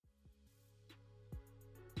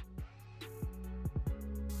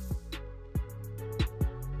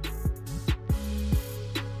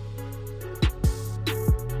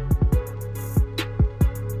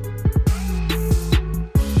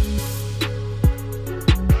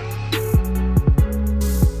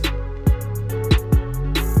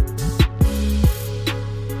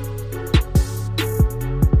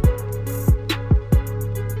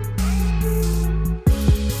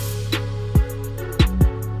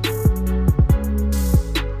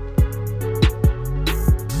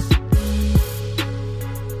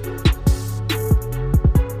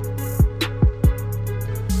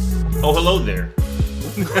hello there.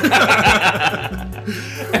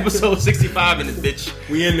 Episode 65 in this bitch.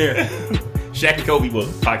 We in there. Shaq and Kobe, well,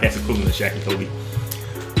 podcast equivalent of Shaq and Kobe.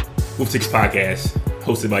 Wolf Six Podcast,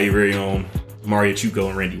 hosted by your very own Mario Chuko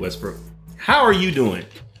and Randy Westbrook. How are you doing?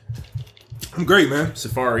 I'm great, man.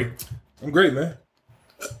 Safari. I'm great, man.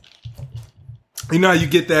 You know how you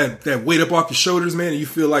get that weight up off your shoulders, man, and you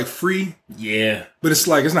feel like free? Yeah. But it's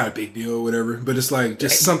like, it's not a big deal or whatever, but it's like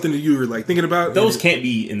just something that you were like thinking about. Those can't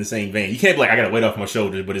be in the same vein. You can't be like, I got a weight off my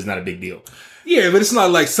shoulders, but it's not a big deal. Yeah, but it's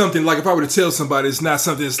not like something, like if I were to tell somebody, it's not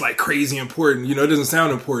something that's like crazy important. You know, it doesn't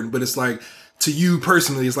sound important, but it's like, to you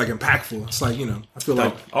personally, it's like impactful. It's like, you know, I feel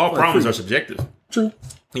like all problems are subjective. True.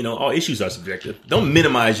 You know, all issues are subjective. Don't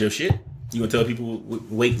minimize your shit. You gonna tell people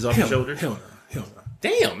weight is off your shoulders? Hell no.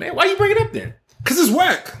 Damn, man. Why you bring it up then? Because it's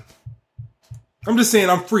whack. I'm just saying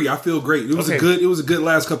I'm free. I feel great. It was Okay. a good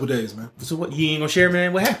last couple of days, man. So what, you ain't gonna share,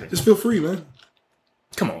 man? What happened? Just feel free, man.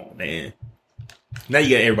 Come on, man. Now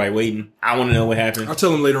you got everybody waiting. I want to know what happened. I'll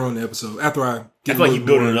tell them later on in the episode after I I get feel like you're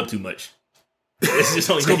building it up too much. It's just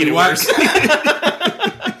only making it worse. You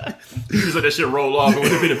just let that shit roll off. It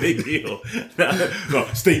would have been a big deal. No,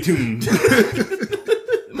 stay tuned.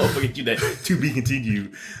 Motherfucker, you that to be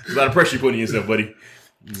continued. There's a lot of pressure you're putting on yourself, buddy.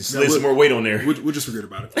 You just lay some more weight on there. We'll just forget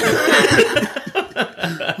about it.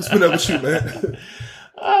 What's been up with you, man?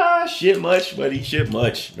 Shit much, buddy. Shit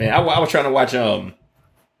much. Man, I was trying to watch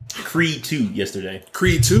Creed 2 yesterday.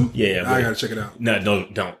 Creed 2? Yeah. I gotta check it out. No,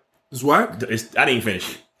 don't. It's what? I didn't even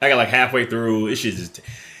finish it. I got like halfway through. This shit is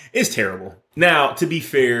it's terrible. Now, to be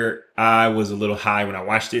fair, I was a little high when I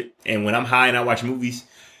watched it. And when I'm high and I watch movies,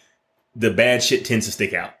 the bad shit tends to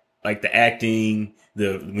stick out. Like the acting,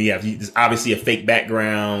 we have this obviously a fake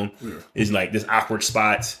background. Yeah. It's like this awkward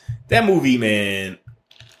spots. That movie, man,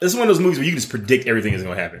 it's one of those movies where you can just predict everything is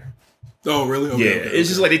going to happen. Oh, really? Okay, Yeah, it's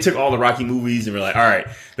just like they took all the Rocky movies and were like, all right,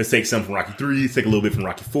 let's take some from Rocky 3, let's take a little bit from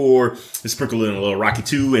Rocky 4, let's sprinkle in a little Rocky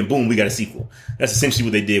 2, and boom, we got a sequel. That's essentially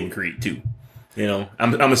what they did with Creed 2. You know,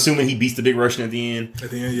 I'm assuming he beats the big Russian at the end.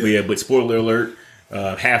 At the end, yeah. But yeah, but spoiler alert,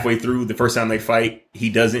 halfway through, the first time they fight,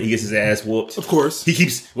 he doesn't. He gets his ass whooped. Of course. He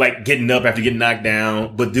keeps like getting up after getting knocked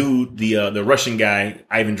down. But dude, the Russian guy,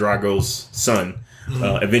 Ivan Drago's son,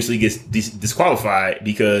 eventually gets disqualified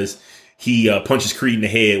because he punches Creed in the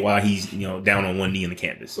head while he's down on one knee in the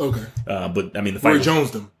canvas. Okay. But I mean, the fight Roy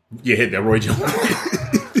Jones them. Yeah, hit that Roy Jones.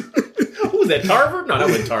 Who was that? Tarver? No, that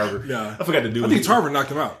wasn't Tarver. Yeah. I forgot to do. I think Tarver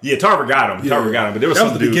knocked him out. Yeah, Tarver got him. Tarver got him. But there was that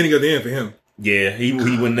was some the dude. beginning of the end for him. Yeah, he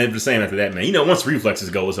wasn't never the same after that, man. You know, once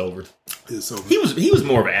reflexes go, it's over. It's over. He was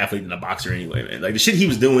more of an athlete than a boxer anyway, man. Like the shit he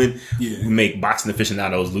was doing would make boxing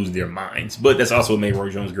aficionados lose their minds. But that's also what made Roy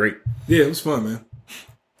Jones great. Yeah, it was fun, man.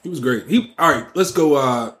 He was great. All right, let's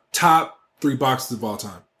go top 3 boxers of all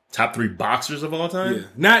time. Top 3 boxers of all time? Yeah.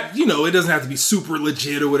 Not, it doesn't have to be super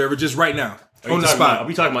legit or whatever, just right now. On the spot. Are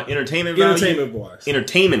we talking about entertainment value? Entertainment-wise.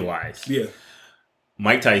 Entertainment-wise. Yeah.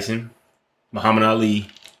 Mike Tyson, Muhammad Ali,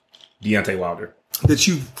 Deontay Wilder. That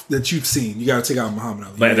you've seen. You got to take out Muhammad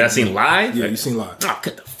Ali. But have I seen live? Yeah, you've seen live. Oh,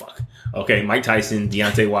 cut the fuck. Okay, Mike Tyson,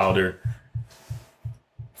 Deontay Wilder,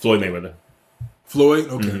 Floyd Mayweather. Floyd?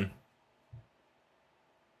 Okay. Mm-hmm.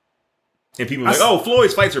 And people are like, oh,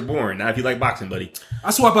 Floyd's fights are boring. Now, if you like boxing, buddy.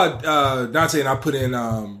 I swap out Dante and I put in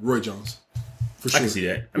Roy Jones. For sure. I can see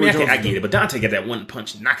that. I mean, I get it. But Dante got that one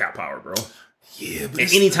punch knockout power, bro. Yeah. But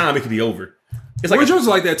at any time, it could be over. It's like Roy Jones is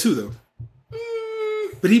like that too, though.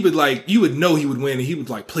 But he would you would know he would win and he would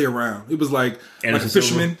play around. It was like a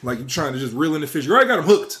fisherman, like you're trying to just reel in the fish. You already got him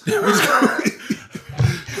hooked. I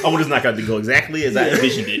want his knockout to go exactly as I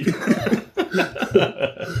envisioned it.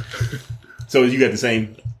 So you got the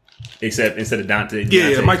same, except instead of Dante.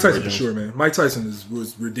 Yeah, Mike Tyson for sure, man. Mike Tyson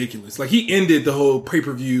was ridiculous. Like he ended the whole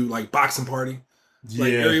pay-per-view boxing party.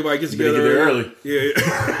 Like everybody gets together. You better get there early. Yeah.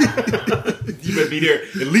 You better be there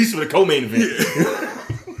at least for the co-main event. Yeah.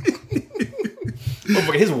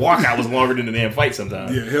 His walkout was longer than the damn fight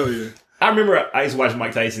sometimes. Yeah, hell yeah. I remember I used to watch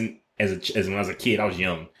Mike Tyson as when I was a kid. I was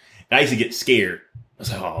young. And I used to get scared. I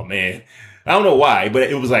was like, oh, man. I don't know why, but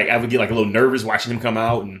it was like I would get a little nervous watching him come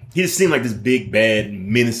out. And he just seemed like this big, bad,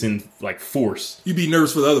 menacing force. You'd be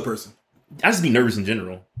nervous for the other person. I just be nervous in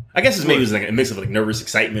general. I guess maybe it was a mix of nervous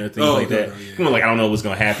excitement or things like that. Yeah. I don't know what's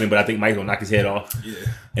going to happen, but I think Mike's going to knock his head off. Yeah.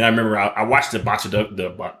 And I remember I watched the Buster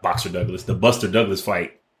Douglas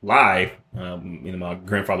fight live. My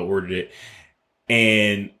grandfather ordered it,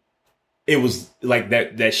 and it was like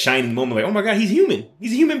that shining moment. Like, oh my god, he's human.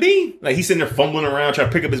 He's a human being. Like he's sitting there fumbling around trying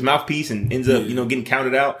to pick up his mouthpiece and ends up getting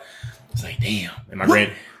counted out. It's like damn. And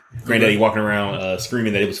my granddaddy walking around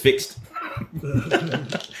screaming that it was fixed.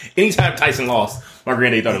 Anytime Tyson lost, my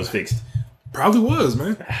granddaddy thought it was fixed. Probably was,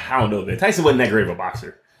 man. I don't know, man. Tyson wasn't that great of a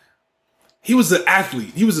boxer. He was an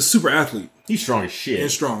athlete. He was a super athlete. He's strong as shit. And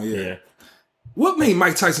strong, yeah. What made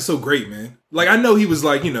Mike Tyson so great, man? Like, I know he was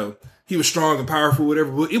like, you know, he was strong and powerful,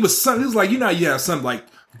 whatever, but it was something, it was like, you know, you have some like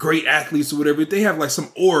great athletes or whatever, they have like some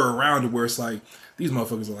aura around it where it's like, these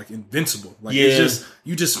motherfuckers are like invincible. Like, it's just,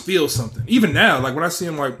 you just feel something. Even now, like when I see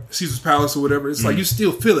him like Caesar's Palace or whatever, it's like, you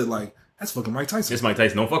still feel it like, that's fucking Mike Tyson. It's Mike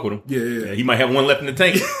Tyson. Don't fuck with him. Yeah. He might have one left in the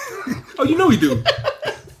tank. Oh, you know he do.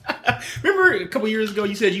 Remember a couple years ago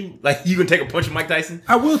you said you gonna take a punch from Mike Tyson?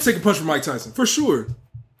 I will take a punch from Mike Tyson for sure,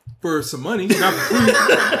 for some money, not for free.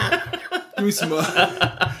 Give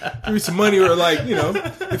me some money, or like, you know,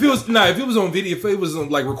 if it was on video, if it was on,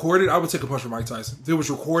 like recorded, I would take a punch from Mike Tyson. If it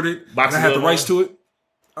was recorded and I had the rights to it,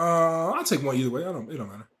 I'll take one either way. It don't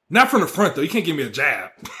matter. Not from the front though. You can't give me a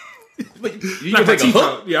jab. But you can take a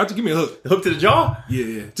hook. Yeah, I'll have to give me a hook. Hook to the jaw.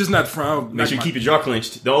 Yeah. Just not the front. Make sure you keep your jaw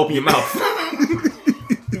clenched. Don't open your mouth.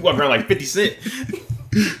 You walk around like 50 Cent.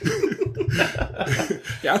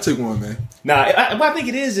 Yeah, I'll take one, man. Nah, what I think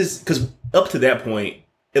it is because up to that point,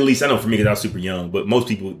 at least I know for me because I was super young, but most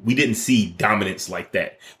people, we didn't see dominance like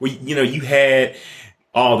that. Where, you know, you had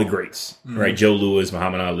all the greats, right? Joe Louis,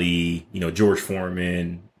 Muhammad Ali, you know, George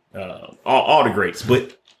Foreman, all the greats.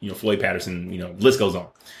 But, you know, Floyd Patterson, you know, the list goes on.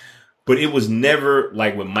 But it was never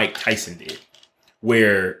like what Mike Tyson did,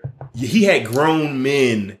 where he had grown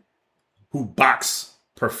men who box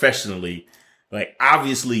professionally, like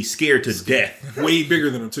obviously scared to death. Way bigger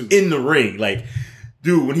than him too. In the ring. Like,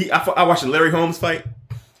 dude, when I watched the Larry Holmes fight,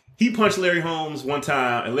 he punched Larry Holmes one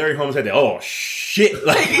time and Larry Holmes had that, oh shit.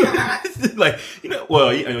 Like, like, you know,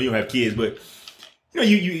 well, you know, you don't have kids, but you know,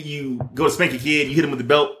 you go to spank a kid, you hit him with the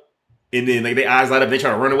belt, and then like their eyes light up and they try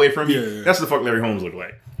to run away from you. Yeah. That's what the fuck Larry Holmes looked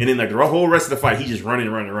like. And then like the whole rest of the fight, he just running.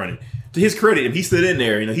 To his credit, if he stood in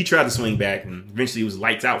there, you know, he tried to swing back and eventually it was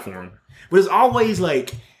lights out for him. But it's always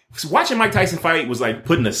like, watching Mike Tyson fight was like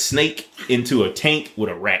putting a snake into a tank with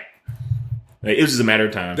a rat. Like, it was just a matter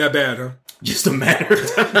of time. That bad, huh? Just a matter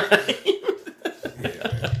of time.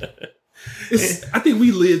 I think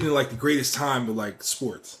we lived in like the greatest time of like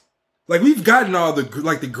sports. Like we've gotten all the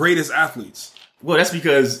greatest athletes. Well, that's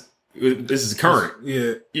because this is current.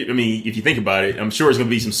 Yeah. I mean, if you think about it, I'm sure it's going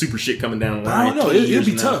to be some super shit coming down the line. I don't know. It'd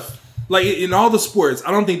be tough. Like in all the sports,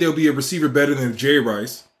 I don't think there'll be a receiver better than Jerry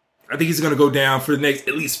Rice. I think he's going to go down for the next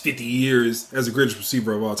at least 50 years as the greatest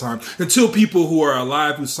receiver of all time until people who are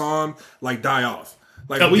alive who saw him like die off.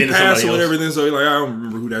 Like we pass or whatever, then so like I don't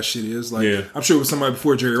remember who that shit is. Like I'm sure it was somebody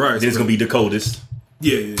before Jerry Rice. Then it's going to be Dakotas.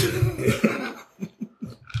 Yeah.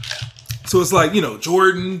 So it's like, you know,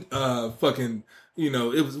 Jordan, fucking, you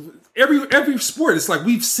know, it was every sport. It's like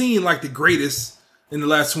we've seen like the greatest in the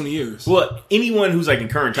last 20 years. Well, anyone who's like in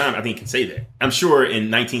current time, I think can say that. I'm sure in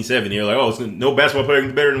 1970, they're like, oh, no basketball player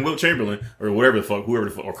is better than Wilt Chamberlain or whatever the fuck, or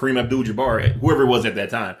Kareem Abdul-Jabbar, whoever it was at that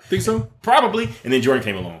time. Think so? Probably. And then Jordan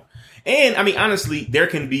came along. And I mean, honestly, there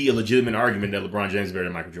can be a legitimate argument that LeBron James is better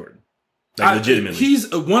than Michael Jordan. Like legitimately.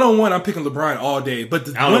 He's a one-on-one. I'm picking LeBron all day. But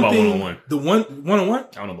the I don't know about one-on-one. The one-on-one?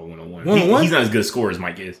 I don't know about one-on-one. One-on-one? He's not as good a scorer as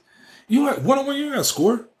Mike is. You got one-on-one, you don't gotta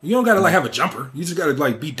score. You don't gotta like have a jumper. You just gotta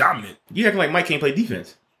like be dominant. You acting like Mike can't play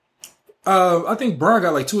defense. I think Brian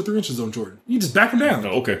got like 2 or 3 inches on Jordan. You just back him down.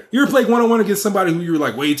 Oh, okay. You ever played one-on-one against somebody who you were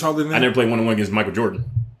like way taller than? I never played one-on-one against Michael Jordan.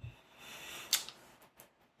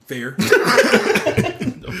 Fair.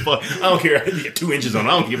 Fuck. I don't care. You get 2 inches on.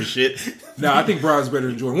 I don't give a shit. No, I think Brian's better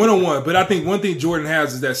than Jordan. 1-on-1. But I think one thing Jordan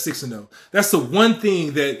has is that 6-0. That's the one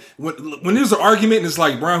thing that when there's an argument and it's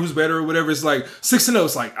like Brian who's better or whatever, it's like 6-0.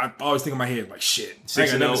 It's like I always think in my head like shit. I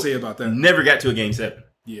ain't got nothing to say about that. Never got to a game 7.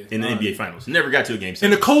 Yeah, in the NBA Finals. Never got to a game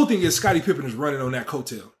 7. And the cold thing is Scottie Pippen is running on that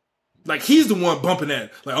coattail. Like he's the one bumping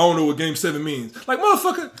that. Like I don't know what game 7 means. Like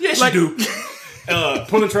motherfucker. Yes, like, you do.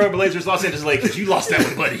 Portland Trail Blazers, Los Angeles Lakers. You lost that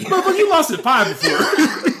one, buddy. Motherfucker, you lost it 5 before.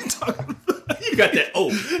 You got that. Oh,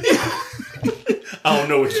 I don't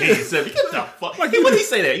know what game 7. Get the fuck. Like, what did he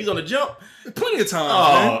say that? He's on the jump. Plenty of times.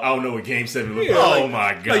 Oh, man. I don't know what game 7 was. Yeah, oh like,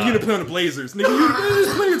 my god. Like you didn't play on the Blazers, nigga.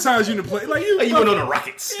 There's plenty of times you didn't play. Like you went on the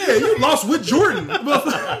Rockets. Yeah, you lost with Jordan. That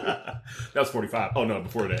was 45. Oh no,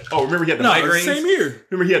 before that. Oh, remember he had the migraines? Same here.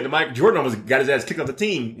 Remember he had the mic. Jordan almost got his ass kicked off the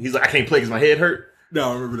team. He's like, I can't play because my head hurt.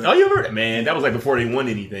 No, I remember that. Oh, you remember that? Man, that was like before they won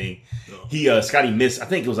anything. No. Scotty missed, I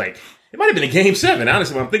think it was like, it might have been a game 7,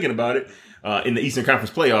 honestly, when I'm thinking about it, in the Eastern Conference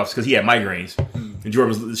playoffs, because he had migraines. And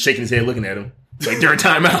Jordan was shaking his head looking at him. Like during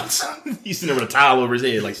timeouts. He's sitting there with a towel over his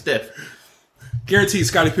head like Steph. Guaranteed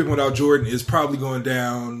Scottie Pippen without Jordan is probably going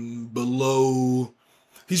down below.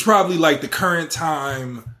 He's probably like the current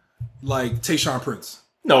time, like Tayshaun Prince.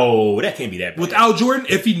 No, that can't be that bad. Without Jordan,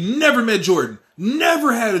 if he never met Jordan,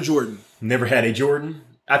 never had a Jordan. Never had a Jordan?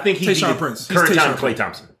 I think he's Tayshaun Prince. Current time Klay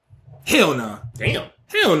Thompson. Hell no. Damn.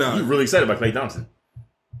 Hell no. You really excited about Klay Thompson?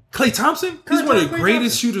 Klay Thompson? He's one of the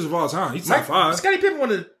greatest shooters of all time. He's top 5. Scottie Pippen,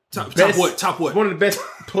 one of the top what? Top what? One of the best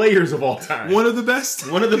players of all time. One of the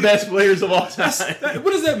best? One of the best players of all time.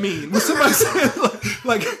 What does that mean? When somebody said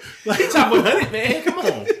like top 100, man. Come on.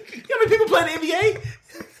 You know how many people play in the NBA?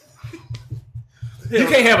 You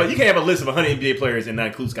can't have a list of 100 NBA players and not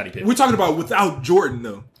include Scottie Pippen. We're talking about without Jordan,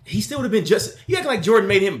 though. He still would have been just. You act like Jordan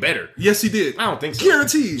made him better. Yes, he did. I don't think so.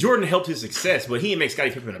 Guaranteed. Jordan helped his success, but he didn't make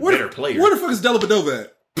Scottie Pippen a better player. Where the fuck is Dellavedova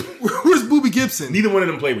at? Where's Boobie Gibson? Neither one of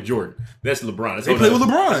them played with Jordan. That's LeBron. They played with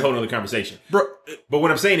LeBron. That's a whole other conversation. Bro. But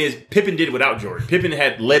what I'm saying is, Pippen did it without Jordan. Pippen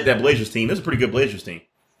had led that Blazers team. That was a pretty good Blazers team.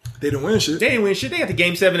 They didn't win shit. They didn't win shit. They got the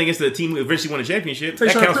Game 7 against the team who eventually won a championship.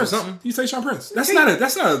 That counts for something. You say Tayshaun Prince. That's not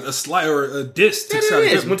a slight or a diss. That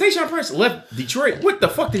it is. When Tayshaun Prince left Detroit, what the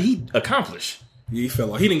fuck did he accomplish? Yeah, he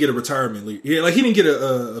fell off. He didn't get a retirement league. Yeah, like he didn't get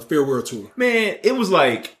a farewell tour. Man, it was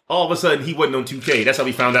like all of a sudden he wasn't on 2K. That's how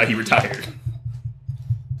we found out he retired.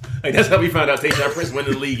 Like that's how we found out Tayshaun Prince wasn't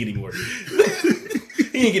in the league anymore.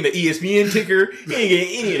 He ain't getting the ESPN ticker. He ain't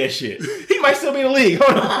getting any of that shit. He might still be in the league.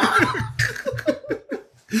 Hold on.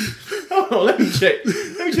 Hold on, let me check.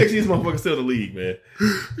 Let me check see this motherfucker's still in the league, man.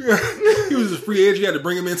 Yeah. He was a free agent. You had to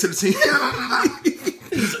bring him into the team.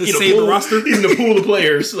 Save the roster. He's in the pool of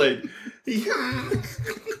players. Like,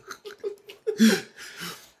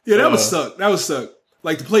 yeah, that would suck. That would suck.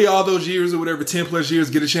 Like to play all those years or whatever, 10 plus years,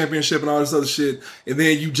 get a championship and all this other shit, and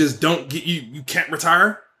then you just don't get you can't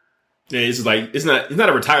retire. Yeah, it's like it's not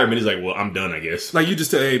a retirement. It's like, well, I'm done, I guess. Like you just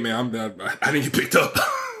say, hey man, I'm done. I didn't get picked up.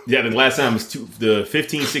 Yeah, the last time was the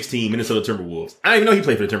 15-16 Minnesota Timberwolves. I didn't even know he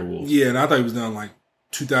played for the Timberwolves. Yeah, and I thought he was done like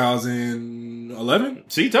 2011.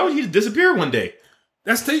 See, he told you he just disappeared one day.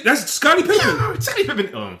 That's Scottie Pippen. Scottie Pippen.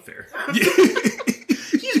 Oh, unfair.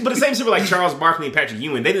 But the same shit with like Charles Barkley and Patrick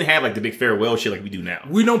Ewing. They didn't have like the big farewell shit like we do now.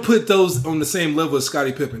 We don't put those on the same level as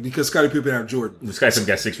Scottie Pippen because Scottie Pippen have Jordan. Scottie Pippen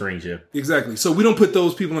got 6 rings, yeah. Exactly. So we don't put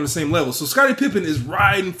those people on the same level. So Scottie Pippen is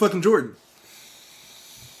riding fucking Jordan.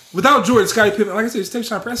 Without Jordan, Scottie Pippen, like I said, it's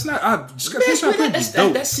Tayshaun Prince. Tayshaun Prince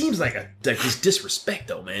dope. That seems like just disrespect,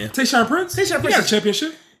 though, man. Tayshaun Prince? He got a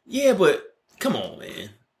championship. Yeah, but come on, man.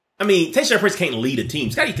 I mean, Tayshaun Prince can't lead a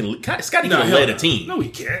team. Scottie can lead a team. No, he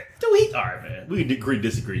can't. All right, man. We can agree,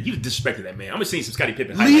 disagree. You disrespected that man. I'm gonna see some Scottie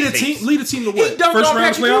Pippen. Lead a team to what? He dunked First on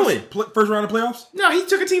round of Patrick playoffs. Ewing. First round of playoffs. No, he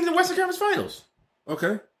took a team to the Western Conference Finals.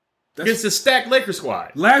 Okay. Against the stacked Lakers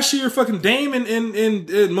squad. Last year, fucking Dame and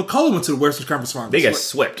McCollum went to the Western Conference Finals. They got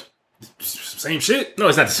swept. Same shit. No,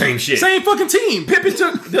 it's not the same shit. Same fucking team. Pippen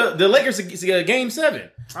took the Lakers to Game 7.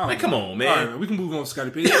 Like, come on, man. All right, man. We can move on to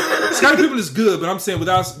Scottie Pippen. Scottie Pippen is good, but I'm saying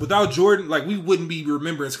without Jordan, like we wouldn't be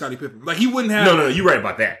remembering Scottie Pippen. Like he wouldn't have. No, you're right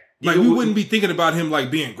about that. Like we wouldn't be thinking about him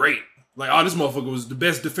like being great. Like, oh, this motherfucker was the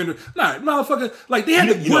best defender. Nah, motherfucker. Like they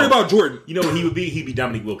had to worry about Jordan. You know what he would be? He'd be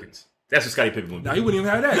Dominique Wilkins. That's what Scottie Pippen would be. Nah, he wouldn't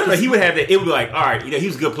even have that. No, he would have that. It would be like, all right, he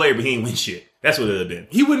was a good player, but he ain't win shit. That's what it would have been.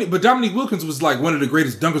 He wouldn't. But Dominique Wilkins was like one of the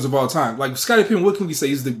greatest dunkers of all time. Like Scottie Pippen, what can we say?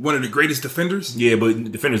 He's one of the greatest defenders. Yeah,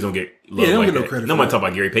 but defenders don't get love. Yeah, they don't like get no that. credit. Nobody talk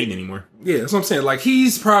about Gary Payton anymore. Yeah, that's what I'm saying. Like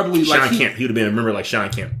he's probably Sean like Kemp. He would have been remembered like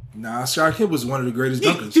Sean Kemp. Nah, Sean Kemp was one of the greatest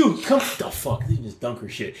dunkers. Dude, come the fuck. This is dunker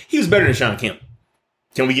shit. He was better than Sean Kemp.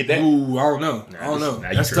 Can we get that? Ooh, I don't know. I don't know.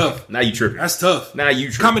 That's tough. Now you tripping. That's tough. Now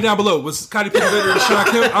you tripping. Comment down below. Was Scottie Pippen better than Sean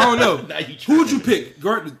Kemp? I don't know. Now you Who would you pick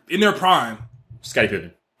in their prime? Scottie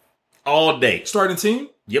Pippen. All day. Starting team?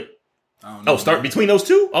 Yep. I don't know. Oh, start between those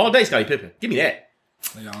two? All day, Scottie Pippen. Give me that.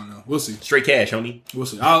 Yeah, I don't know. We'll see. Straight cash, homie. We'll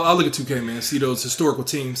see. I'll look at 2K, man. See those historical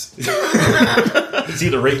teams. See what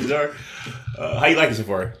the ratings are. How you like it so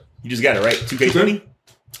far? You just got it, right? 2K20?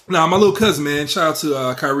 Nah, my little cousin, man. Shout out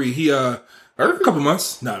to Kyrie. He a couple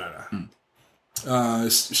months. No.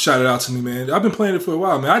 Shout it out to me, man. I've been playing it for a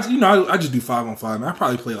while, man. I just do 5-on-5, man. I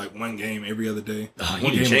probably play like one game every other day. Oh, you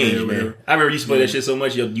didn't change, man. I remember you used to play that shit so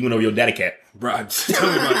much, you went over your daddy cap. Bro, tell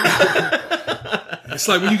me about it. It's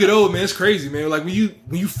like when you get old, man, it's crazy, man. Like when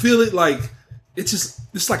you feel it, like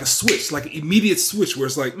it's like a switch, like an immediate switch where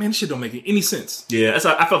it's like, man, this shit don't make any sense. Yeah, that's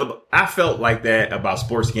how I felt like that about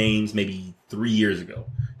sports games maybe 3 years ago,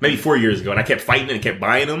 maybe 4 years ago, and I kept fighting and kept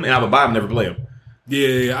buying them, and I would buy them, never play them.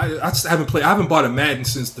 Yeah, I just haven't played. I haven't bought a Madden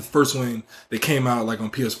since the first one that came out like on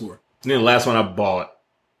PS4. And then the last one I bought,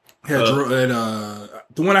 the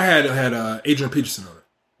one I had Adrian Peterson on it.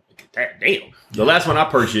 Damn. The last one I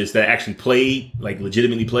purchased that actually played, like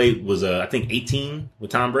legitimately played, was I think 18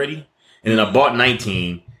 with Tom Brady, and then I bought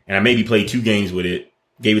 19, and I maybe played 2 games with it,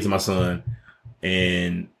 gave it to my son,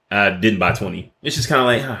 and I didn't buy 20. It's just kind of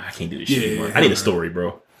like I can't do this shit anymore. I need a story,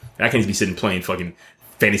 bro. I can't just be sitting playing fucking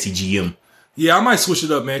fantasy GM. Yeah, I might switch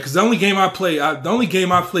it up, man. Because the only game I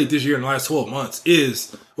played this year in the last 12 months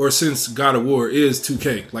since God of War is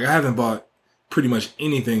 2K. Like I haven't bought pretty much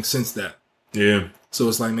anything since that. Yeah. So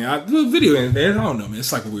it's like, man, video games, man. I don't know, man.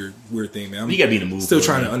 It's like a weird thing, man. You gotta be in the mood. Still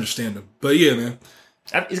trying to understand them, but yeah, man.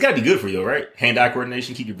 It's gotta be good for you, right? Hand-eye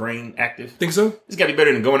coordination, keep your brain active. Think so? It's gotta be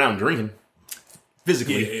better than going out and drinking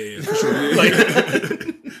physically. Yeah, for sure.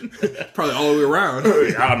 Yeah. Probably all the way around.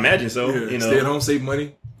 I imagine so. Yeah, stay at home, save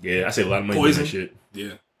money. Yeah, I save a lot of money Poison. on that shit.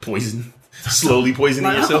 Yeah. Poison. Slowly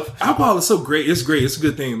poisoning yourself. Alcohol is so great. It's great. It's a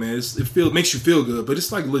good thing, man. Makes you feel good, but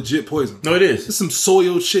it's like legit poison. No, it is. It's some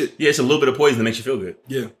soiled shit. Yeah, it's a little bit of poison that makes you feel good.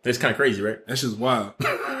 Yeah. That's kind of crazy, right? That's just wild.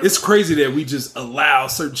 It's crazy that we just allow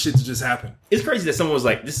certain shit to just happen. It's crazy that someone was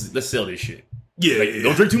like, let's sell this shit. Yeah. Like,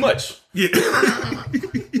 don't drink too much. Yeah.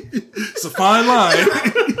 It's a fine line.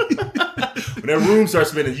 When that room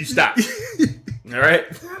starts spinning, you stop. All right?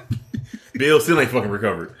 Bill still ain't fucking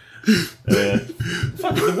recovered. Fuck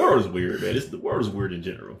it, the world is weird, man. The world is weird in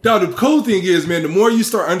general. No, the cool thing is, man, the more you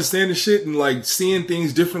start understanding shit and like seeing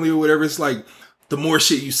things differently or whatever, it's like the more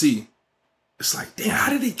shit you see. It's like, damn, how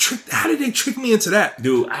did they trick me into that?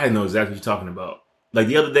 Dude, I know exactly what you're talking about. Like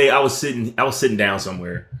the other day I was sitting down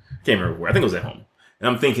somewhere. Can't remember where. I think it was at home. And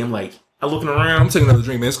I'm thinking, like, I'm looking around. I'm taking another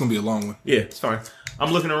drink, man. It's gonna be a long one. Yeah, it's fine.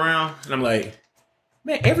 I'm looking around and I'm like,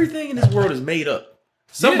 man, everything in this world is made up.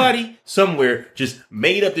 Somebody somewhere just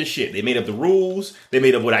made up this shit. They made up the rules. They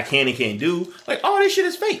made up what I can and can't do. Like, all this shit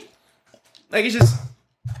is fake. Like, it's just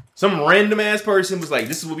some random ass person was like,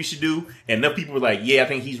 this is what we should do. And enough people were like, yeah, I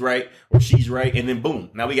think he's right or she's right. And then boom,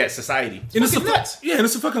 now we got society. And it's nuts. Yeah, and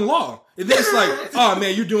it's a fucking law. And then it's like, oh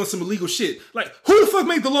man, you're doing some illegal shit. Like, who the fuck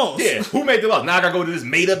made the laws? Yeah, who made the laws? Now I gotta go to this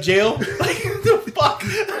made up jail? Like, the fuck?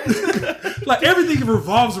 Like, everything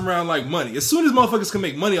revolves around like money. As soon as motherfuckers can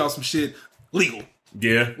make money off some shit, legal.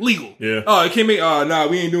 Yeah. Legal. Yeah. Oh, it can't make, nah,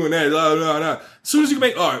 we ain't doing that. Nah. As soon as you can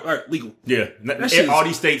make, all right, legal. Yeah. All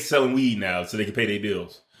these states selling weed now so they can pay their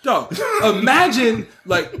bills. Dog, imagine,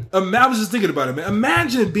 I was just thinking about it, man.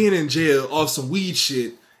 Imagine being in jail off some weed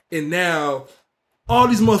shit, and now all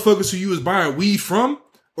these motherfuckers who you was buying weed from,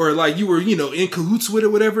 or like you were, in cahoots with it,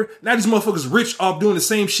 whatever, now these motherfuckers rich off doing the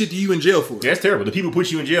same shit that you in jail for. Yeah, that's terrible. The people put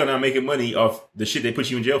you in jail now making money off the shit they put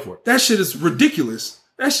you in jail for. That shit is ridiculous.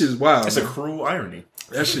 That shit is wild. That's a cruel irony.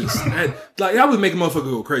 That shit is, like, I would make a motherfucker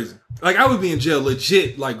go crazy. Like, I would be in jail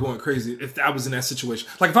legit, like, going crazy if I was in that situation.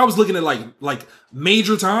 Like, if I was looking at, like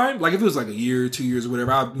major time, like, if it was, like, a year, 2 years, or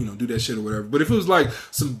whatever, I'd, do that shit or whatever. But if it was, like,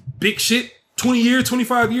 some big shit, 20 years,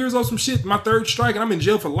 25 years or some shit, my third strike, and I'm in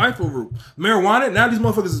jail for life over marijuana, now these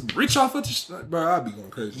motherfuckers is rich off of this, bro, I'd be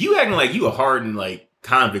going crazy. You acting like you a hardened, like,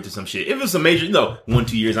 convict or some shit. If it was a major, 1,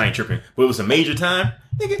 2 years, I ain't tripping. But it was a major time,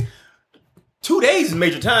 nigga, 2 days is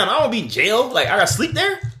major time. I don't be in jail. Like, I gotta sleep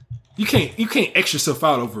there. You can't X yourself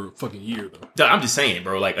out over a fucking year though. Duh, I'm just saying,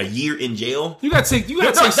 bro. Like a year in jail. You gotta take. Don't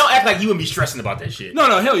act like you wouldn't be stressing about that shit.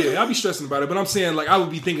 No, hell yeah, I'll be stressing about it. But I'm saying, like, I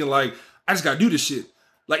would be thinking, like, I just gotta do this shit.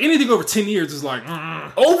 Like, anything over 10 years is like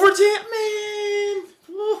over 10, man.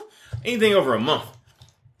 Anything over a month.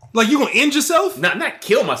 Like, you gonna end yourself? Not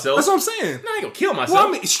kill myself. That's what I'm saying. I ain't gonna kill myself. Well,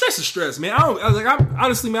 I mean, stress is stress, man.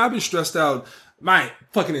 Honestly, man, I've been stressed out my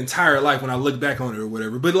fucking entire life when I look back on it or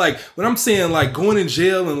whatever. But like, when I'm saying like going in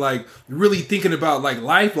jail and like really thinking about like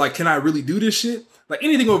life, like, can I really do this shit? Like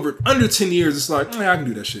anything under 10 years, it's like, I can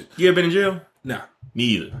do that shit. You ever been in jail? Nah. Me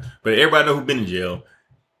either. But everybody know who's been in jail.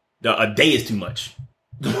 A day is too much.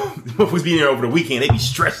 Who's being there over the weekend, they be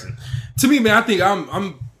stressing. To me, man, I think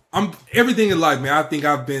I'm everything in life, man. I think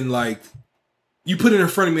I've been like, you put it in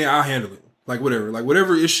front of me, I'll handle it. Like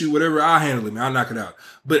whatever issue, whatever, I'll handle it, man. I'll knock it out.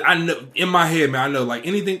 But I know, in my head, man, I know, like,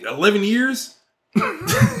 anything, 11 years?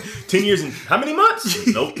 10 years and how many months?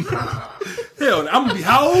 Nope. Hell, I'm gonna be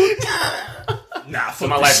how old? Nah, so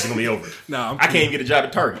my life is gonna be over. Nah, I can't even get a job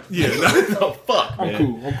at Target. Yeah, no, fuck. I'm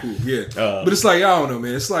cool. Yeah, but it's like, I don't know,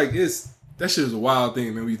 man. It's like that shit is a wild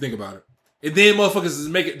thing, man. When you think about it, and then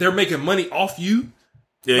motherfuckers they're making money off you.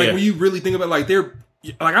 Yeah, like when you really think about it,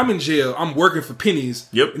 like I'm in jail, I'm working for pennies.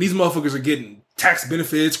 Yep. And these motherfuckers are getting tax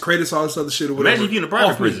benefits, credits, all this other shit or whatever. Imagine if you're in a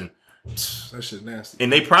private prison. That shit nasty.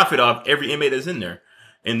 And they profit off every inmate that's in there.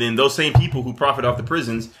 And then those same people who profit off the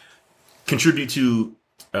prisons contribute to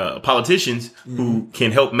politicians who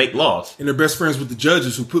can help make laws. And they're best friends with the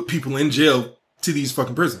judges who put people in jail to these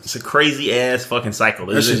fucking prisons. It's a crazy ass fucking cycle.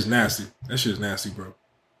 That shit is nasty. That shit is nasty, bro.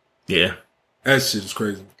 Yeah. That shit is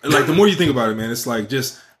crazy. And like, the more you think about it, man, it's like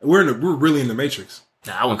just, we're really in the Matrix.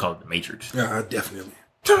 Nah, I wouldn't call it the Matrix. Yeah, definitely.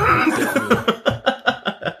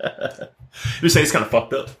 You say it's kind of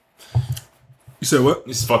fucked up. You said what?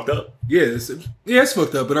 It's fucked up. Yeah, it's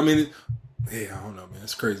fucked up. But I mean, I don't know, man.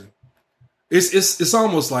 It's crazy. It's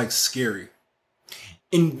almost like scary.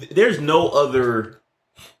 and there's no other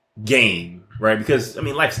game, right? Because I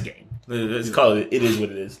mean, life's a game. Let's call it. It is what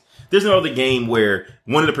it is. There's no other game where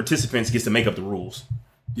one of the participants gets to make up the rules.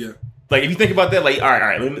 Yeah. Like if you think about that, like all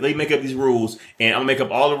right, let me make up these rules, and I'm gonna make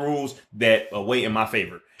up all the rules that weigh in my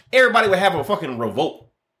favor. Everybody would have a fucking revolt.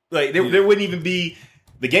 Like there wouldn't even be.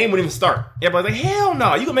 The game wouldn't even start. Everybody's like, hell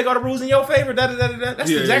no, you gonna make all the rules in your favor. That's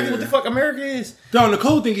exactly what the fuck America is. No, the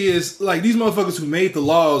cool thing is, like, these motherfuckers who made the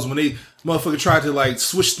laws, when they motherfucker tried to, like,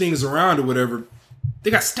 switch things around or whatever,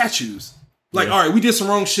 they got statues. Like, all right, we did some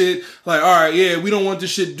wrong shit. Like, all right, yeah, we don't want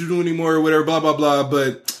this shit to do anymore or whatever, blah, blah, blah.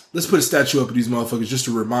 But let's put a statue up of these motherfuckers just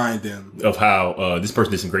to remind them. Of how this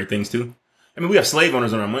person did some great things, too. I mean, we have slave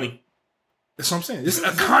owners on our money. That's what I'm saying. It's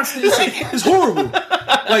a constant. It's horrible.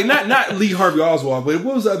 Like not Lee Harvey Oswald, but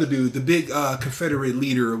what was the other dude, the big Confederate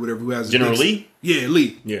leader or whatever who has General Lee? Yeah,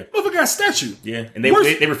 Lee. Yeah, motherfucker got a statue. Yeah, and they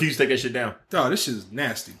refused to take that shit down. Dog, this shit is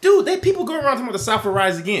nasty, dude. People go around talking about the South will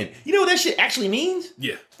rise again. You know what that shit actually means?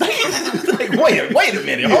 Yeah. Like wait a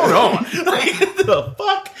minute, hold on. Like the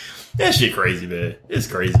fuck, that shit crazy, man. It's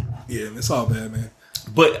crazy. Yeah, it's all bad, man.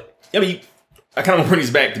 But I mean, I kind of want to bring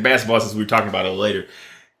this back to basketball since we were talking about it later.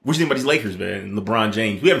 What you think about these Lakers, man? LeBron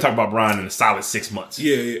James. We haven't talked about Bron in a solid 6 months.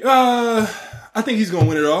 Yeah. I think he's gonna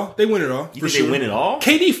win it all. They win it all. You think they win it all?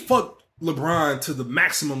 KD fucked LeBron to the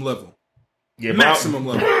maximum level. Yeah, maximum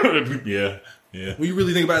level. Yeah. When you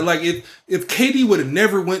really think about it, like if KD would have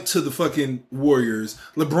never went to the fucking Warriors,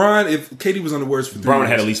 LeBron, if KD was on the Warriors for 3 LeBron years,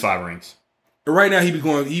 had at least 5 rings. Right now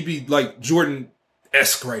he'd be like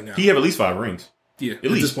Jordan-esque right now. He have at least 5 rings. Yeah, at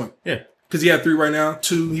this point. Yeah. Because he had 3 right now,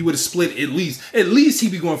 2. He would have split at least. At least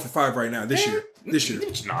he'd be going for 5 right now this year.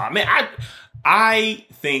 Nah, man. I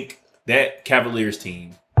think that Cavaliers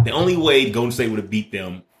team, the only way Golden State would have beat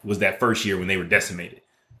them was that first year when they were decimated.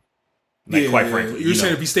 Like, quite frankly. You're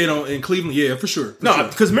saying if he stayed in Cleveland? Yeah, for sure.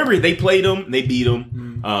 Because remember, they played them, they beat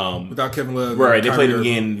them. Without Kevin Love. Right, they played them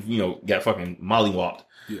again, got fucking mollywopped.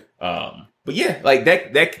 Yeah. But yeah, like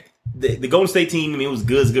that the Golden State team, I mean, it was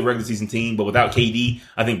good. It's a good regular season team, but without KD,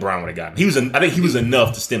 I think Bron would have gotten him. I think he was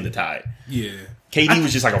enough to stem the tide. Yeah. KD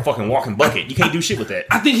was just like a fucking walking bucket. You can't do shit with that.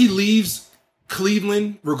 I think he leaves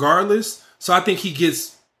Cleveland regardless. So I think he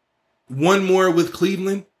gets 1 more with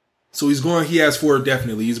Cleveland. So he has 4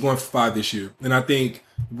 definitely. He's going for 5 this year. And I think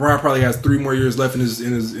Bron probably has 3 more years left in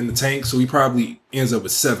the tank. So he probably ends up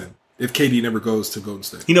with 7 if KD never goes to Golden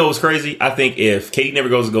State. You know what's crazy? I think if KD never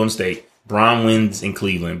goes to Golden State, Bron wins in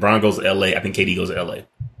Cleveland. Bron goes to LA. I think KD goes to LA.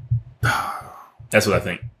 That's what I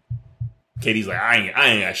think. KD's like, I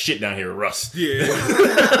ain't got shit down here with Russ. Yeah.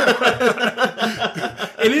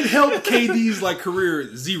 And it helped KD's like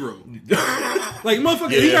career 0. Like,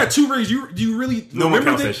 motherfucker, he got 2 rings. Do you really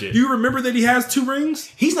remember that shit? Do you remember that he has 2 rings?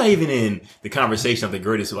 He's not even in the conversation of the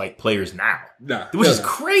greatest like players now. Nah. Which is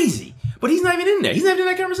crazy. But he's not even in there. He's not even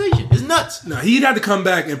in that conversation. It's nuts. Nah, he'd have to come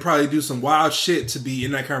back and probably do some wild shit to be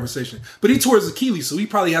in that conversation. But he tore his Achilles, so he's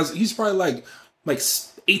probably like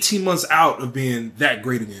 18 months out of being that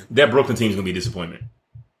great again. That Brooklyn team is going to be a disappointment.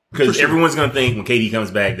 Because everyone's going to think when KD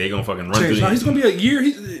comes back, they're going to fucking run through the he's going to be a year.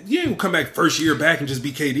 He ain't going to come back first year back and just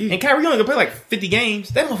be KD. And Kyrie only going to play like 50 games.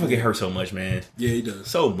 That motherfucker hurts so much, man. Yeah, he does.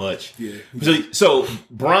 So much. Yeah. So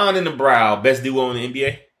Bron and the Brow, best duo in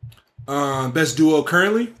the NBA? Best duo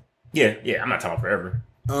currently? Yeah. I'm not talking forever.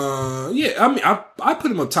 Yeah, I mean, I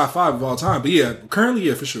put him on top 5 of all time, but yeah, currently,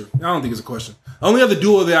 yeah, for sure. I don't think it's a question. The only other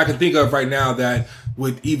duo that I can think of right now that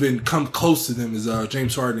would even come close to them is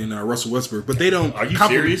James Harden and Russell Westbrook, but they don't. Are you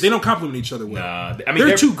serious? They don't complement each other well. Nah, I mean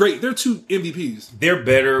they're 2 great. They're 2 MVPs. They're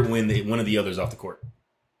better when one of the others off the court.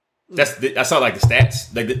 I saw like the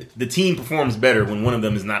stats. Like the team performs better when one of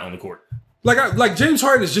them is not on the court. Like James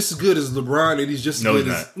Harden is just as good as LeBron, and he's just as good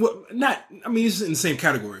as I mean, he's in the same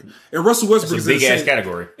category. And Russell Westbrook is in the same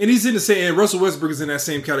category, and he's in the same. And Russell Westbrook is in that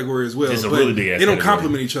same category as well. It's a really big ass. They don't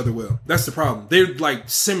complement each other well. That's the problem. They're like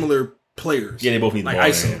similar players. Yeah, they both need like the ball.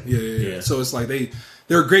 ISO. Yeah. So it's like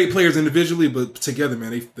they're great players individually, but together,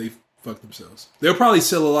 man, they fuck themselves. They'll probably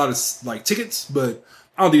sell a lot of like tickets, but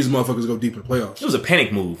I don't think these motherfuckers go deep in the playoffs. It was a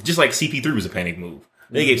panic move, just like CP3 was a panic move.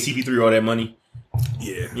 They gave CP3 all that money.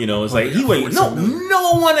 Yeah, it's like he went.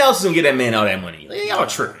 No one else is gonna get that man all that money. Like, y'all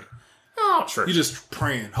tripping. You just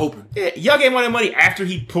praying, hoping. Yeah, y'all gave him all that money after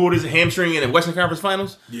he pulled his hamstring in the Western Conference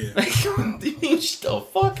Finals. Yeah, like what the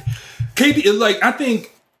fuck? KD, like I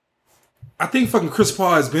think fucking Chris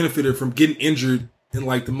Paul has benefited from getting injured in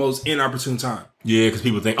like the most inopportune time. Yeah, because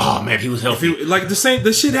people think, oh man, he was healthy.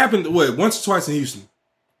 The shit happened once or twice in Houston.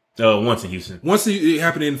 Once in Houston. Once it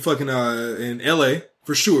happened in fucking in LA.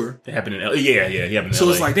 for sure. It happened in yeah, he happened in So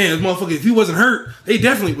LA. it's like, damn, this motherfucker, if he wasn't hurt, they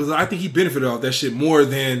definitely was. I think he benefited off that shit more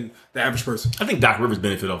than the average person. I think Doc Rivers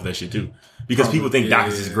benefited off that shit too, because Probably, people think Doc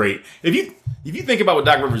is great. If you think about what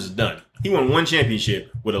Doc Rivers has done, he won one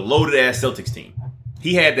championship with a loaded ass Celtics team.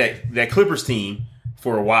 He had that Clippers team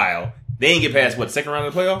for a while. They didn't get past second round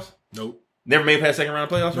of the playoffs. Nope. Never made it past second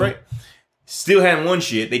round of playoffs, right? Still hadn't won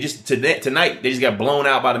shit. They just tonight they just got blown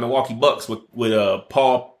out by the Milwaukee Bucks with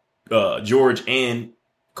Paul George and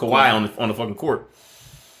Kawhi on the fucking court.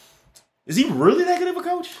 Is he really that good of a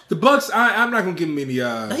coach? The Bucks, I'm not gonna give him any.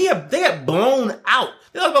 They got blown out.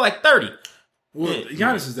 They lost by like 30. Well,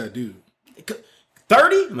 Giannis is that dude.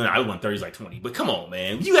 30? Man, I won 30's like 20. But come on,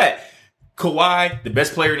 man. You got Kawhi, the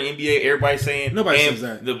best player in the NBA. Everybody's saying. Nobody says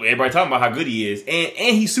that. Everybody talking about how good he is.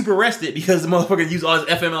 And he's super rested because the motherfucker used all his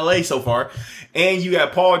FMLA so far. And you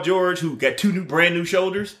got Paul George, who got two brand new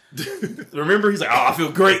shoulders. Remember? He's like, I feel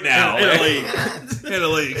great now. In the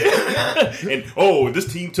league. And,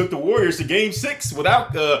 this team took the Warriors to Game 6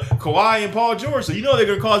 without Kawhi and Paul George. So you know they're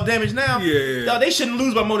going to cause damage now. Yeah. No, they shouldn't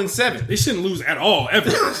lose by more than 7. They shouldn't lose at all, ever.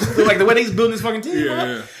 So, like, the way he's building this fucking team,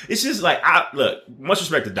 Yeah. It's just like, look, much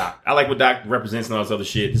respect to Doc. I like what Doc represents and all this other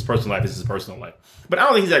shit. His personal life is his personal life. But I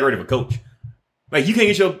don't think he's that great of a coach. Like, you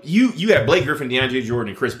can't get you had Blake Griffin, DeAndre Jordan,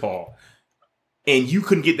 and Chris Paul, and you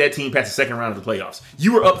couldn't get that team past the second round of the playoffs.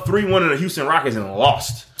 You were up 3-1 in the Houston Rockets and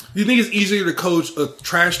lost. Do you think it's easier to coach a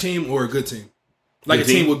trash team or a good team? Like Good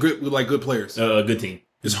a team team? with like good players. A good team.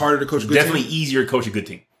 It's harder to coach a good Definitely team. easier to coach a good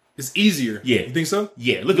team. It's easier. Yeah. You think so?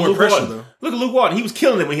 Yeah. Look More at Luke pressure, Walton. though. Look at Luke Walton. He was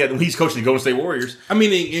killing it when he's coaching the Golden State Warriors. I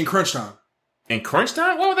mean, in crunch time. In crunch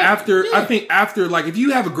time? What was that? I think after, like, if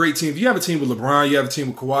you have a great team, if you have a team with LeBron, you have a team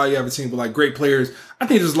with Kawhi, you have a team with, like, great players, I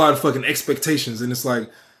think there's a lot of fucking expectations, and it's like,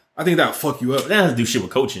 I think that'll fuck you up. That has to do shit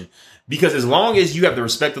with coaching. Because as long as you have the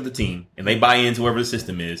respect of the team and they buy into whatever the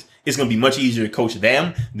system is, it's going to be much easier to coach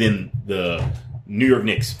them than the New York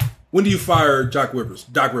Knicks. When do you fire Doc Rivers?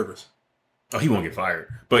 Oh, he won't get fired.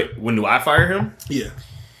 But when do I fire him? Yeah.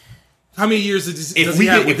 How many years does he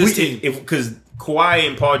have with this team? Because Kawhi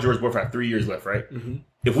and Paul George both have 3 years left, right? Mm-hmm.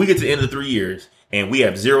 If we get to the end of the 3 years and we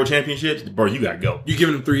have 0 championships, bro, you got to go. You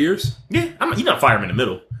giving him 3 years? Yeah. You're not firing him in the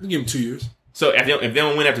middle. You give him 2 years. So if they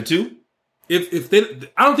don't win after 2? If they,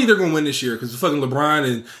 I don't think they're going to win this year because fucking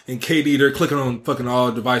LeBron and KD, they're clicking on fucking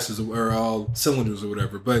all devices or all cylinders or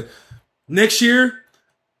whatever. But next year,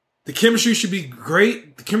 the chemistry should be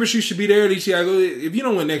great. The chemistry should be there. If you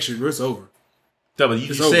don't win next year, it's over. So, but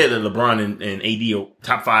you said that LeBron and AD are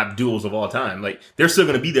top 5 duels of all time. Like, they're still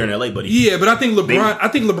going to be there in LA, buddy. Yeah, but I think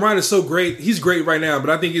LeBron is so great. He's great right now, but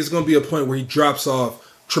I think it's going to be a point where he drops off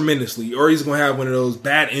tremendously, or he's going to have one of those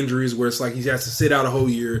bad injuries where it's like he has to sit out a whole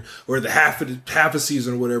year or the half a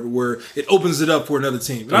season or whatever, where it opens it up for another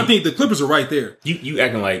team. And I think the Clippers are right there. You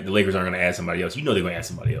acting like the Lakers aren't going to add somebody else. You know they're going to add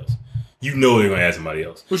somebody else. You know they're going to add somebody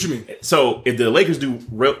else. What you mean? So if the Lakers do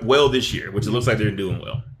well this year, which it looks like they're doing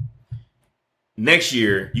well, next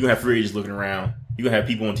year you're going to have free agents looking around. You're going to have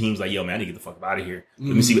people on teams like, yo, man, I need to get the fuck out of here.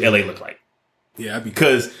 Let me see what LA look like. Yeah, I'd be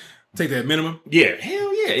because take that minimum. Yeah,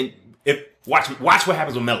 hell yeah. And if watch what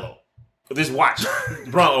happens with Melo. Just watch,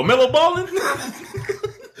 bro. Melo balling.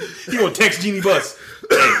 He gonna text Jeannie Buss.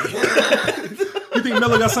 You think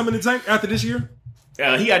Melo got something in the tank after this year?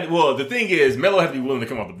 Well, the thing is, Melo has to be willing to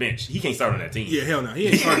come off the bench. He can't start on that team. Yeah, hell no. He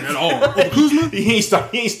ain't starting at all. Over Kuzma? He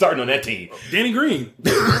ain't starting on that team. Danny Green.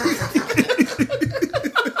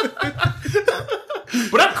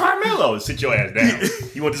 But I'm Carmelo. Sit your ass down.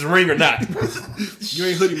 You want this ring or not? You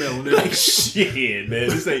ain't hoodie Melo, nigga. Like, shit, man.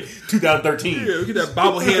 This ain't 2013. Yeah, get that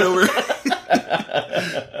bobblehead over.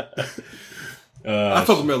 I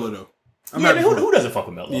fuck with Melo, though. Who doesn't fuck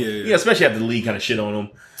with Melo? Yeah, especially after the league kind of shit on him.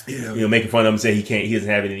 Yeah. You know, making fun of him, say he doesn't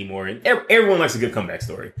have it anymore. And everyone likes a good comeback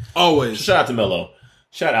story. Always. Shout out to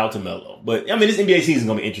Melo. But I mean, this NBA season is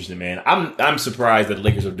gonna be interesting, man. I'm surprised that the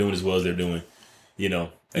Lakers are doing as well as they're doing. You know,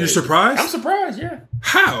 you're surprised? I'm surprised. Yeah.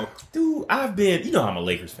 How, dude? I've been. You know, I'm a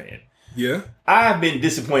Lakers fan. Yeah. I've been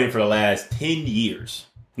disappointed for the last 10 years.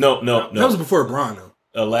 No. That was before Bron, though.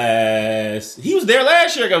 He was there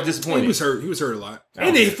last year. I was disappointed. He was hurt a lot.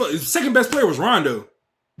 And his second best player was Rondo.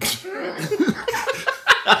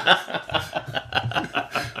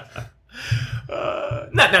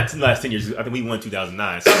 Not in the last 10 years. I think we won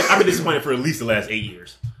 2009. So I've been disappointed for at least the last 8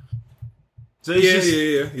 years. So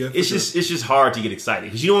it's just hard to get excited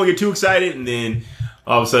because you don't want to get too excited, and then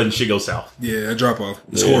all of a sudden shit goes south. Yeah, a drop off.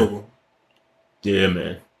 It's horrible. Yeah,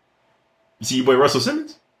 man. You see your boy Russell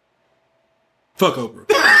Simmons? Fuck Oprah.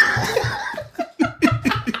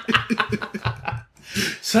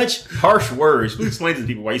 Such harsh words. Who explains to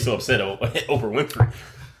people why you're so upset over Oprah Winfrey?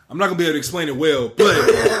 I'm not gonna be able to explain it well, but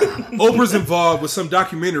Oprah's involved with some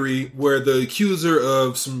documentary where the accuser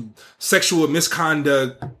of some sexual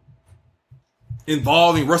misconduct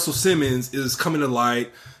involving Russell Simmons is coming to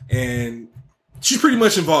light, and she's pretty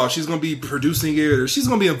much involved. She's gonna be producing it, or she's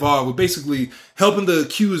gonna be involved with basically helping the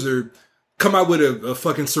accuser come out with a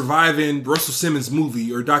fucking surviving Russell Simmons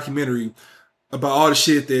movie or documentary about all the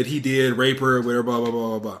shit that he did, rape her, or whatever, blah, blah, blah,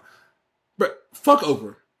 blah, blah. But fuck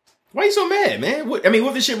Oprah. Why you so mad, man? What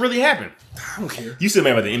if this shit really happened? I don't care. You still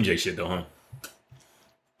mad about the MJ shit, though, huh?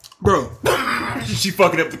 Bro. She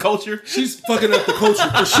fucking up the culture? She's fucking up the culture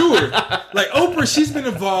for sure. Like, Oprah, she's been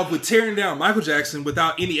involved with tearing down Michael Jackson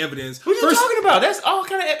without any evidence. What are you talking about? That's all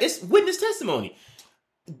kind of... It's witness testimony.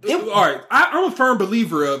 All right. I'm a firm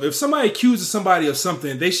believer of if somebody accuses somebody of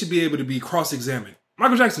something, they should be able to be cross-examined.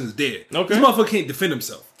 Michael Jackson is dead. Okay. This motherfucker can't defend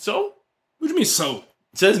himself. So? What do you mean, so?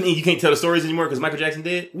 So doesn't mean you can't tell the stories anymore because Michael Jackson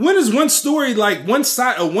dead? When is one story, like,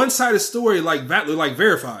 one-sided story, like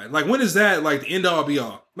verified? Like, when is that, like, the end-all,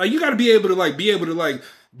 be-all? Like, you gotta be able to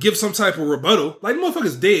give some type of rebuttal. Like, the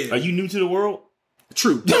motherfucker's dead. Are you new to the world?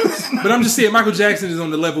 True. But I'm just saying Michael Jackson is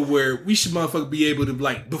on the level where we should motherfucker be able to,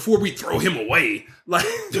 like, before we throw him away, like...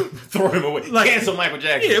 Throw him away. Like, cancel Michael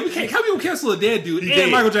Jackson. Yeah, we can't. How we gonna cancel a dead dude He's and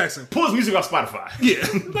dead. Michael Jackson? Pull his music off Spotify. Yeah.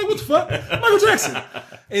 Like, what the fuck? Michael Jackson.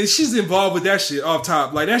 And she's involved with that shit off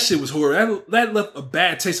top. Like, that shit was horrible. That left a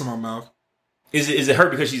bad taste in my mouth. Is it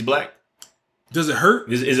hurt because she's black? Does it hurt?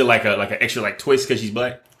 Is it like an extra like twist because she's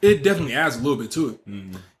black? It definitely adds a little bit to it.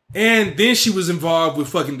 Mm-hmm. And then she was involved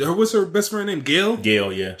with what's her best friend name? Gail?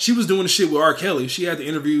 Gail, yeah. She was doing the shit with R. Kelly. She had to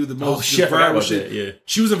interview the most viral shit. That, yeah.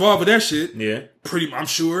 She was involved with that shit. Yeah. I'm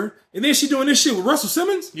sure. And then she doing this shit with Russell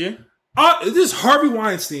Simmons? Yeah. This is Harvey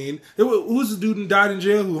Weinstein. Who's the dude who died in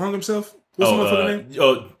jail who hung himself? What's the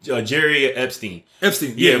motherfucker name? Jerry Epstein.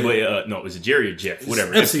 Epstein, yeah. But no, is it Jerry or Jeff?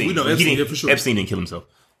 Whatever. Epstein. We know Epstein, yeah, for sure. Epstein didn't kill himself.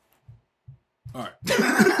 All right.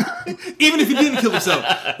 Even if he didn't kill himself.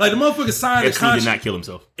 Like, the motherfucker signed a contract. Epstein did not kill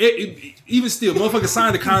himself. Even still, motherfucker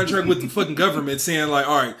signed a contract with the fucking government saying, like,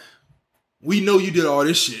 all right, we know you did all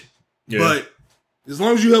this shit. Yeah. But as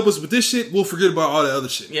long as you help us with this shit, we'll forget about all the other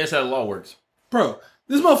shit. Yeah, that's how the law works. Bro,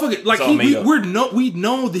 this motherfucker, like, we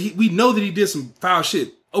know that he did some foul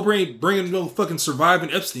shit. Oprah ain't bringing no fucking surviving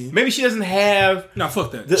Epstein. Maybe she doesn't have... Nah,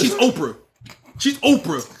 fuck that. She's Oprah. She's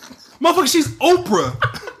Oprah. Motherfucker, she's Oprah.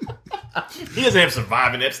 He doesn't have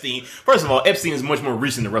surviving Epstein. First of all, Epstein is much more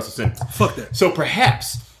recent than Russell Simmons. Fuck that. So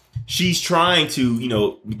perhaps she's trying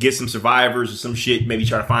to, get some survivors or some shit. Maybe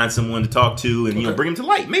try to find someone to talk to and bring them to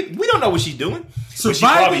light. Maybe we don't know what she's doing. But she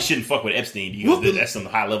probably shouldn't fuck with Epstein because that's some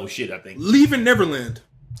high level shit. I think. Leaving Neverland.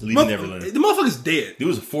 Neverland. The motherfucker's dead. It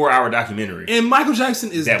was a 4-hour documentary, and Michael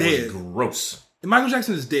Jackson is dead. That was gross. And Michael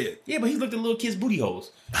Jackson is dead. Yeah, but he looked at little kids' booty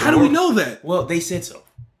holes. How do we know that? Well, they said so.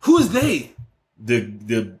 Who is they?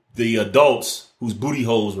 The adults whose booty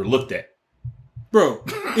holes were looked at. Bro,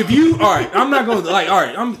 if you... All right, I'm not going to... Like, all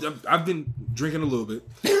right, I've been drinking a little bit.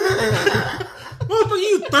 Motherfucker,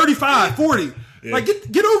 you 35, 40. Yeah. Like,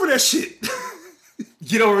 get over that shit.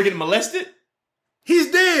 Get over getting molested?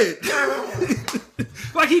 He's dead.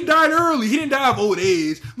 Like, he died early. He didn't die of old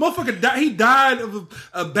age. Motherfucker, he died of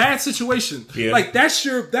a bad situation. Yeah. Like,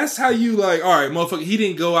 that's how you, like, all right, motherfucker, he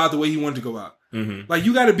didn't go out the way he wanted to go out. Mm-hmm. Like,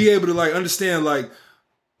 you got to be able to, like, understand, like...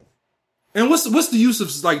 And what's the use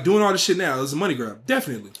of, like, doing all this shit now? It's a money grab.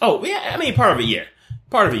 Definitely. Oh, yeah. I mean, part of it, yeah.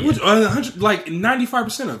 Part of it, yeah. Which,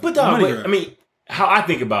 95% of it. But, dog, I mean, how I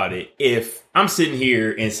think about it, if I'm sitting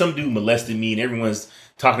here and some dude molested me and everyone's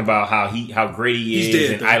talking about how great he is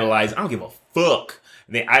dead, and idolize, I don't give a fuck.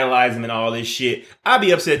 And they idolize him and all this shit. I'd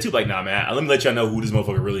be upset, too. Like, nah, man, let me let y'all know who this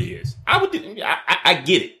motherfucker really is. I get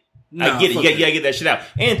it. I get it. You gotta get that shit out.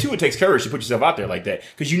 And two, it takes courage to put yourself out there like that.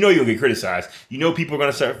 Because you'll get criticized. You know people are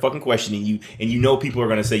gonna start fucking questioning you. And you know people are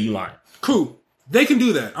gonna say you lying. Cool. They can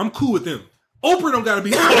do that. I'm cool with them. Oprah don't gotta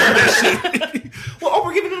be cool with that shit. Well,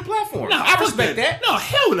 Oprah giving them a platform. No, I respect that. No,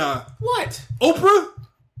 hell nah. What? Oprah?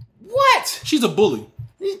 What? She's a bully.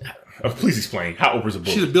 Please explain how Oprah's a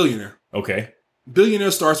bully. She's a billionaire. Okay.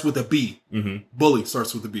 Billionaire starts with a B. Mm-hmm. Bully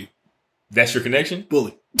starts with a B. That's your connection?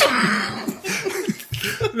 Bully.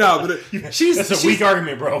 No, but that's a weak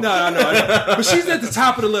argument, bro. No. But she's at the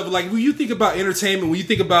top of the level. Like, when you think about entertainment, when you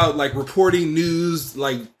think about, like, reporting news,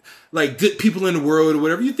 like good people in the world or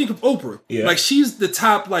whatever, you think of Oprah. Yeah. Like, she's the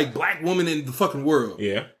top, like, black woman in the fucking world.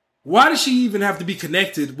 Yeah. Why does she even have to be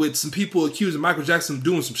connected with some people accusing Michael Jackson of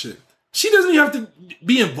doing some shit? She doesn't even have to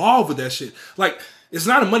be involved with that shit. Like, it's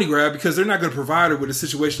not a money grab because they're not going to provide her with a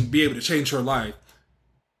situation to be able to change her life.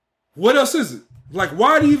 What else is it? Like,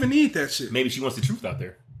 why do you even need that shit? Maybe she wants the truth out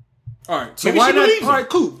there. All right, so maybe why not? All right,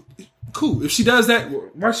 cool. If she does that,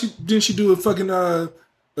 why didn't she do a fucking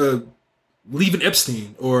leaving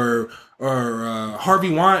Epstein or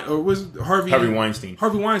Harvey Weinstein. How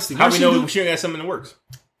do we know she got something in the works?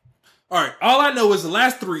 All right, all I know is the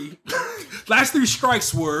last three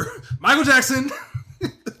strikes were Michael Jackson,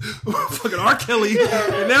 fucking R. Kelly,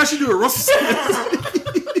 and now she doing Russell Simmons.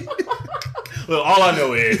 Well, all I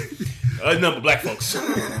know is a number of black folks.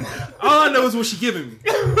 All I know is what she giving me.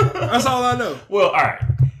 That's all I know. Well, all right.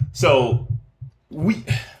 So when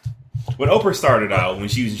Oprah started out, when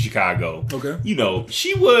she was in Chicago, okay, you know,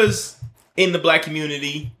 she was in the black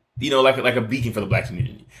community, you know, like a beacon for the black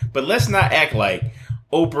community. But let's not act like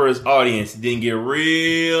Oprah's audience didn't get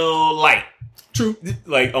real light. True.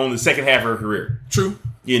 Like on the second half of her career. True.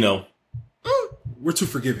 You know, we're too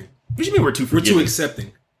forgiving. What do you mean we're too forgiving? We're too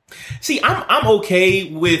accepting. See, I'm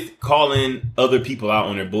okay with calling other people out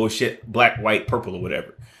on their bullshit, black, white, purple, or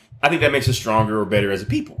whatever. I think that makes us stronger or better as a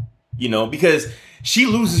people, you know, because she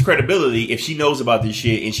loses credibility if she knows about this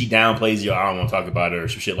shit and she downplays you. I don't want to talk about her or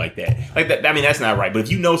some shit like that. Like that. I mean, that's not right. But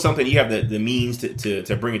if you know something, you have the means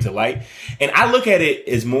to bring it to light. And I look at it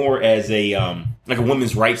as more as a like a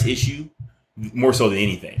women's rights issue, more so than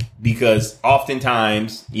anything, because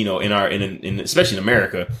oftentimes, you know, in especially in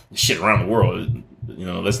America, shit around the world, you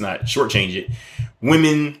know, let's not shortchange it.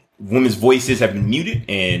 Women's voices have been muted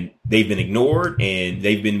and they've been ignored and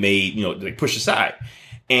they've been made, you know, like pushed aside.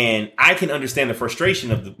 And I can understand the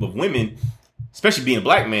frustration of women, especially being a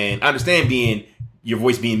black man. I understand your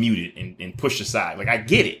voice being muted and pushed aside. Like, I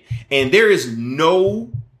get it. And there is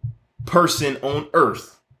no person on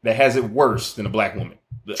earth that has it worse than a black woman.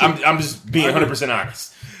 I'm just being 100%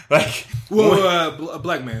 honest. Like, a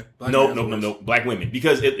black man. No. Black women.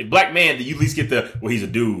 Because if black man, you at least get he's a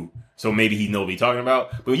dude, so maybe he knows what he's talking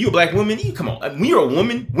about. But when you're a black woman, come on. When you're a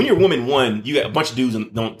woman, one, you got a bunch of dudes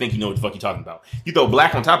and don't think you know what the fuck you're talking about. You throw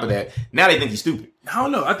black on top of that, now they think you're stupid. I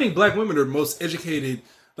don't know. I think black women are the most educated,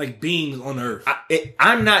 like, beings on earth.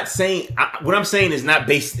 I'm not saying, what I'm saying is not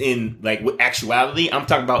based in, like, with actuality. I'm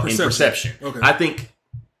talking about in perception. Okay. I think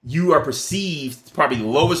you are perceived, probably the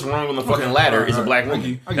lowest rung on the fucking ladder is a black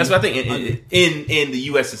woman. That's what I think in the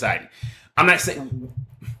U.S. society. I'm not saying,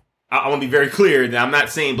 I want to be very clear that I'm not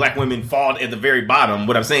saying black women fall at the very bottom.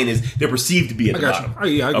 What I'm saying is they're perceived to be at the bottom.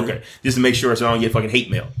 Yeah, I agree. Okay. Just to make sure so I don't get fucking hate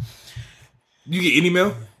mail. You get any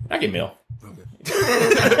mail? I get mail. Okay.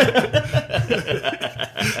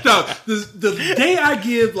 No, the day I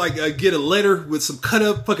get a letter with some cut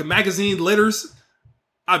up fucking magazine letters,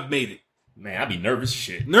 I've made it. Man, I'd be nervous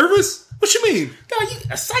shit. Nervous? What you mean? God,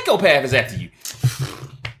 a psychopath is after you.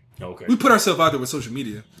 Okay. We put ourselves out there with social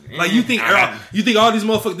media. Like, you think all these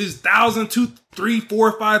motherfuckers, these 1,000, 2,000, 3,000,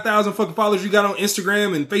 4,000, 5,000 fucking followers you got on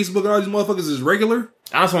Instagram and Facebook and all these motherfuckers is regular?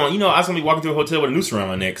 I was going to be walking through a hotel with a noose around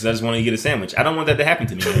my neck because I just want to get a sandwich. I don't want that to happen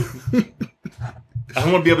to me, man. I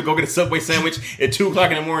don't want to be able to go get a Subway sandwich at 2 o'clock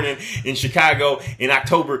in the morning in Chicago in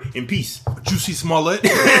October in peace. Juicy Smollett.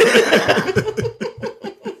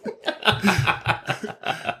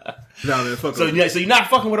 Nah, man, fuck so you're not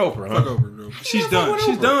fucking with Oprah, huh? Fuck Oprah, bro. She's done.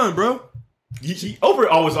 She's done, bro. Oprah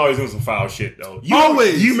always doing some foul shit, though.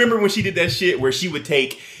 You remember when she did that shit where she would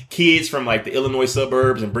take kids from, like, the Illinois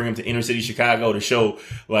suburbs and bring them to inner city Chicago to show,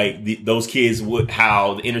 like, those kids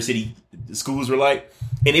how the inner city schools were like?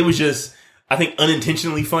 And it was just, I think,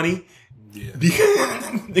 unintentionally funny. Yeah.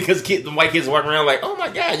 Because the white kids walking around like, oh my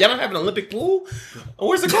God, y'all don't have an Olympic pool?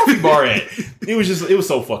 Where's the coffee bar at? It was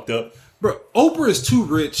so fucked up. Bro, Oprah is too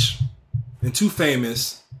rich and too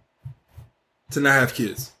famous to not have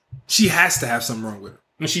kids. She has to have something wrong with her.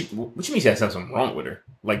 What you mean she has to have something wrong with her?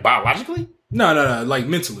 Like, biologically? No, like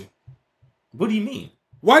mentally. What do you mean?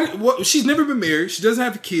 Why? She's never been married. She doesn't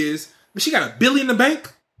have kids, but she got $1 billion in the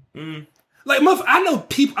bank. Mm. Like, I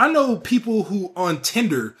know people who on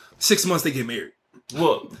Tinder 6 months they get married.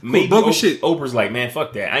 Well, maybe Oprah's like, man,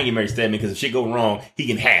 fuck that. I ain't get married to Stedman because if shit go wrong, he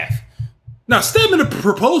can half. Now, Stedman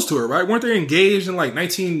proposed to her, right? Weren't they engaged in like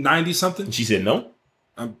 1990 something? And she said no.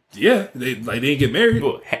 Yeah, they didn't get married.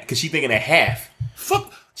 Well, because she thinking of half.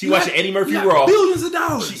 Fuck. She watching Eddie Murphy Raw. Billions of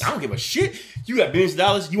dollars. I don't give a shit. You got billions of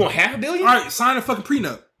dollars. You want $500 million? All right, sign a fucking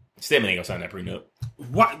prenup. Stedman ain't gonna sign that prenup.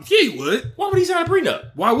 Why? Yeah, he would. Why would he sign a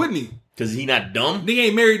prenup? Why wouldn't he? Because he not dumb? Nigga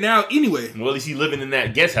ain't married now anyway. Well, at least he living in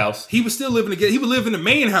that guest house. He would still live in he would live in the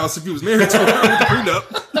main house if he was married to her with the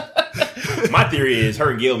prenup. My theory is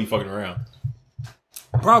her and Gail be fucking around.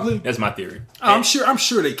 Probably. That's my theory. I'm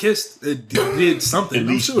sure they kissed. They did something. At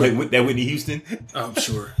least I'm sure. Like that Whitney Houston. I'm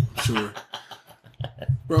sure.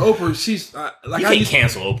 Bro, Oprah, she's like, you can't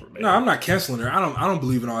cancel Oprah, man. No, I'm not canceling her. I don't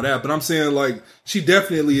believe in all that. But I'm saying, like, she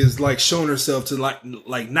definitely is like showing herself to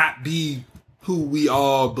like not be who we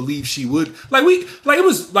all believe she would. It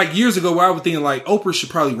was like years ago where I was thinking like Oprah should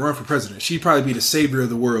probably run for president. She'd probably be the savior of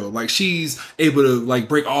the world. Like she's able to like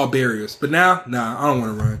break all barriers. But now, nah, I don't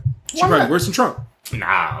want to run. She probably worse than Trump.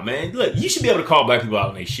 Nah, man. Look, you should be able to call black people out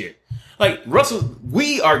on their shit. Like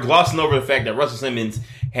we are glossing over the fact that Russell Simmons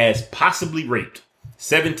has possibly raped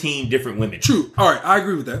 17 different women. True. All right, I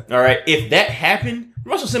agree with that. All right, if that happened,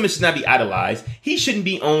 Russell Simmons should not be idolized. He shouldn't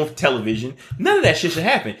be on television. None of that shit should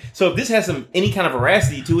happen. So if this has any kind of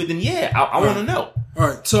veracity to it, then yeah, I want to know. All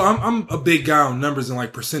right, so I'm a big guy on numbers and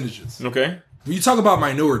like percentages. Okay. When you talk about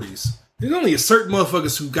minorities, there's only a certain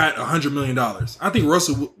motherfuckers who got $100 million. I think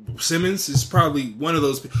Russell Simmons is probably one of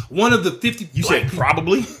those. One of the 50. You said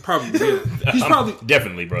probably? Probably, yeah. He's probably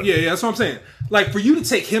definitely, brother. Yeah, that's what I'm saying. Like for you to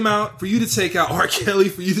take him out, for you to take out R. Kelly,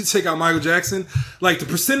 for you to take out Michael Jackson, like the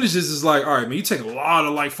percentages is like, all right, man, you take a lot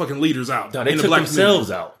of like fucking leaders out. No, they took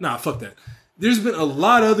themselves out. Nah, fuck that. There's been a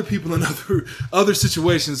lot of other people in other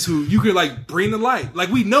situations who you could like bring to light. Like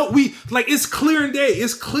it's clear and day.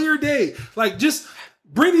 It's clear day. Like just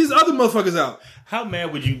bring these other motherfuckers out. How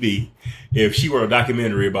mad would you be if she were a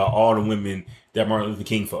documentary about all the women that Martin Luther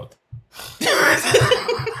King fucked?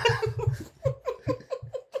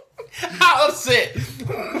 How upset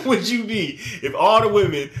would you be if all the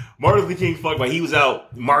women Martin Luther King fucked while he was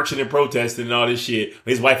out marching and protesting and all this shit,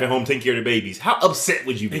 his wife at home taking care of the babies? How upset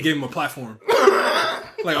would you be? They gave him a platform.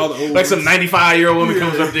 Like all the old like some 95-year-old woman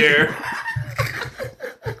comes up there.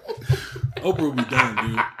 Oprah would be done,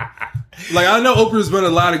 dude. Like, I know Oprah's done a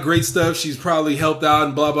lot of great stuff. She's probably helped out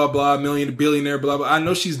and blah, blah, blah, billionaire, blah, blah. I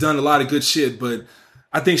know she's done a lot of good shit, but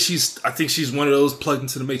I think she's one of those plugged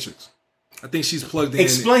into the Matrix. I think she's plugged in.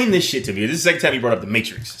 Explain this shit to me. This is the second time you brought up the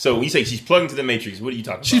Matrix. So when you say she's plugged into the Matrix, what are you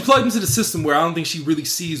talking about? She's plugged into the system where I don't think she really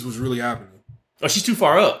sees what's really happening. Oh, she's too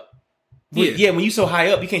far up. Yeah, when you're so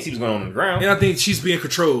high up, you can't see what's going on the ground. And I think she's being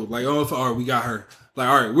controlled. Like, all right, we got her. Like,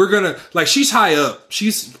 all right, we're gonna, like, she's high up.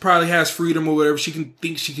 She's probably has freedom or whatever. She can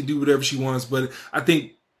think she can do whatever she wants, but I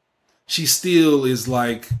think she still is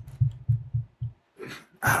like,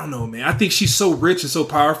 I don't know, man. I think she's so rich and so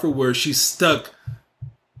powerful where she's stuck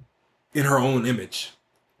in her own image,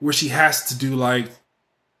 where she has to do like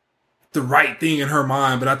the right thing in her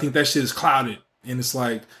mind, but I think that shit is clouded. And it's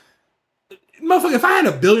like, motherfucker, if I had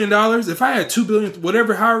 $1 billion, if I had $2 billion,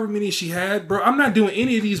 whatever, however many she had, bro, I'm not doing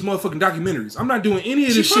any of these motherfucking documentaries. I'm not doing any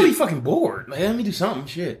of this shit. She's probably fucking bored. Like, let me do something.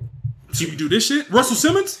 Shit. So you do this shit? Russell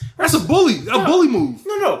Simmons? That's a bully move.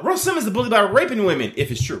 No. Russell Simmons is a bully by raping women,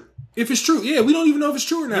 if it's true. If it's true. Yeah, we don't even know if it's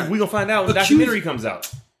true or not. We're going to find out when the documentary comes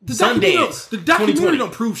out. The documentary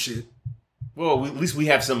don't prove shit. Well, at least we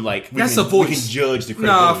have some, like, that's a voice. We can judge the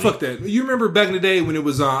credibility. Nah, fuck that. You remember back in the day when it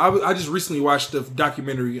was on, I just recently watched a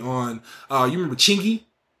documentary on, you remember Chingy?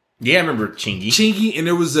 Yeah, I remember Chingy. Chingy, and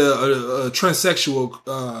there was a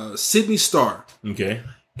transsexual, Sydney Starr. Okay.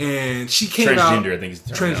 And she came out. Transgender, I think it's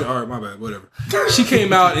transgender. All right, my bad, whatever. She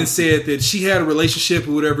came out and said that she had a relationship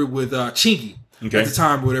or whatever with Chingy. Okay. At the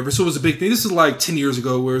time or whatever. So it was a big thing. This is like 10 years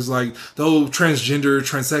ago where it's like the whole transgender,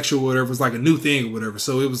 transsexual, whatever was like a new thing or whatever.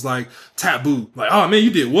 So it was like taboo. Like, oh man, you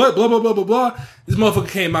did what? Blah, blah, blah, blah, blah. This motherfucker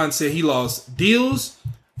came out and said he lost deals,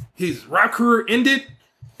 his rap career ended,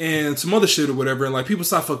 and some other shit or whatever. And like people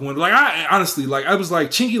stopped fucking with it. Like I honestly, like I was like,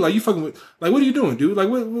 Chinky, like you fucking with, like what are you doing, dude? Like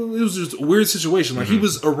what, it was just a weird situation. Like he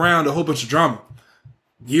was around a whole bunch of drama.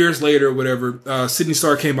 Years later, or whatever, Sydney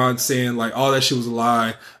Starr came out saying like all that shit was a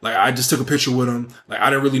lie. Like I just took a picture with him. Like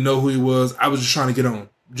I didn't really know who he was. I was just trying to get on,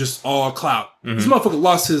 just all clout. This motherfucker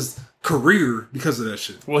lost his career because of that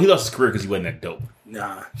shit. Well, he lost his career because he wasn't that dope.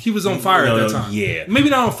 Nah, he was on fire at that time. Yeah,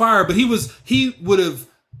 maybe not on fire, but he was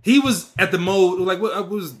at the mode like what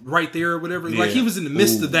was right there or whatever. Yeah. Like he was in the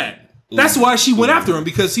midst of that. That's why she went after him,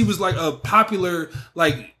 because he was like a popular,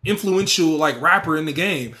 like influential, like rapper in the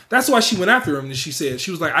game. That's why she went after him. And she said,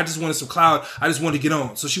 she was like, I just wanted some clout. I just wanted to get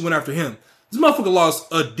on. So she went after him. This motherfucker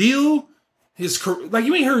lost a deal. His career, like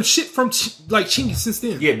you ain't heard shit from like Chingy since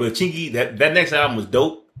then. Yeah, but Chingy, that next album was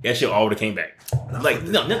dope. That shit already came back. Like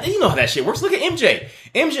no, you know how that shit works. Look at MJ.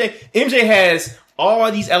 MJ has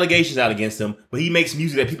all these allegations out against him, but he makes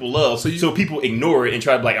music that people love. So people ignore it and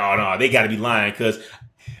try to be like, oh no, they got to be lying, because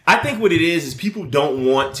I think what it is people don't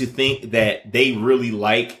want to think that they really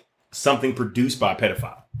like something produced by a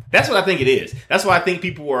pedophile. That's what I think it is. That's why I think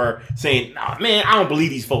people are saying, nah, man, I don't believe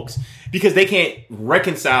these folks, because they can't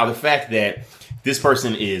reconcile the fact that this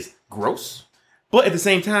person is gross, but at the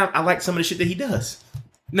same time, I like some of the shit that he does.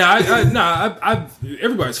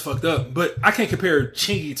 Everybody's fucked up, but I can't compare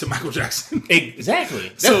Chingy to Michael Jackson. Exactly.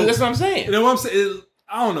 That's what I'm saying. You know what I'm saying?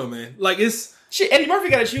 I don't know, man. Like it's Shit, Eddie Murphy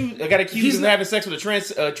got accused of having sex with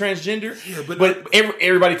a transgender. Yeah, but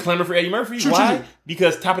everybody clamored for Eddie Murphy. Why? True.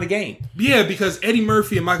 Because top of the game. Yeah, because Eddie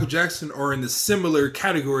Murphy and Michael Jackson are in the similar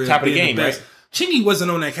category. Top of the game, right? Chingy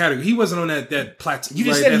wasn't on that category. He wasn't on that plateau. You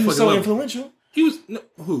just said he was so influential. He was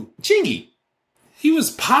who? Chingy. He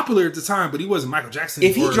was popular at the time, but he wasn't Michael Jackson.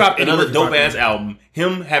 If he dropped another dope ass album,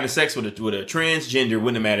 him having sex with a transgender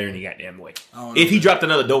wouldn't have mattered any goddamn way. If he dropped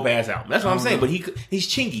another dope ass album, that's what I'm saying. But he's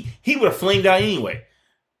Chingy. He would have flamed out anyway.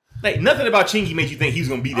 Like nothing about Chingy made you think he was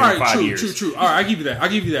going to be there in 5 years. True. All right, I give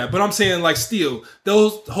you that. But I'm saying like still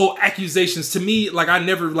those whole accusations to me, like I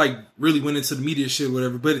never like really went into the media shit or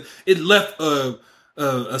whatever, but it left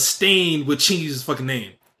a stain with Chingy's fucking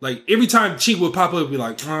name. Like, every time Chingy would pop up, it'd be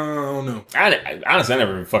like, I don't know. Honestly, I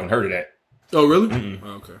never even fucking heard of that. Oh, really?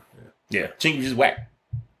 Oh, okay. Yeah. Chingy just whack.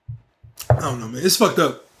 I don't know, man. It's fucked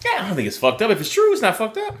up. Yeah, I don't think it's fucked up. If it's true, it's not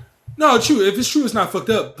fucked up. No, true. If it's true, it's not fucked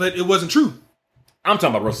up. But it wasn't true. I'm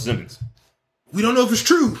talking about Russell Simmons. We don't know if it's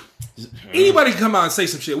true. Anybody can come out and say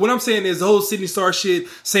some shit. What I'm saying is the whole Sydney Star shit,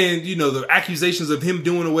 saying, the accusations of him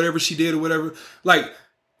doing or whatever she did or whatever, like,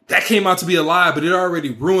 that came out to be a lie, but it already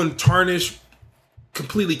ruined, tarnished,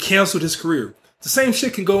 completely canceled his career. The same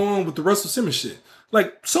shit can go on with the Russell Simmons shit.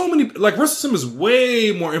 Like Russell Simmons is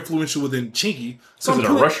way more influential than Chingy. So is it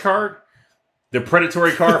a rush card? The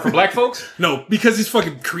predatory card for black folks? No, because he's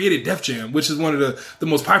fucking created Def Jam, which is one of the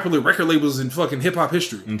most popular record labels in fucking hip hop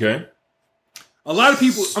history. Okay. A lot of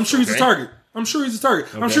people, I'm sure he's a target. I'm sure he's a target.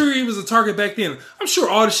 Okay. I'm sure he was a target back then. I'm sure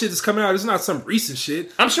all the shit that's coming out is not some recent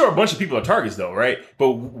shit. I'm sure a bunch of people are targets though, right?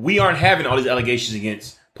 But we aren't having all these allegations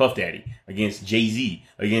against Puff Daddy, against Jay-Z,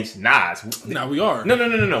 against Nas. No, we are. No.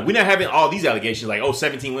 We're not having all these allegations like,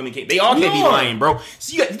 17 women can't. They all can't be lying, bro.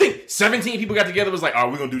 So you think 17 people got together was like,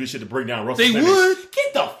 we're going to do this shit to bring down Russell Simmons? They would.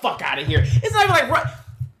 Get the fuck out of here. It's not even like,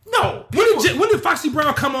 no. When did Foxy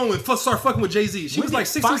Brown come on and start fucking with Jay-Z? She was like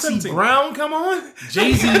 16, 17. Foxy Brown come on?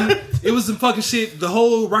 Jay-Z, it was some fucking shit. The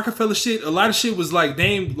whole Rockefeller shit, a lot of shit was like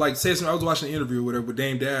Dame, like said something. I was watching an interview or whatever with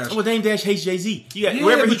Dame Dash. Well, Dame Dash hates Jay-Z.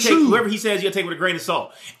 Whoever he says, you gotta take with a grain of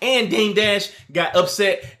salt. And Dame Dash got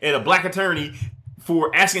upset at a black attorney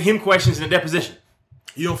for asking him questions in a deposition.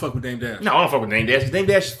 You don't fuck with Dame Dash? No, I don't fuck with Dame Dash because Dame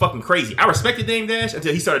Dash is fucking crazy. I respected Dame Dash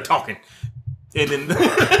until he started talking. And then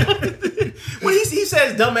when he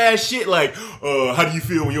says dumbass shit like, how do you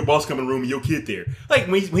feel when your boss come in the room and your kid there? Like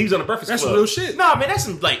when he was on the Breakfast Club. That's real shit. Nah, man, that's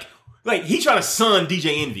some like he trying to son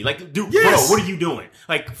DJ Envy. Like, dude, yes. Bro, what are you doing?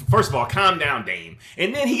 Like, first of all, calm down, Dame.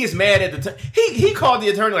 And then he gets mad at the he called the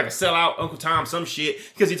attorney like a sellout, Uncle Tom, some shit,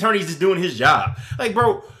 because the attorney's just doing his job. Like,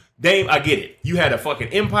 bro, Dame, I get it. You had a fucking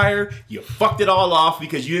empire. You fucked it all off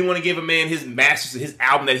because you didn't want to give a man his masters, his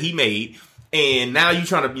album that he made. And now you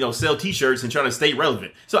trying to, sell t-shirts and trying to stay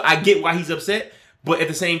relevant. So I get why he's upset. But at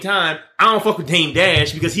the same time, I don't fuck with Dame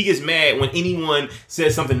Dash because he gets mad when anyone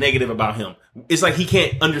says something negative about him. It's like he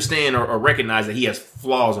can't understand or recognize that he has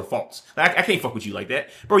flaws or faults. Like, I can't fuck with you like that.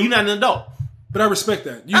 Bro, you're not an adult. But I respect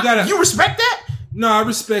that. You respect that? No, I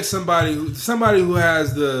respect somebody who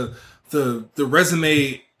has the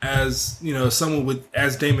resume as, someone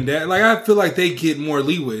as Damon Dash. Like, I feel like they get more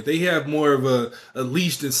leeway. They have more of a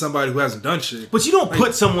leash than somebody who hasn't done shit. But you don't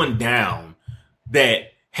put someone down that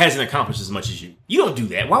hasn't accomplished as much as you. You don't do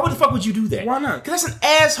that. Why would the fuck would you do that? Why not? Because that's an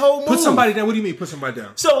asshole move. Put somebody down. What do you mean put somebody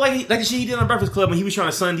down? So like the shit he did on Breakfast Club when he was trying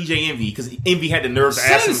to son DJ Envy because Envy had the nerve to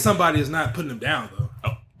ask him. Somebody is not putting him down though.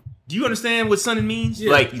 Oh. Do you understand what sonning means?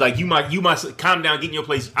 Yeah. Like you might calm down, get in your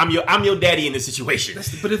place. I'm your daddy in this situation.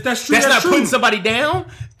 But if that's true, that's not true. Putting somebody down.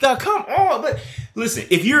 Come on, but listen,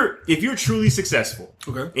 if you're truly successful,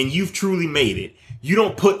 okay, and you've truly made it, you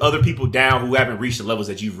don't put other people down who haven't reached the levels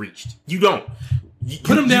that you've reached. You don't.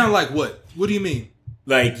 Put them down like what? What do you mean?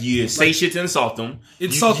 Like you say shit to insult them.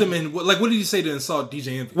 Insult them and what did you say to insult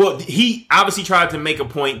DJ Envy? Well, he obviously tried to make a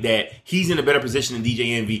point that he's in a better position than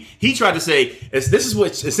DJ Envy. He tried to say, this is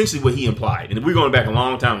essentially what he implied. And we're going back a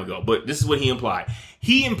long time ago, but this is what he implied.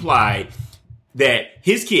 He implied that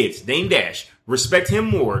his kids, Dame Dash, respect him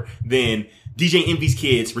more than DJ Envy's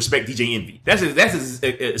kids respect DJ Envy. That's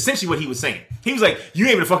essentially what he was saying. He was like, you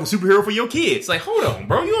ain't even a fucking superhero for your kids. Like, hold on,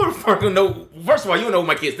 bro. You don't fucking know. First of all, you don't know what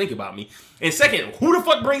my kids think about me. And second, who the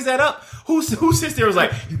fuck brings that up? Who sits there and is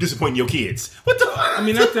like, you disappointing your kids? What the fuck? I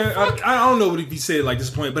mean, I don't know what he said like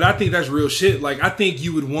disappointing, but I think that's real shit. Like, I think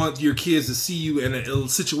you would want your kids to see you in a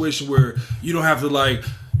situation where you don't have to like,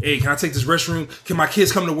 hey, can I take this restroom? Can my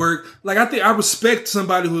kids come to work? Like, I respect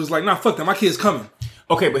somebody who's like, nah, fuck that. My kid's coming.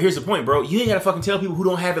 Okay, but here's the point, bro. You ain't gotta fucking tell people who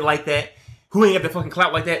don't have it like that, who ain't got the fucking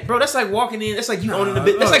clout like that, bro. That's like walking in. That's like you owning the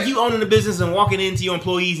business. That's like you owning the business and walking into your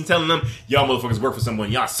employees and telling them, y'all motherfuckers work for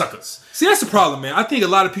someone, y'all suckers. See, that's the problem, man. I think a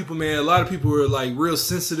lot of people are like real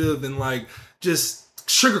sensitive and like just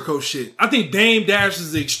sugarcoat shit. I think Dame Dash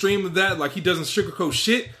is the extreme of that. Like, he doesn't sugarcoat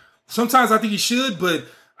shit. Sometimes I think he should, but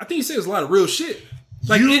I think he says a lot of real shit.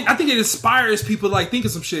 Like, I think it inspires people to, like, think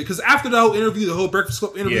of some shit. Because after the whole interview, the whole Breakfast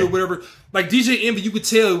Club interview or whatever, like, DJ Envy, you could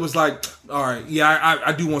tell it was like, all right, yeah,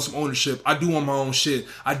 I do want some ownership. I do want my own shit.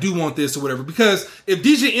 I do want this or whatever. Because if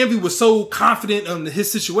DJ Envy was so confident in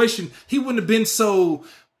his situation, he wouldn't have been so...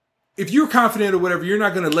 If you're confident or whatever, you're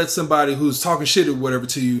not going to let somebody who's talking shit or whatever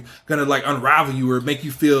to you, going to, like, unravel you or make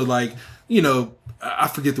you feel like, you know, I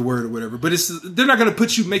forget the word or whatever. But they're not going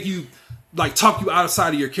to make you... like, talk you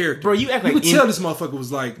outside of your character. Bro, you act like... You could tell this motherfucker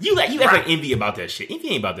was like... You act like Envy about that shit. Envy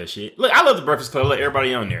ain't about that shit. Look, I love the Breakfast Club. I let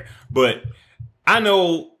everybody on there. But I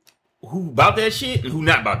know who about that shit and who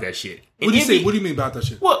not about that shit. And what do you say? What do you mean about that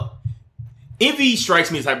shit? Well, Envy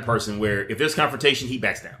strikes me as the type of person where if there's confrontation, he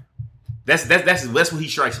backs down. That's what he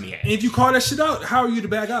strikes me as. And if you call that shit out, how are you to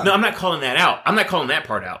back out? No, I'm not calling that out. I'm not calling that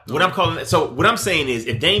part out. What I'm saying is,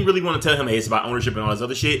 if Dame really want to tell him, hey, it's about ownership and all this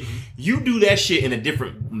other shit, you do that shit in a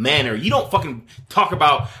different manner. You don't fucking talk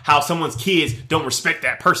about how someone's kids don't respect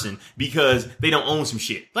that person because they don't own some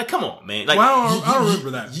shit. Like, come on, man. Like, well, I don't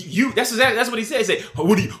remember that. That's what he said. He said,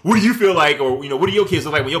 what do you feel like, or, you know, what do your kids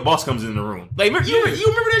look like when your boss comes in the room? Like, you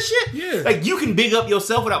remember that shit? Yeah. Like, you can big up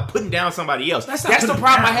yourself without putting down somebody else. That's the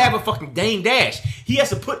problem I have with fucking Dame Dash. He has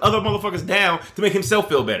to put other motherfuckers down to make himself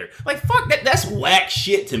feel better. Like, fuck that. That's whack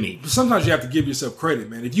shit to me. But sometimes you have to give yourself credit,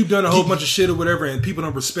 man. If you've done a whole bunch of shit or whatever and people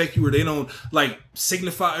don't respect you or they don't, like,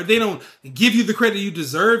 signify, or they don't give you the credit you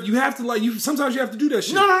deserve, you have to, like, sometimes you have to do that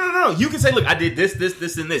shit. No. You can say, look, I did this,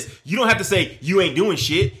 and this. You don't have to say you ain't doing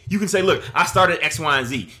shit. You can say, look, I started X, Y, and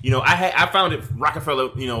Z. You know, I founded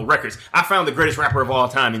Rockefeller, you know, Records. I found the greatest rapper of all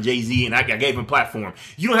time in Jay-Z, and I gave him a platform.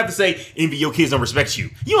 You don't have to say, Envy, your kids don't respect you.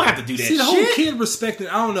 You don't have to do that shit. See, the whole kid respecting,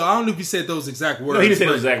 I don't know if he said those exact words. No, he didn't say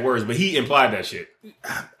those exact words, but he implied that shit.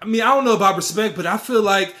 I mean, I don't know about respect, but I feel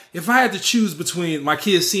like if I had to choose between my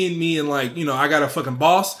kids seeing me and, like, you know, I got a fucking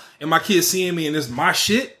boss, and my kids seeing me and it's my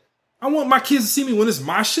shit, I want my kids to see me when it's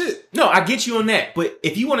my shit. No, I get you on that. But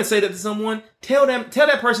if you want to say that to someone, tell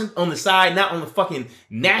that person on the side, not on the fucking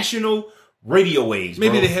national radio waves.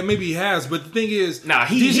 Maybe maybe he has, but the thing is, nah,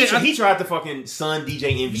 he tried to fucking son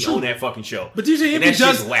DJ Envy on that fucking show. But DJ Envy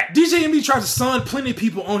does whack. DJ Envy tried to son plenty of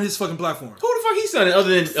people on his fucking platform. Who the fuck he son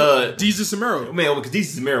other than Jesus and Mero? Man, because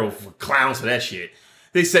Jesus and Mero were clowns for that shit.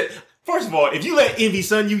 They said, first of all, if you let Envy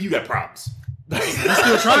son you got problems. He's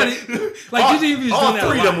still trying it. Like, DJ Envy's all doing that. All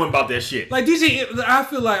three of them went about that shit. Like, DJ, I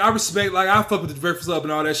feel like I respect, like, I fuck with the Breakfast Club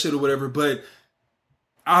and all that shit or whatever, but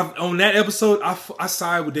on that episode, I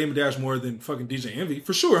side with Dame Dash more than fucking DJ Envy,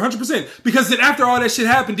 for sure, 100%. Because then after all that shit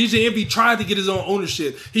happened, DJ Envy tried to get his own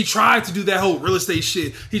ownership. He tried to do that whole real estate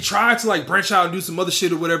shit. He tried to, like, branch out and do some other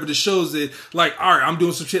shit or whatever that shows that, like, all right, I'm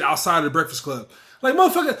doing some shit outside of the Breakfast Club. Like,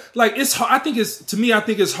 motherfucker, like, I think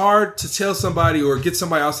it's hard to tell somebody or get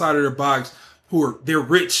somebody outside of their box they're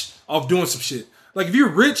rich off doing some shit. Like, if you're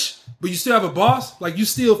rich, but you still have a boss, like, you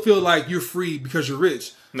still feel like you're free because you're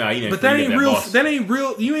rich. No, you ain't. But that ain't real. That ain't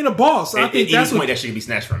real. You ain't a boss. I think that's what that shit can be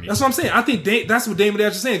snatched from you. That's what I'm saying. I think that's what Dame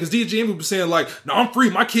Dash is saying, because DJ Envy was saying, like, no, I'm free.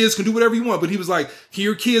 My kids can do whatever you want. But he was like, can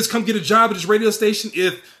your kids come get a job at this radio station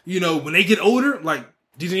if, you know, when they get older, like,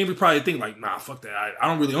 DJ Envy probably think like, nah, fuck that. I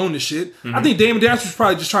don't really own this shit. Mm-hmm. I think Dame Dash was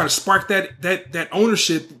probably just trying to spark that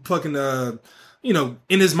ownership fucking you know,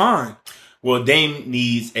 in his mind. Well, Dame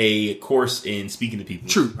needs a course in speaking to people.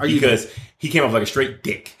 True. Because he came off like a straight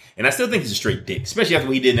dick. And I still think he's a straight dick, especially after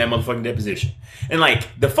what he did in that motherfucking deposition. And,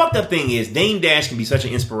 like, the fucked up thing is Dame Dash can be such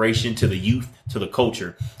an inspiration to the youth, to the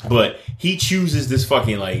culture, but he chooses this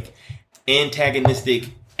fucking, like, antagonistic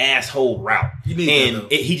asshole route. You need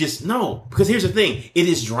that, though. Because here's the thing. It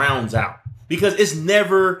is drowns out. Because it's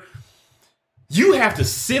never... You have to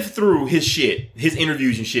sift through his shit, his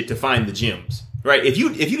interviews and shit to find the gems. Right? If you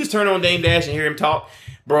just turn on Dame Dash and hear him talk,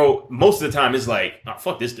 bro, most of the time it's like, oh,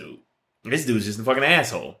 fuck this dude. This dude's just a fucking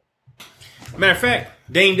asshole. Matter of fact,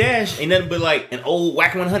 Dame Dash ain't nothing but like an old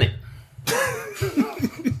whack 100.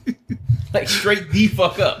 Like straight the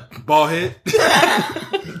fuck up. Ball head.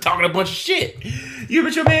 Talking a bunch of shit. You hear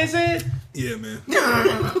what your man said? Yeah, man.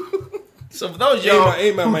 So for those y'all...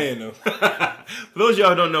 Ain't my man, though. For those y'all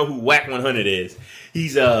who don't know who Whack 100 is,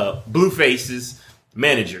 he's Blueface's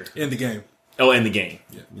manager. In the game. Oh, in the game.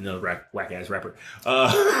 Yeah. You know, whack-ass rapper.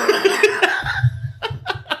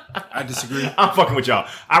 I disagree. I'm fucking with y'all.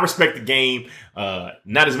 I respect the game,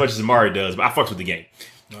 not as much as Amari does, but I fucks with the game.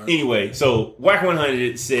 Right. Anyway, so Whack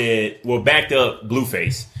 100 backed up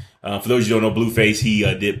Blueface. For those who don't know Blueface, he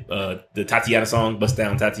did the Tatiana song, Bust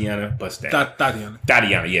Down Tatiana, Bust Down.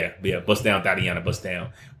 Tatiana, yeah. Bust Down Tatiana, Bust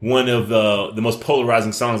Down. One of the most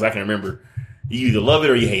polarizing songs I can remember You either love it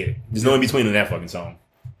or you hate it. There's no in between in that fucking song.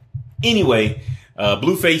 Anyway,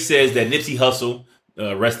 Blueface says that Nipsey Hussle,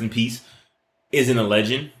 rest in peace, isn't a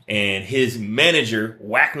legend, and his manager,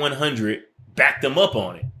 Whack 100, backed him up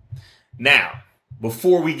on it. Now,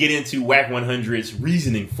 before we get into Whack 100's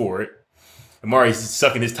reasoning for it, Amari's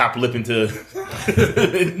sucking his top lip into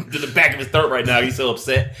the back of his throat right now. He's so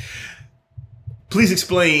upset. Please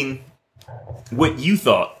explain what you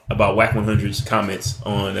thought about Whack 100's comments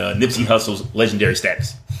on Nipsey Hussle's legendary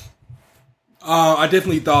status. I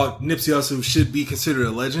definitely thought Nipsey Hussle should be considered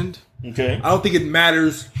a legend. Okay. I don't think it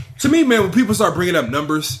matters. To me, man, when people start bringing up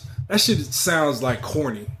numbers, that shit sounds like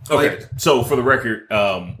corny. Okay. Like, So for the record,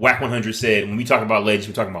 Whack 100 said when we talk about legends,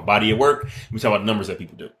 we're talking about body of work. We talk about numbers that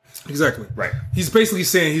people do. exactly. Right. He's basically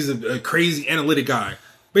saying he's a crazy analytic guy.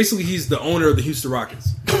 Basically, he's the owner of the Houston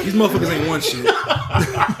Rockets. These motherfuckers ain't won shit.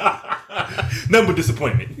 Nothing but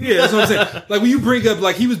disappointment. Yeah, that's what I'm saying. Like, when you bring up,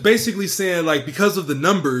 like, he was basically saying, like, because of the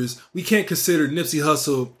numbers, we can't consider Nipsey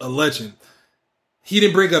Hussle a legend. He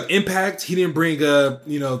didn't bring up impact. He didn't bring up,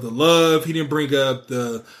 the love. He didn't bring up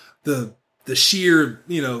the sheer,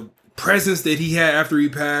 presence that he had after he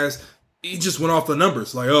passed. He just went off the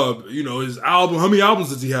numbers. Like, his album, how many albums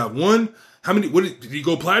does he have? One? How many, did he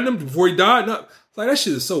go platinum before he died? No. Like, that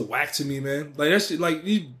shit is so whack to me, man. Like, that shit, like,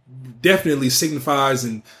 he definitely signifies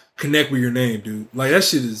and connect with your name, dude. Like, that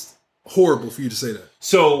shit is horrible for you to say that.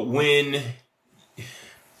 So when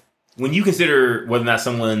you consider whether or not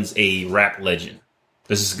someone's a rap legend,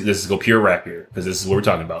 let's just go pure rap here, because this is what we're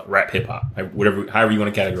talking about, rap hip hop, however you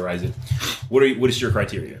want to categorize it. What is your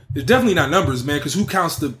criteria? It's definitely not numbers, man, because who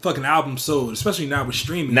counts the fucking album sold, especially now with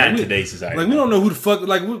streaming? Not in today's society. Like, we don't know who the fuck,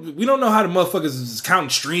 like, we don't know how the motherfuckers is counting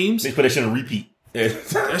streams. They put that shit on repeat.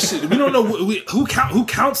 That shit, we don't know who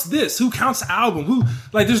counts this, who counts the album, who,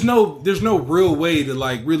 like, there's no real way to,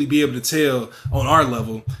 like, really be able to tell on our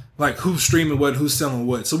level, like, who's streaming what, who's selling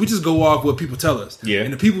what. So we just go off what people tell us. Yeah.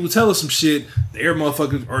 And the people who tell us some shit, the air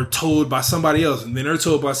motherfuckers are told by somebody else, and then they're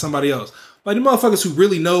told by somebody else. Like, the motherfuckers who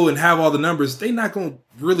really know and have all the numbers, they not going to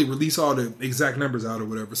really release all the exact numbers out or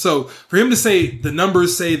whatever. So for him to say the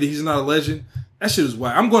numbers say that he's not a legend, that shit is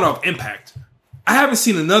whack. I'm going off impact. I haven't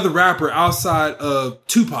seen another rapper outside of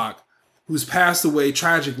Tupac who's passed away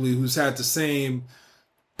tragically, who's had the same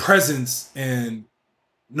presence and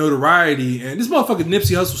notoriety. And this motherfucker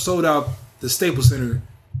Nipsey Hussle sold out the Staples Center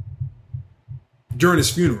during his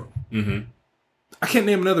funeral. Mm-hmm. I can't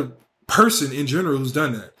name another person in general who's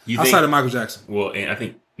done that outside of Michael Jackson. Well, and I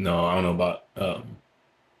think I don't know about. I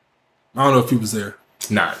don't know if he was there.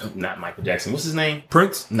 Not Michael Jackson. What's his name?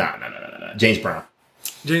 Prince? Nah. James Brown.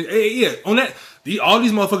 Yeah, on that, all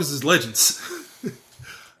these motherfuckers is legends.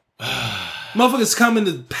 Motherfuckers coming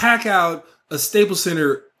to pack out a Staples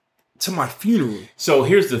Center to my funeral. So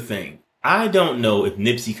here's the thing. I don't know if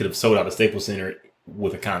Nipsey could have sold out a Staples Center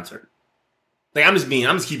with a concert. Like, I'm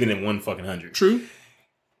just keeping it 100. True.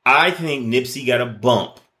 I think Nipsey got a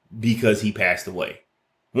bump because he passed away.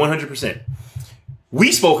 100%.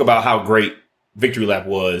 We spoke about how great Victory Lap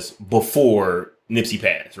was before Nipsey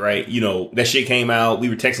passed, right? That shit came out. We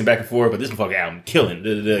were texting back and forth, but this fucking album killing.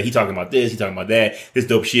 He talking about this, he talking about that. This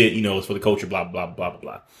dope shit, it's for the culture, blah, blah, blah, blah,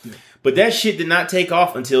 blah. Yeah. But that shit did not take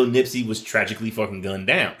off until Nipsey was tragically fucking gunned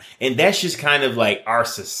down. And that's just kind of like our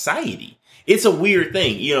society. It's a weird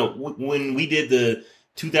thing. When we did the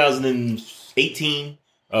 2018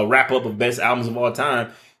 wrap up of best albums of all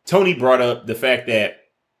time, Tony brought up the fact that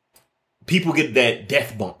people get that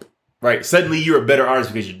death bump, right? Suddenly you're a better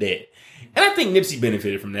artist because you're dead. And I think Nipsey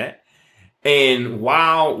benefited from that. And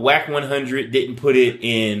while Whack 100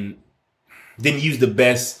 didn't use the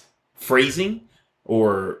best phrasing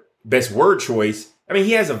or best word choice, I mean,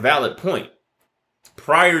 he has a valid point.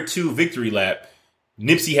 Prior to Victory Lap,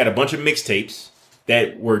 Nipsey had a bunch of mixtapes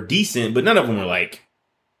that were decent, but none of them were like,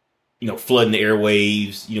 flooding the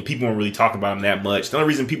airwaves. People weren't really talking about them that much. The only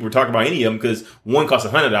reason people were talking about any of them because one cost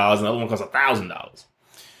 $100 and the other one cost $1,000.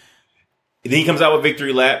 Then he comes out with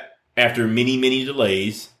Victory Lap after many, many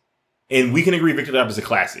delays. And we can agree Victory Lap is a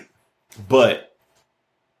classic. But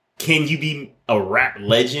can you be a rap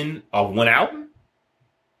legend of one album?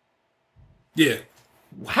 Yeah.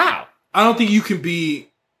 How? I don't think you can be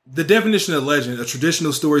the definition of legend, a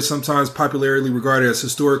traditional story sometimes popularly regarded as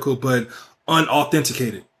historical but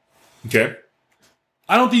unauthenticated. Okay.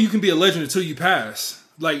 I don't think you can be a legend until you pass.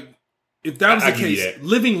 Like, if that was the case,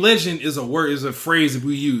 living legend is a phrase that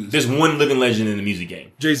we use. There's one living legend in the music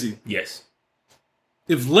game. Jay-Z. Yes.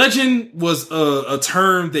 If legend was a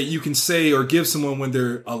term that you can say or give someone when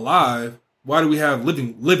they're alive, why do we have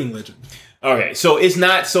living legend? Okay, so it's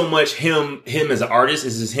not so much him as an artist,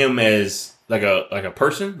 it's just him as like a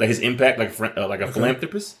person, like his impact, like a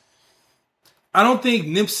philanthropist. I don't think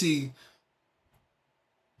Nipsey.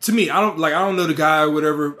 To me, I don't know the guy or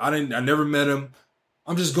whatever. I never met him.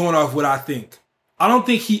 I'm just going off what I think. I don't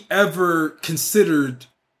think he ever considered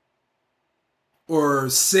or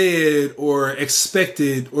said or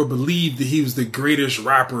expected or believed that he was the greatest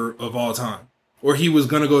rapper of all time. Or he was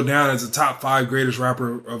going to go down as a top 5 greatest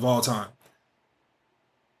rapper of all time.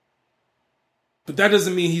 But that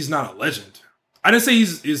doesn't mean he's not a legend. I didn't say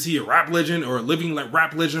is he a rap legend or a living like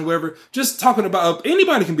rap legend or whatever. Just talking about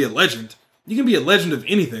anybody can be a legend. You can be a legend of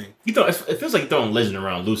anything. It feels like you're throwing legend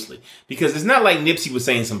around loosely because it's not like Nipsey was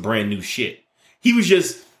saying some brand new shit. He was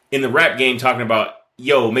just in the rap game talking about,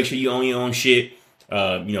 yo, make sure you own your own shit.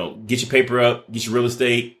 Get your paper up, get your real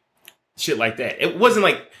estate, shit like that. It wasn't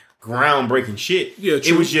like groundbreaking shit. Yeah,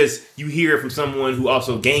 true. It was just you hear it from someone who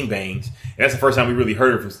also gangbangs. And that's the first time we really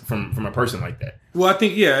heard it from a person like that. Well, I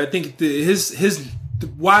think his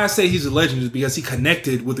why I say he's a legend is because he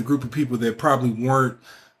connected with a group of people that probably weren't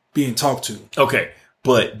being talked to. Okay,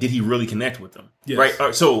 but did he really connect with them? Yes.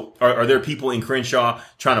 Right. So are there people in Crenshaw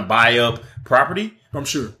trying to buy up property? I'm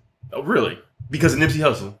sure. Oh, really? Because of Nipsey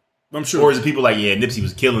Hussle? I'm sure. Or is it people like, yeah, Nipsey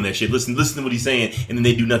was killing that shit. Listen to what he's saying, and then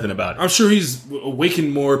they do nothing about it. I'm sure he's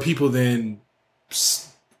awakened more people than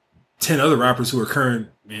 10 other rappers who are current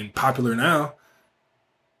and popular now.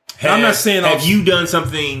 I'm not saying... Have you done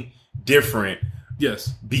something different?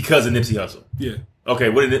 Yes. Because of Nipsey Hussle? Yeah. Okay,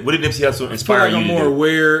 what did Nipsey Hussle inspire you to do? I'm more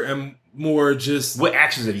aware and more just... What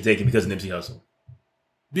actions have you taken because of Nipsey Hussle?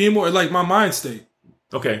 Being more like my mind state.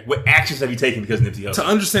 Okay, what actions have you taken because of Nipsey Hussle? To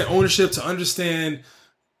understand ownership, to understand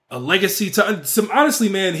a legacy, honestly,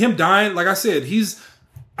 man, him dying, like I said,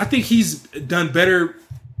 I think he's done better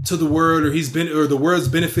to the world, or the world's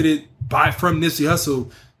benefited from Nipsey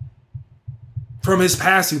Hussle from his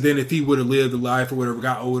passing than if he would have lived a life or whatever,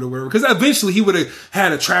 got old or whatever. Because eventually he would have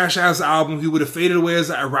had a trash ass album. He would have faded away as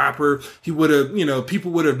a rapper. He would have, people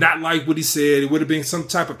would have not liked what he said. It would have been some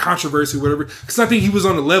type of controversy or whatever. Because I think he was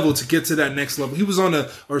on the level to get to that next level. He was on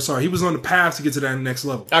the path to get to that next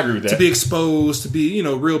level. I agree with that. To be exposed, to be,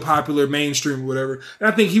 real popular, mainstream or whatever. And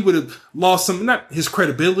I think he would have lost not his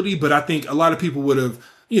credibility, but I think a lot of people would have,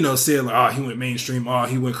 said like, oh, he went mainstream, oh,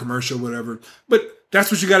 he went commercial, whatever. But that's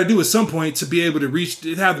what you got to do at some point to be able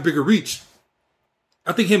to have the bigger reach.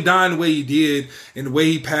 I think him dying the way he did and the way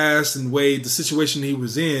he passed and the situation he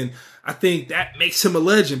was in, I think that makes him a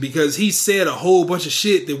legend because he said a whole bunch of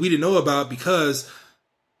shit that we didn't know about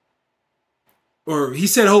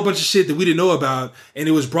and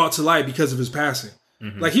it was brought to light because of his passing.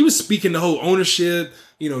 Mm-hmm. Like he was speaking the whole ownership,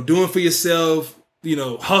 doing for yourself,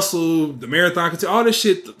 hustle, the marathon, all this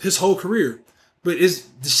shit, his whole career. But it's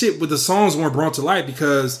the shit with the songs weren't brought to light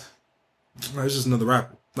because it's just another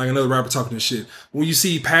rapper. Like another rapper talking this shit. When you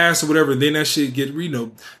see pass or whatever, and then that shit get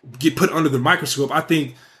put under the microscope, I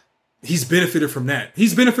think he's benefited from that.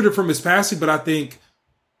 He's benefited from his passing, but I think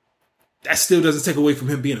that still doesn't take away from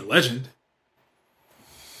him being a legend.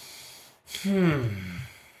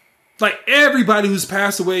 Like everybody who's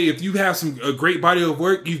passed away, if you have a great body of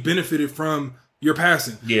work, you've benefited from your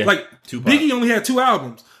passing. Yeah. Like Tupac. Biggie only had 2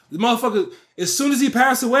 albums. The motherfucker, as soon as he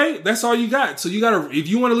passed away, that's all you got. So you gotta, if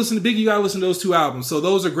you want to listen to Biggie, you gotta listen to those 2 albums. So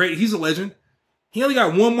those are great. He's a legend. He only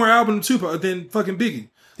got 1 more album than Tupac than fucking Biggie.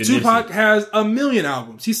 Tupac has 1 million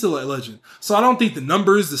albums. He's still a legend. So I don't think the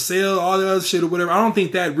numbers, the sale, all the other shit or whatever, I don't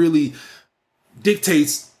think that really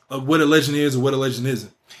dictates what a legend is or what a legend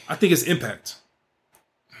isn't. I think it's impact.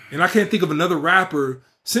 And I can't think of another rapper,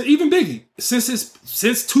 even Biggie,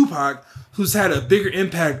 since Tupac, who's had a bigger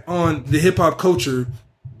impact on the hip hop culture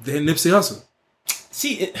than Nipsey Hussle.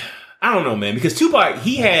 See, I don't know, man, because Tupac,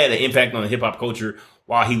 he had an impact on the hip hop culture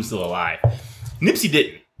while he was still alive. Nipsey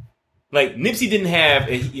didn't. Like, Nipsey didn't have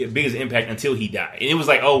a biggest impact until he died. And it was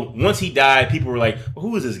like, oh, once he died, people were like, well,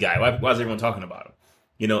 who is this guy? Why is everyone talking about him?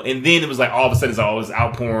 And then it was like all of a sudden it's all this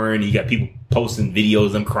outpouring. You got people posting videos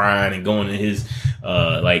of them crying and going to his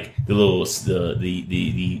like the little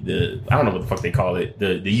the I don't know what the fuck they call it,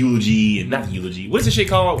 the eulogy, and not the eulogy. What's the shit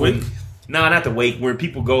called? Not the wake, where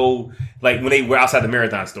people go like when they were outside the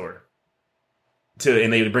marathon store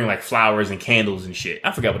and they would bring like flowers and candles and shit.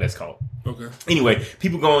 I forgot what that's called. Okay. Anyway,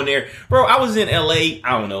 people go in there. Bro, I was in LA,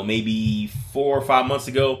 I don't know, maybe 4 or 5 months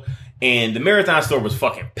ago, and the marathon store was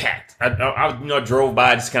fucking packed. I drove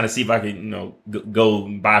by just kind of see if I could, go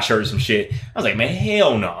buy a shirt or some shit. I was like, man,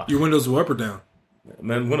 hell no. Your windows were up or down?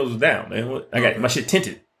 Man, windows were down, man. I got my shit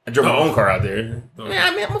tinted. I drove my own car out there.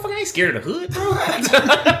 Man, motherfucker, I ain't scared of the hood, bro.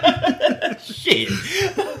 Shit.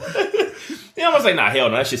 I was like, nah, hell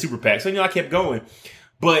no, that shit super packed. So, I kept going.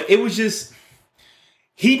 But it was just,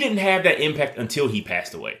 he didn't have that impact until he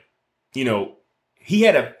passed away. He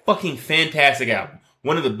had a fucking fantastic album.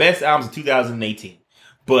 One of the best albums of 2018.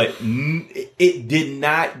 But it did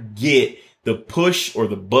not get the push or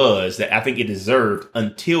the buzz that I think it deserved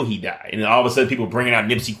until he died. And then all of a sudden people bringing out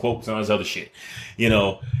Nipsey quotes and all this other shit. You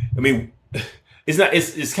know, I mean,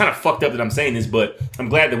 it's kind of fucked up that I'm saying this, but I'm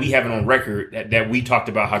glad that we have it on record that we talked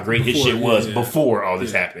about how great his shit was before all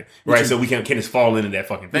this happened. Right? So we can't just fall into that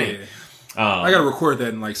fucking thing. Yeah. I gotta record that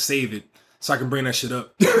and like save it so I can bring that shit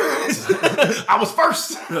up. I was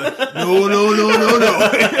first. No.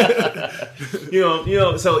 you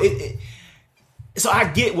know, so so I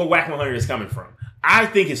get where Whack 100 is coming from. I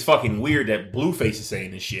think it's fucking weird that Blueface is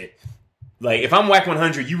saying this shit. Like, if I'm Whack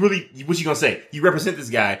 100, what you gonna say? You represent this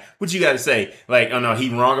guy. What you gotta say? Like, oh no, he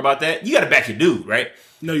wrong about that? You gotta back your dude, right?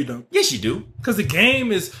 No, you don't. Yes, you do. Because the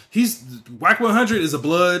Game is, Whack 100 is a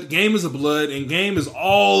blood, Game is a blood, and Game is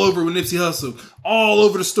all over with Nipsey Hussle. All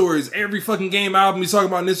over the stories. Every fucking Game album he's talking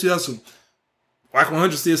about Nipsey Hussle. Whack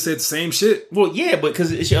 100 still said the same shit. Well, yeah, but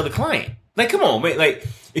because it's your other client. Like, come on, man. Like,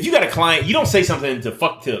 if you got a client, you don't say something to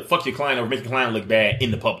fuck your client or make the client look bad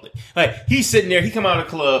in the public. Like, he's sitting there, he come out of the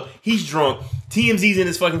club, he's drunk, TMZ's in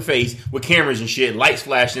his fucking face with cameras and shit, lights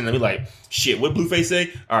flashing, and he's like, shit, what Blueface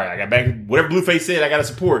say? All right, I got back, whatever Blueface said, I got to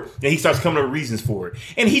support. And he starts coming up with reasons for it.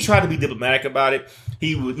 And he tried to be diplomatic about it.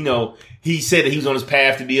 He, he said that he was on his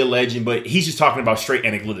path to be a legend, but he's just talking about straight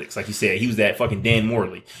analytics, like he said. He was that fucking Dan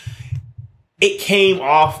Morley. It came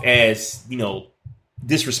off as,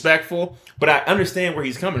 disrespectful, but I understand where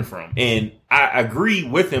he's coming from. And I agree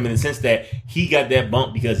with him in the sense that he got that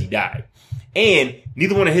bump because he died. And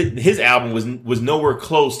neither one of his album was nowhere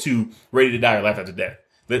close to Ready to Die or Life After Death.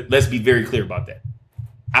 Let's be very clear about that.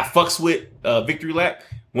 I fucks with Victory Lap,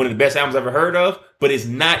 one of the best albums I've ever heard of, but it's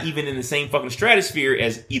not even in the same fucking stratosphere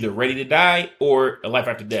as either Ready to Die or Life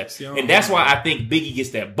After Death. And that's why I think Biggie gets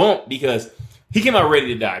that bump, because he came out Ready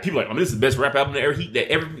to Die. People are like, this is the best rap album that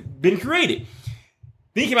ever been created.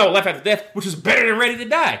 Then he came out with Life After Death, which was better than Ready to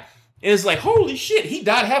Die. And it's like, holy shit, he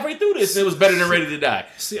died halfway through this and it was better than Ready to Die.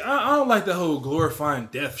 See, I don't like the whole glorifying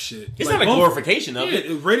death shit. It's not a glorification of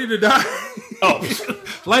it. Ready to Die. Oh.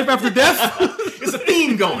 Life After Death? It's a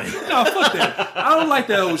theme going. No, fuck that. I don't like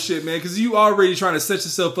that whole shit, man, because you already trying to set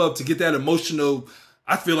yourself up to get that emotional,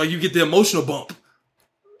 I feel like you get the emotional bump.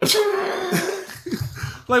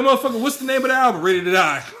 Like, motherfucker, what's the name of the album? Ready to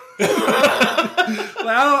Die.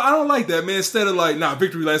 Like, I don't like that, man. Instead of like,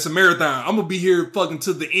 Victory Lap, it's a marathon. I'm gonna be here fucking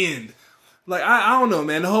to the end. Like, I don't know,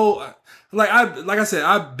 man. The whole, like I said,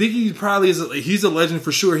 Biggie probably he's a legend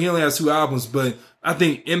for sure. He only has 2 albums, but I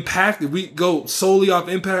think impact, if we go solely off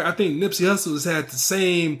impact, I think Nipsey Hussle has had the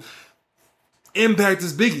same impact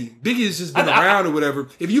as Biggie. Biggie has just been around or whatever.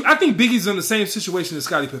 I think Biggie's in the same situation as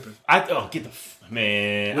Scottie Pippen.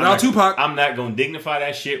 Man, without Tupac, I'm not gonna dignify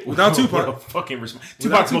that shit without Tupac.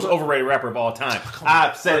 Tupac's the most overrated rapper of all time.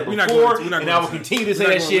 I've said it before, and I will continue to say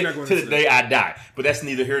that shit to the day I die. But that's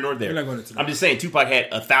neither here nor there. I'm just saying Tupac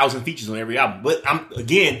had 1,000 features on every album. But I'm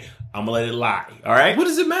gonna let it lie. All right. What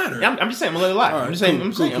does it matter? I'm just saying I'm gonna let it lie. I'm just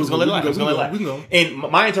gonna let it lie. And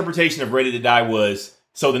my interpretation of Ready to Die was.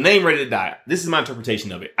 So the name Ready to Die, this is my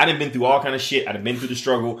interpretation of it. I done been through all kind of shit. I done been through the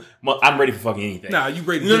struggle. I'm ready for fucking anything. Nah, you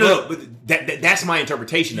ready to No, but that's my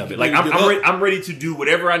interpretation of it. Like, I'm ready to do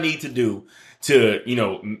whatever I need to do to,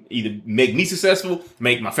 either make me successful,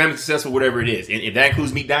 make my family successful, whatever it is. And if that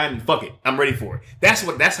includes me dying, then fuck it. I'm ready for it.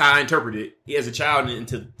 That's how I interpreted it as a child and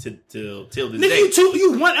till this day.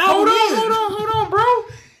 You went out. Hold on, bro.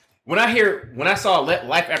 When I saw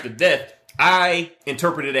Life After Death, I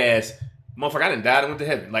interpreted it as, motherfucker, I done died and went to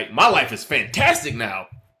heaven. Like, my life is fantastic now.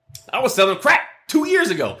 I was selling crack 2 years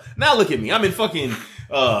ago. Now look at me. I'm in fucking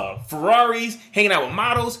Ferraris, hanging out with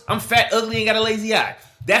models. I'm fat, ugly, and got a lazy eye.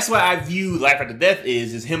 That's why I view Life After Death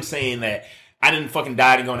is him saying that I didn't fucking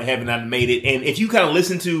die and go to heaven. I done made it. And if you kind of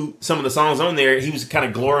listen to some of the songs on there, he was kind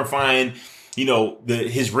of glorifying,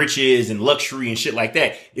 his riches and luxury and shit like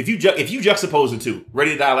that. If you juxtapose the two,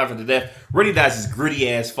 Ready to Die, Life After Death, Ready to Die is this gritty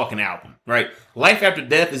ass fucking album, right? Life After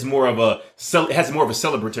Death is has more of a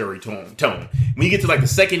celebratory tone. When you get to like the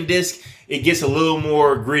second disc, it gets a little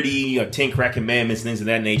more gritty, 10 Crack Commandments, things of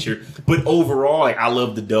that nature. But overall, like, I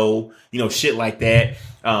Love the Dough, shit like that.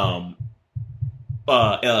 Not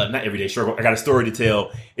Everyday Struggle. I Got a Story to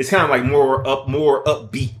Tell. It's kind of like more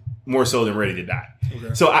upbeat, more so than Ready to Die.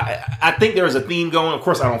 Okay. So I think there is a theme going. Of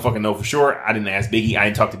course, I don't fucking know for sure. I didn't ask Biggie. I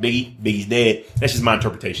didn't talk to Biggie. Biggie's dead. That's just my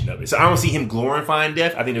interpretation of it. So I don't see him glorifying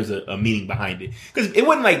death. I think there's a meaning behind it. Because it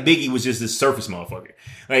wasn't like Biggie was just this surface motherfucker.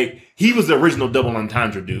 Like, he was the original double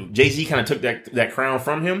entendre dude. Jay-Z kind of took that crown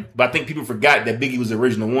from him. But I think people forgot that Biggie was the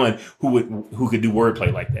original one who could do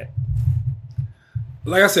wordplay like that.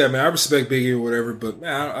 Like I said, man, I respect Biggie or whatever, but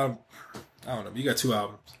man, I don't know. You got 2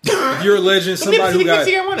 albums. If you're a legend, somebody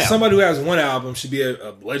who has 1 album should be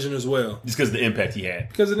a legend as well. Just because of the impact he had.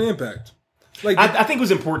 Because of the impact. Like I think it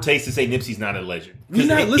was in poor taste to say Nipsey's not a legend.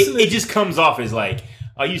 It just comes off as like,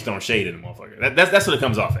 oh, you just throwing shade at the motherfucker. That's what it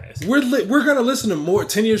comes off as. We're gonna listen to more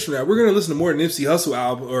 10 years from now. We're gonna listen to more Nipsey Hussle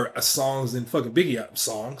album or songs than fucking Biggie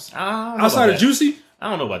songs. Outside of Juicy, I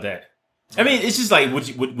don't know about that. I mean, it's just like, what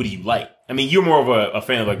do you like? I mean, you're more of a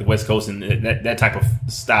fan of like the West Coast and that type of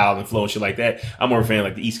style and flow and shit like that. I'm more of a fan of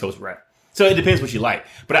like the East Coast rap. So it depends what you like.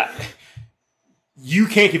 But you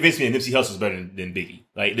can't convince me that Nipsey Hussle's better than Biggie.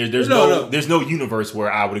 Like there's no universe where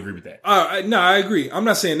I would agree with that. No, I agree. I'm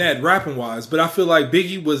not saying that rapping wise, but I feel like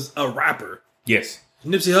Biggie was a rapper. Yes.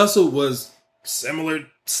 Nipsey Hussle was similar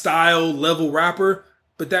style level rapper,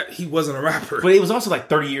 but that he wasn't a rapper. But it was also like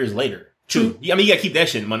 30 years later. True. I mean, you gotta keep that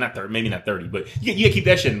shit in mind. Not 30, maybe not 30, but you gotta keep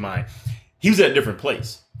that shit in mind. He was at a different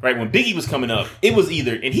place, right? When Biggie was coming up, it was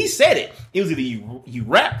either, and he said it, was either you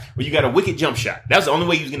rap or you got a wicked jump shot. That was the only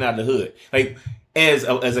way he was getting out of the hood. Like, as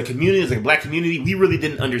a community, as a black community, we really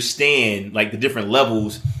didn't understand like the different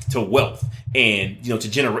levels to wealth and, to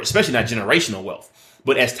generate, especially not generational wealth.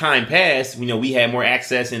 But as time passed, we had more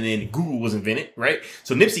access, and then Google was invented, right?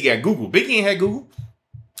 So Nipsey got Google. Biggie ain't had Google.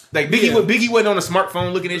 Like Biggie wasn't on a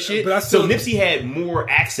smartphone looking at shit. So Nipsey had more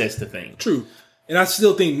access to things. True. And I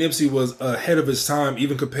still think Nipsey was ahead of his time,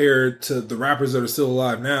 even compared to the rappers that are still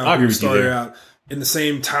alive now. I agree with you there. Started out in the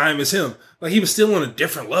same time as him. Like, he was still on a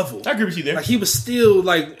different level. I agree with you there. Like, he was still,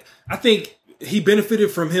 like, I think he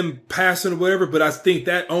benefited from him passing or whatever, but I think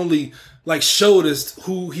that only, like, showed us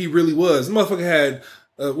who he really was. The motherfucker had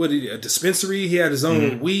a dispensary. He had his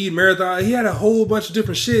own weed marathon. He had a whole bunch of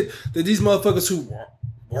different shit that these motherfuckers who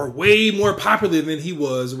are way more popular than he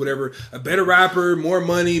was, or whatever. A better rapper, more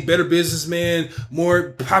money, better businessman,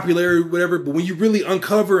 more popularity, whatever. But when you really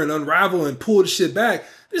uncover and unravel and pull the shit back,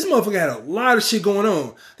 this motherfucker had a lot of shit going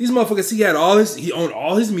on. These motherfuckers, he owned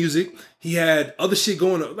all his music. He had other shit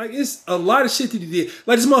going on. Like, it's a lot of shit that he did.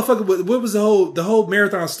 Like, this motherfucker, what was the whole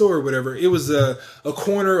marathon store or whatever? It was a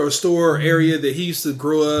corner or store or area that he used to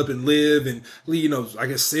grow up and live and, I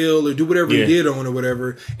guess sell or do whatever he did on or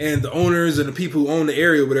whatever. And the owners and the people who own the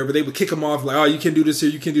area or whatever, they would kick him off like, oh, you can't do this here,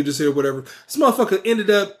 you can't do this here, or whatever. This motherfucker ended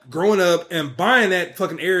up growing up and buying that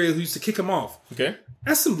fucking area who used to kick him off. Okay.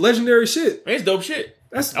 That's some legendary shit. It's dope shit.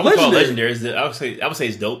 That's I would call it legendary. I would say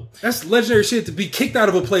it's dope. That's legendary shit, to be kicked out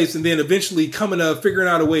of a place and then eventually figuring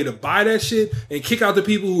out a way to buy that shit and kick out the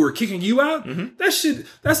people who are kicking you out. Mm-hmm. That shit,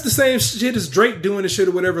 that's the same shit as Drake doing the shit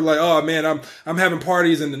or whatever. Like, oh man, I'm having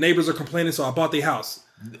parties and the neighbors are complaining, so I bought their house.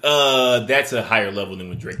 That's a higher level than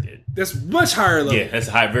what Drake did. That's much higher level. Yeah, that's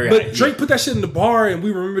very high. But Drake put that shit in the bar, and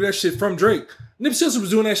we remember that shit from Drake. Nipsey Hussle was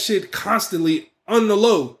doing that shit constantly on the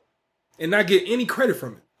low and not get any credit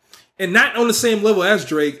from it. And not on the same level as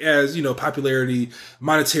Drake, as, popularity,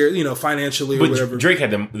 monetary, financially or whatever. Drake had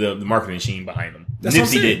the marketing machine behind him.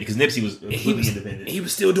 Nipsey did, because Nipsey was independent. He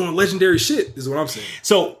was still doing legendary shit, is what I'm saying.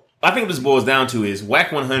 So, I think what this boils down to is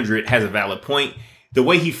Wack 100 has a valid point. The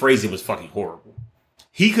way he phrased it was fucking horrible.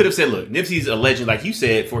 He could have said, look, Nipsey's a legend, like you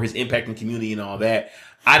said, for his impact in community and all that.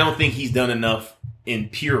 I don't think he's done enough in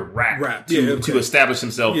pure rap to establish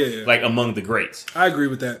himself like among the greats. I agree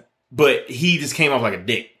with that. But he just came off like a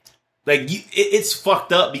dick. Like, it's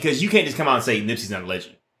fucked up because you can't just come out and say Nipsey's not a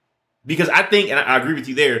legend. Because I think, and I agree with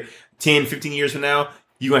you there, 10, 15 years from now,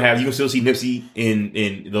 you can still see Nipsey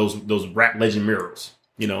in those rap legend murals.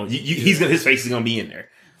 His face is gonna be in there.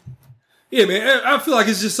 Yeah, man. I feel like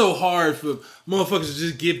it's just so hard for motherfuckers to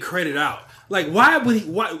just give credit out. Like, why would he?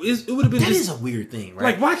 Why it would have been? That is a weird thing, right?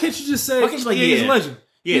 Like, why can't you just say, he's a legend?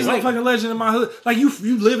 Yeah, he's like fucking legend in my hood. Like, you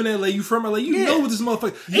live in LA, you from LA, you know what this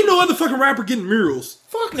motherfucker. Ain't no other fucking rapper getting murals.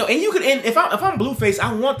 Fuck no. And if I'm Blueface,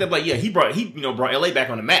 I want that. Like, yeah, he brought LA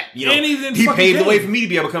back on the map. And he paved the way for me to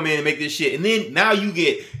be able to come in and make this shit. And then now you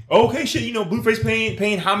get shit. Blueface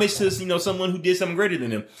paying homage to someone who did something greater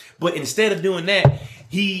than him. But instead of doing that,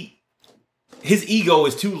 his ego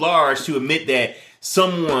is too large to admit that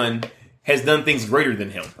someone has done things greater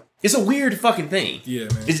than him. It's a weird fucking thing. Yeah,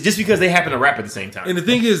 man. It's just because they happen to rap at the same time. And the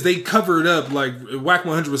thing is, they cover it up. Like, Wack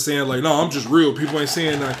 100 was saying, like, no, I'm just real. People ain't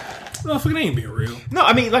saying, like, no, fucking ain't being real. No,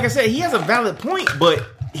 I mean, like I said, he has a valid point, but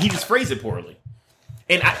he just phrased it poorly.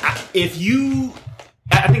 And I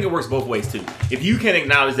think it works both ways, too. If you can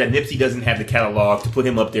acknowledge that Nipsey doesn't have the catalog to put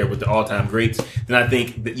him up there with the all-time greats, then I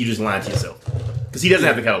think that you just lied to yourself. Because he doesn't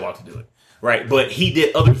have the catalog to do it. Right? But he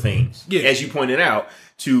did other things, as you pointed out,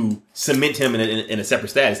 to cement him in a separate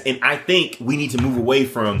status. And I think we need to move away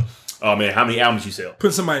from, oh man, how many albums you sell?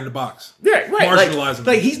 Put somebody in the box. Yeah, right. Marginalize him.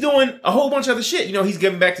 Like, he's doing a whole bunch of other shit. He's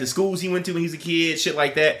giving back to the schools he went to when he was a kid, shit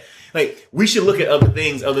like that. Like, we should look at other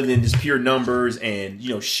things other than just pure numbers and,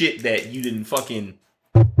 shit that you didn't fucking,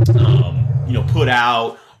 put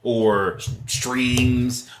out or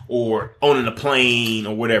streams or owning a plane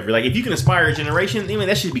or whatever. Like, if you can inspire a generation,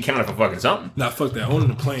 that should be counted for fucking something. Nah, fuck that. Owning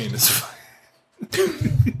a plane is fine.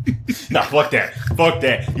 Nah, fuck that. Fuck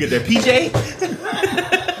that. You get that PJ?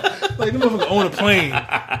 Like, the motherfucker own a plane.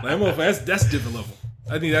 Like, motherfucker, that's different level.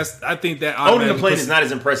 I think that owning a plane is not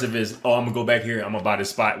as impressive as, I'm gonna go back here, I'm gonna buy this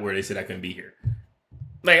spot where they said I couldn't be here.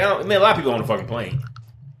 Like, a lot of people own a fucking plane.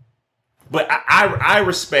 But I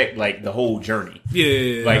respect, like, the whole journey.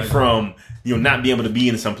 Yeah. Like, from, not being able to be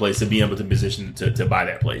in some place to being able to position to buy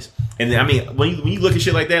that place. And when you look at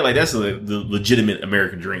shit like that, like, that's the legitimate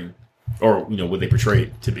American dream. Or, what they portray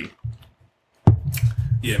it to be.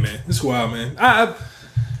 Yeah, man. It's wild, man.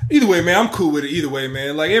 Either way, man, I'm cool with it. Either way,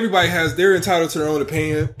 man. Like, everybody they're entitled to their own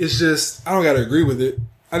opinion. It's just, I don't got to agree with it.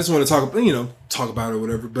 I just want to talk about it or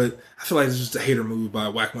whatever. But I feel like it's just a hater move by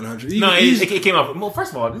Whack 100. It came off. Well,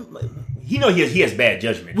 first of all, he has bad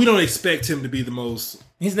judgment. We don't expect him to be the most.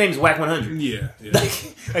 His name is Whack 100. Yeah.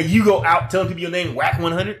 Like, you go out telling people your name, Whack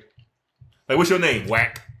 100. Like, what's your name?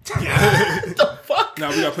 Whack. What the fuck? Now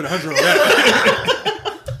we gotta put 100 on that.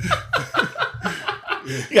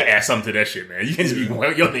 You gotta add something to that shit, man. You can't just be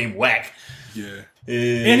your name Whack. Yeah.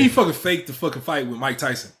 And he fucking faked the fucking fight with Mike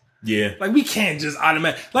Tyson. Yeah. Like, we can't just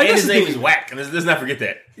automatically. Like, and his name is Whack. And let's not forget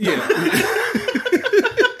that. Yeah.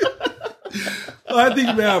 Well, I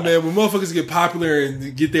think now, man, when motherfuckers get popular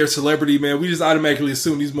and get their celebrity, man, we just automatically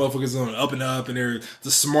assume these motherfuckers are on up and up and they're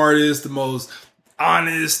the smartest, the most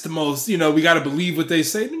honest, the most, we got to believe what they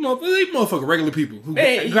say. They motherfucking regular people who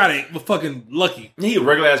got it fucking lucky. He a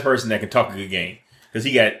regular ass person that can talk a good game. Because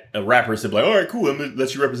he got a rapper to be like, all right, cool, I'm going to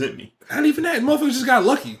let you represent me. Not even that. Motherfucker just got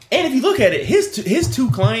lucky. And if you look at it, his two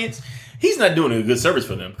clients, he's not doing a good service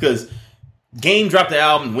for them. Because Game dropped the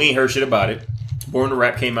album, we ain't heard shit about it. Born to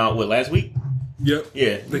Rap came out, last week? Yep.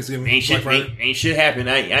 Yeah. Thanksgiving. Ain't shit happened.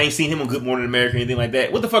 I ain't seen him on Good Morning America or anything like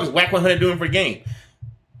that. What the fuck is Whack 100 doing for the Game?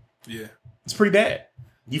 Yeah. It's pretty bad.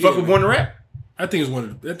 You fuck with Born to Rap? I think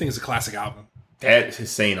it's a classic album. That is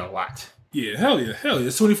saying a lot. Yeah, hell yeah.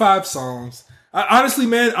 It's 25 songs.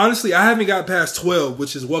 Honestly, I haven't got past 12,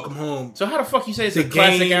 which is Welcome Home. So how the fuck you say it's a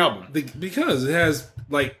classic album? Because it has,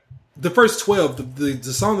 like, the first 12, the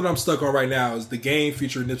song that I'm stuck on right now is The Game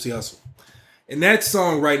featuring Nipsey Hussle. And that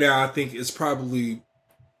song right now, I think, is probably,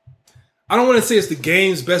 I don't want to say it's the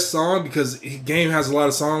Game's best song because Game has a lot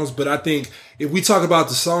of songs, but I think if we talk about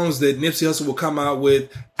the songs that Nipsey Hussle will come out with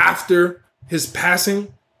after his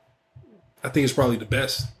passing, I think it's probably the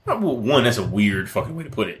best. Well, one, that's a weird fucking way to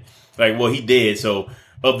put it. Like, well, he did, so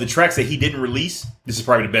of the tracks that he didn't release, this is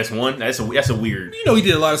probably the best one. That's a weird. He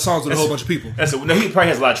did a lot of songs with a whole bunch of people. He probably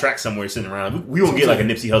has a lot of tracks somewhere sitting around. We won't get like a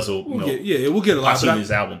Nipsey Hussle. We'll get a lot of his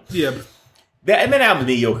album. Yeah, that album's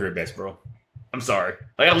mediocre at best, bro. I'm sorry.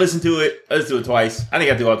 Like, I listened to it twice. I think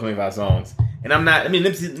I threw all 25 songs, and I'm not. I mean,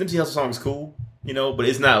 Nipsey Hussle song is cool, but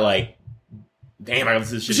it's not like, damn, I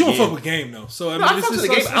listen to this shit. But you don't fuck with Game though, so I mean, I like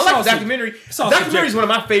the documentary. The documentary is one of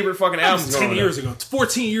my favorite fucking albums. 10 years ago,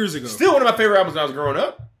 14 years ago. Still one of my favorite albums when I was growing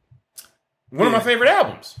up. One of my favorite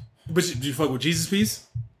albums. But did you fuck with Jesus Piece?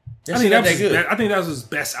 I think that was his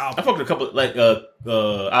best album. I fucked with a couple like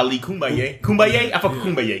Ali Kumbaya. I fuck with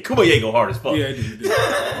Kumbaya. Kumbaya go hard as fuck. Yeah, I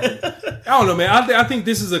did. I don't know, man. I think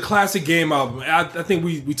this is a classic Game album. I think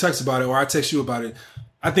we text about it, or I text you about it.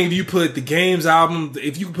 I think if you put the Game's album,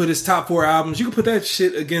 if you can put his top 4 albums, you can put that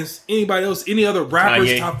shit against anybody else, any other rapper's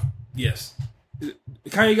Kanye. top. Yes.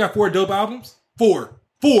 Kanye got 4 dope albums? 4.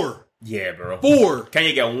 Yeah, bro. 4.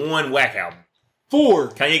 Kanye got 1 whack album. 4.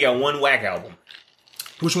 Kanye got 1 whack album.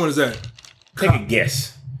 Which one is that? Take a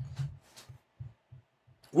guess.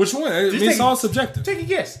 Which one? It's all subjective. Take a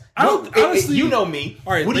guess. Honestly, you know me.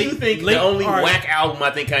 All right, what do you think the only whack album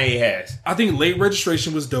I think Kanye has? I think Late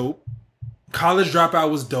Registration was dope. College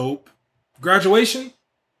Dropout was dope. Graduation?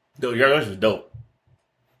 Graduation was dope.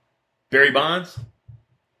 Barry Bonds?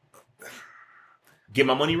 Get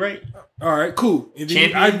My Money Right? All right, cool. And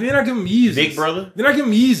then Champion? I give him Yeezus. Big Brother? Then I give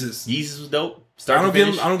him Yeezus. Yeezus was dope. I don't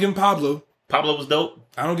give him Pablo. Pablo was dope.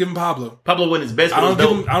 I don't give him Pablo. Pablo wasn't his best, but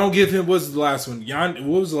I don't give him, what's the last one?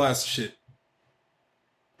 What was the last shit?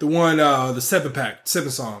 The one, the 7-pack,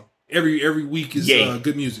 7 song. Every week is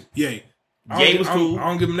good music. Yay. Ye was cool. I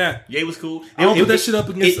don't give him that. Ye was cool. I don't put that shit up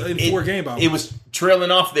against in 4 Game albums. It was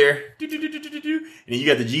trailing off there. And then you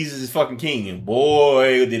got the Jesus is fucking king. And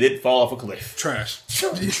boy, did it fall off a cliff. Trash.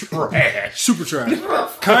 Trash. Super trash.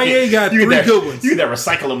 Kanye got 3 good ones. You get that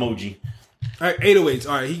recycle emoji. All right, 808s.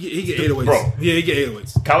 All right, he get 808s. Bro. Yeah, he get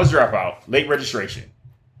 808s. College Dropout. Late Registration.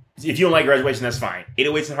 If you don't like Graduation, that's fine.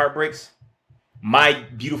 808s and Heartbreaks. My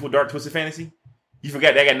Beautiful Dark Twisted Fantasy. You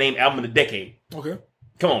forgot that got named Album of the Decade. Okay.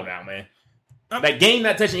 Come on now, man. That Game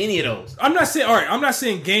not touching any of those. I'm not saying, all right, I'm not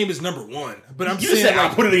saying Game is number one, but I'm saying said like,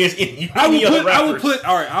 I'll put it against any I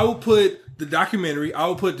other will put the documentary, I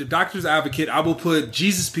will put The Doctor's Advocate, I will put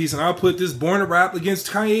Jesus Piece, and I'll put this Born to Rap against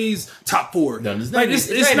Kanye's top 4. No, like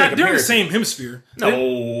it's not, they're in the same hemisphere.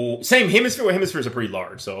 No, same hemisphere. Well, hemispheres are pretty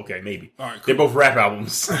large, so okay, maybe. All right, cool. They're both rap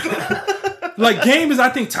albums. Like Game is, I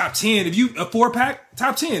think, top 10. If you a 4-pack,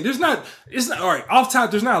 top 10. It's not all right. Off top,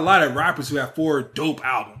 there's not a lot of rappers who have 4 dope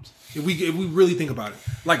albums. If we really think about it,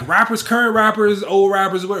 like rappers, current rappers, old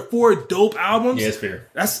rappers, 4 dope albums. Yeah, it's fair.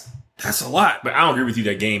 That's a lot. But I don't agree with you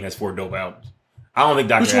that Game has 4 dope albums. I don't think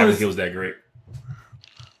Dr. Advocate was that great.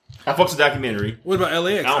 I fucked the documentary. What about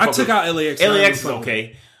LAX? I took out LAX. LAX is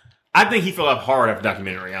okay. I think he fell off hard after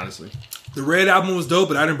documentary, honestly. The Red album was dope,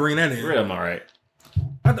 but I didn't bring that in. Red album, all right.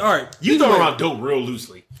 All right. You throw around dope real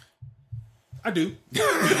loosely. I do.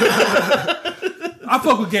 I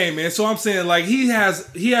fuck with Game, man. So I'm saying, like, he has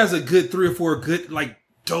a good 3 or 4 good, like,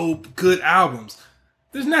 dope, good albums.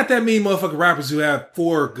 There's not that many motherfucking rappers who have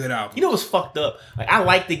 4 good albums. You know what's fucked up? Like, I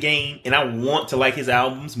like the Game, and I want to like his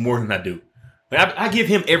albums more than I do. Like, I give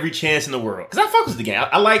him every chance in the world. Because I fuck with the Game.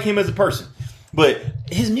 I like him as a person. But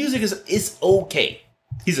his music is okay.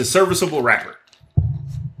 He's a serviceable rapper.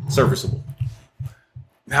 Serviceable.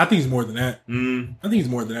 I think he's more than that. I think he's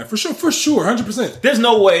more than that. For sure, 100%. There's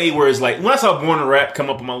no way where it's like, when I saw Born to Rap come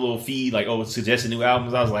up on my little feed, like, oh, suggested new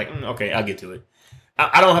albums, I was like, okay, I'll get to it.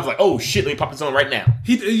 I don't have like, oh shit, let me pop this on right now.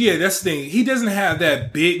 Yeah, that's the thing. He doesn't have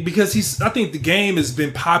that big, because I think the Game has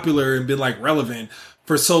been popular and been like relevant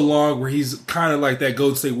for so long, where he's kind of like that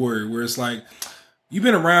Golden State Warrior, where it's like, you've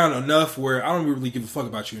been around enough where I don't really give a fuck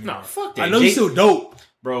about you anymore. No, fuck that. I know you're still dope.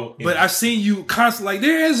 Bro, but I've seen you constantly. Like,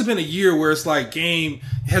 there hasn't been a year where it's like Game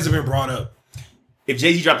hasn't been brought up. If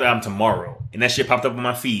Jay-Z dropped the album tomorrow and that shit popped up on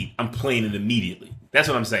my feed, I'm playing it immediately. That's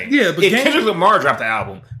what I'm saying. Yeah, but if Kendrick Lamar dropped the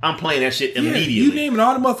album, I'm playing that shit immediately. You naming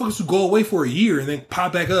all the motherfuckers who go away for a year and then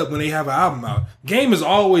pop back up when they have an album out. Game is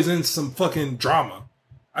always in some fucking drama.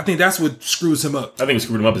 I think that's what screws him up. I think what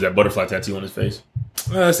screwed him up is that butterfly tattoo on his face.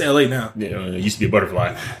 It's LA now. Yeah, it used to be a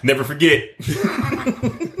butterfly. Never forget.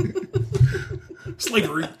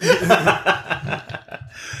 Slavery.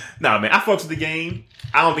 Nah, man, I fucks with the Game.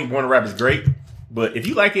 I don't think Born to Rap is great, but if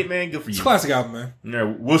you like it, man, good for you. It's a classic album, man. Yeah,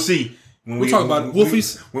 we'll see. We'll talk about it.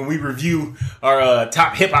 Wolfies. When we review our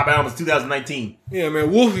top hip hop albums 2019. Yeah,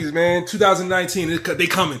 man. Wolfies, man. 2019. They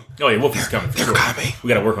coming. Oh, yeah. Wolfies coming. They're coming. We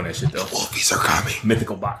got to work on that shit, though. The Wolfies are coming.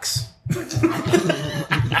 Mythical Box.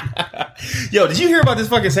 Yo, did you hear about this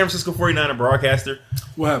fucking San Francisco 49er broadcaster?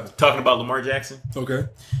 What happened? Talking about Lamar Jackson? Okay.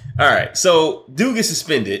 All right. So, dude gets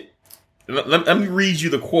suspended. Let me read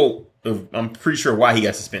you the quote of, I'm pretty sure why he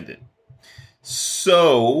got suspended.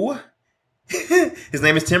 So, his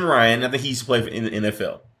name is Tim Ryan. I think he used to play in the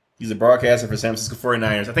NFL. He's a broadcaster for San Francisco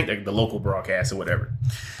 49ers. I think like the local broadcast or whatever.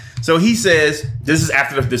 So he says, this is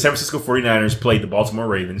after the San Francisco 49ers played the Baltimore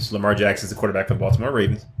Ravens. Lamar Jackson's the quarterback for the Baltimore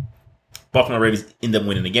Ravens. Baltimore Ravens end up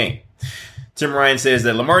winning the game. Tim Ryan says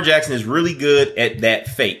that Lamar Jackson is really good at that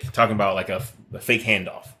fake, talking about like a fake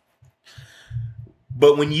handoff.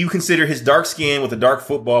 But when you consider his dark skin with a dark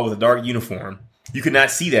football with a dark uniform, you could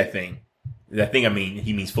not see that thing. That thing, I mean,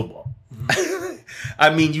 he means football. I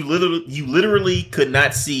mean, you literally could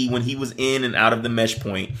not see when he was in and out of the mesh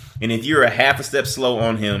point. And if you're a half a step slow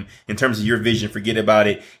on him in terms of your vision, forget about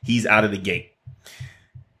it. He's out of the gate.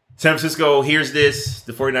 San Francisco hears this.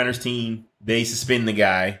 The 49ers team, they suspend the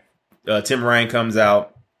guy. Tim Ryan comes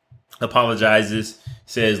out, apologizes,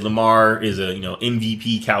 says Lamar is a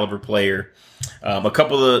MVP caliber player.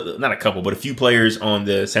 A few players on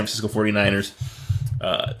the San Francisco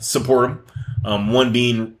 49ers support him. One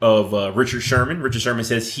being of Richard Sherman. Richard Sherman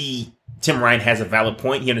says Tim Ryan has a valid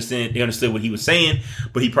point. He understood what he was saying,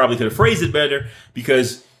 but he probably could have phrased it better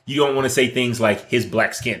because you don't want to say things like his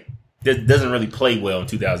black skin. That doesn't really play well in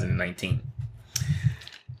 2019.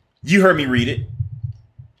 You heard me read it.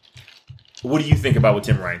 What do you think about what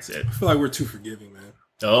Tim Ryan said? I feel like we're too forgiving, man.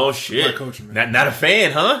 Oh, shit. Coaching, man. Not a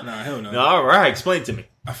fan, huh? Nah, hell no. All right, explain it to me.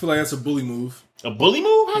 I feel like that's a bully move. A bully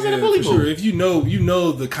move? How's that a bully move? Sure. If you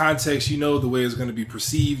know the context, you know the way it's going to be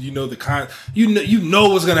perceived, you know you know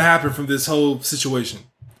what's going to happen from this whole situation.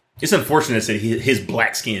 It's unfortunate that his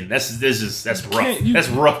black skin. That's rough. That's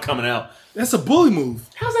rough coming out. That's a bully move.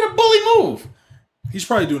 How's that a bully move? He's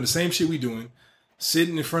probably doing the same shit we doing,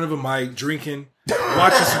 sitting in front of a mic, drinking,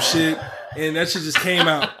 watching some shit, and that shit just came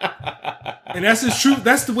out. And that's his truth.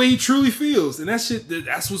 That's the way he truly feels, and that's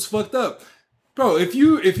what's fucked up, bro. If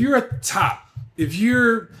you're a top. If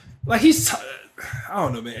you're like I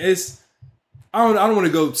don't know, man. I don't want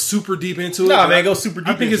to go super deep into it. No, man, go super deep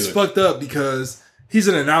I think into it's it. fucked up because he's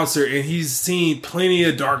an announcer and he's seen plenty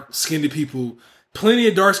of dark-skinned people, plenty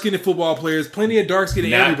of dark-skinned football players, plenty of dark-skinned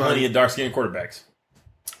Not everybody. plenty of dark-skinned quarterbacks.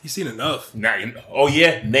 He's seen enough. Oh,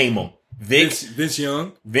 yeah? Name them. Vince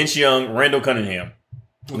Young. Vince Young, Randall Cunningham,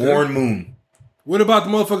 Warren Moon. What about the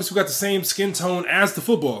motherfuckers who got the same skin tone as the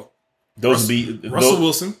football? Those would be... Russell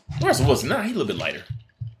Wilson. Russell Wilson. Nah, he's a little bit lighter.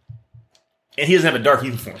 And he doesn't have a dark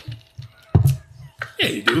uniform. Yeah,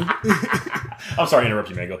 you do. I'm sorry to interrupt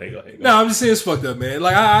you, man. Go ahead. No, I'm just saying it's fucked up, man.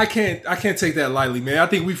 Like I can't take that lightly, man. I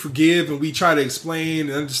think we forgive and we try to explain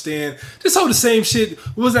and understand. Just hold the same shit.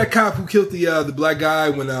 What was that cop who killed the black guy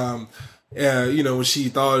when when she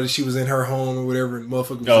thought she was in her home or whatever, and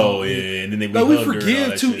motherfucker was and then they we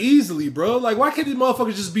forgive too easily, bro. Like, why can't these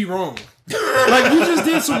motherfuckers just be wrong? Like, we just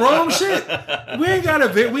did some wrong shit. We ain't gotta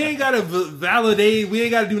validate. We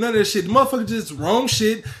ain't gotta do none of that shit. The motherfucker just wrong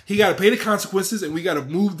shit. He gotta pay the consequences, and we gotta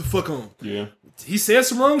move the fuck on. Yeah. He said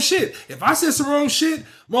some wrong shit. If I said some wrong shit,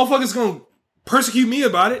 motherfuckers gonna persecute me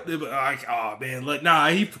about it. They're like, oh man, like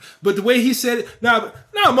but the way he said it,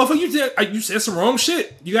 motherfucker, you said some wrong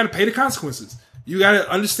shit. You gotta pay the consequences. You gotta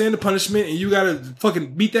understand the punishment, and you gotta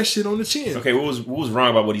fucking beat that shit on the chin. Okay, what was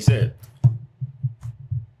wrong about what he said?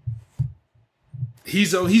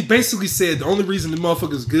 He basically said the only reason the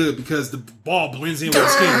motherfucker's good because the ball blends in with the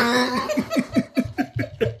skin.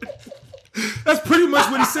 That's pretty much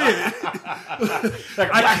what he said. Like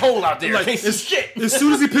a black hole out there. Like, Can't see shit. As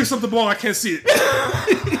soon as he picks up the ball, I can't see it.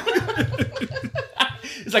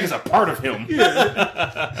 It's like it's a part of him.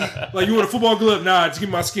 Yeah. Like, you want a football glove? Nah, just give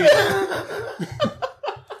me my skin.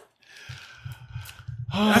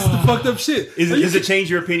 That's the fucked up shit. Does it change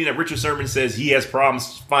your opinion that Richard Sherman says he has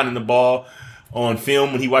problems finding the ball on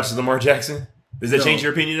film when he watches Lamar Jackson? Does that change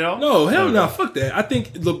your opinion at all? No, hell no. Fuck that. I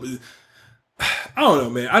think, look, I don't know,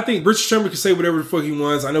 man. I think Richard Sherman can say whatever the fuck he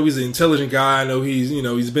wants. I know he's an intelligent guy. I know he's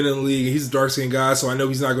been in the league. He's a dark skinned guy, so I know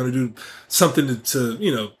he's not going to do something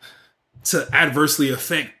to adversely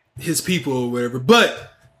affect his people or whatever.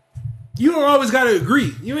 But you don't always got to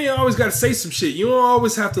agree. You ain't always got to say some shit. You don't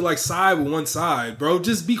always have to side with one side, bro.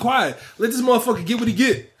 Just be quiet. Let this motherfucker get what he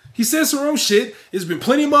get. He said some wrong shit. There's been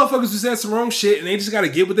plenty of motherfuckers who said some wrong shit, and they just got to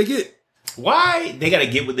get what they get. Why they got to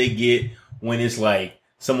get what they get when it's like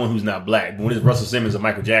someone who's not black? But when it's Russell Simmons or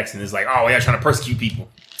Michael Jackson, it's like, oh, yeah, trying to persecute people.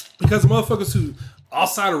 Because the motherfuckers who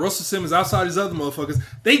outside of Russell Simmons, outside these other motherfuckers,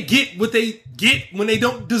 they get what they get when they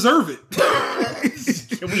don't deserve it.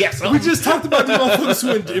 We just talked about the motherfuckers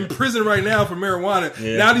who are in prison right now for marijuana.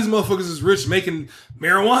 Yeah. Now these motherfuckers is rich making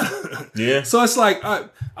marijuana. Yeah. So it's like, I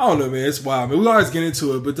don't know, man. It's wild, man. We always get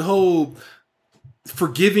into it, but the whole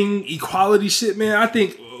forgiving equality shit, man, I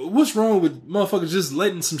think what's wrong with motherfuckers just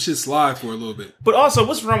letting some shit slide for a little bit? But also,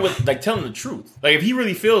 what's wrong with telling the truth? Like, if he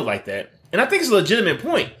really feels like that, and I think it's a legitimate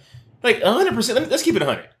point. Like 100%. Let's keep it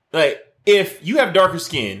 100. Like, if you have darker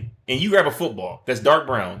skin and you grab a football that's dark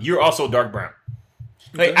brown, you're also dark brown.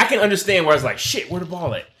 Like, I can understand where it's like, shit, where the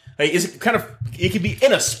ball at? Like, it could be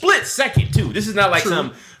in a split second too. This is not like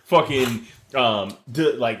some fucking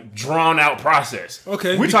drawn out process.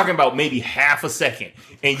 Okay, we're talking about maybe half a second,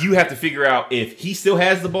 and you have to figure out if he still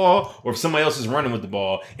has the ball or if somebody else is running with the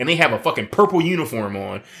ball, and they have a fucking purple uniform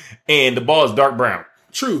on, and the ball is dark brown.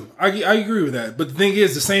 True, I agree with that. But the thing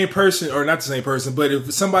is, the same person, or not the same person, but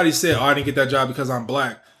if somebody said, "Oh, I didn't get that job because I'm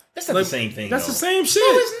black," that's not the same thing. That's though. The same shit.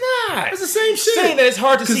 No, it's not. That's the same shit. Saying that it's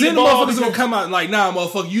hard to see because then the ball motherfuckers gonna come out like, "Nah,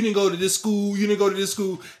 motherfucker, you didn't go to this school. You didn't go to this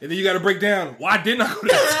school," and then you got to break down why didn't I go to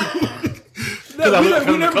that school? Because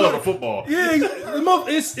we never color of football. Yeah,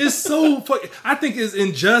 it's so fucking. I think it's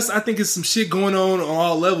unjust. I think it's some shit going on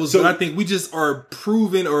all levels. But I think we just are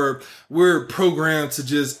proven, or we're programmed to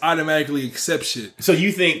just automatically accept shit. So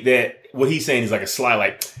you think that what he's saying is like a sly,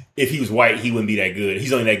 like if he was white, he wouldn't be that good.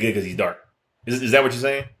 He's only that good because he's dark. Is that what you're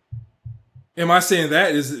saying? Am I saying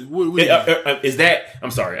that? Is that? I'm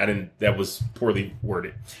sorry, that was poorly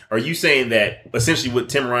worded. Are you saying that essentially what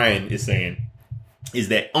Tim Ryan is saying is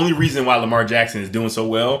that only reason why Lamar Jackson is doing so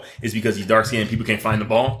well is because he's dark skinned and people can't find the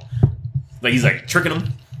ball? Like he's like tricking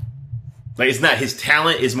them? Like it's not his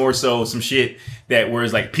talent, it's more so some shit that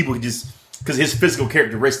whereas like people just, because his physical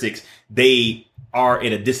characteristics, they are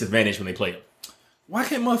at a disadvantage when they play him. Why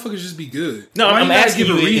can't motherfuckers just be good? No, I'm asking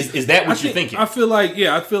you, is that what you're thinking? I feel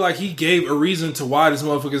like he gave a reason to why this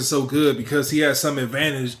motherfucker is so good because he has some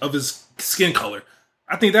advantage of his skin color.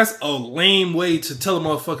 I think that's a lame way to tell a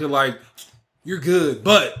motherfucker like, you're good,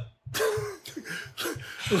 but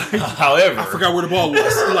however, I forgot where the ball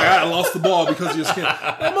was. Like I lost the ball because of your skin.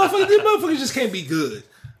 These motherfuckers just can't be good.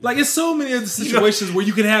 Like it's so many other situations where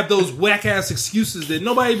you can have those whack ass excuses that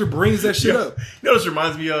nobody ever brings that shit up. You know what this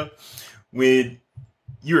reminds me of? when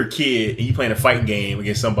you're a kid and you playing a fighting game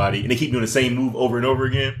against somebody and they keep doing the same move over and over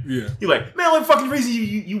again. Yeah. You're like, man, what the fucking reason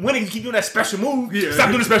you winning? You keep doing that special move. Yeah. Stop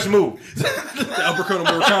doing the special move. The uppercut on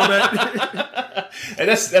Mortal Kombat. And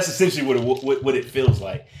that's essentially what it feels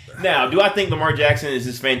like. Now, do I think Lamar Jackson is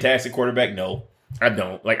this fantastic quarterback? No, I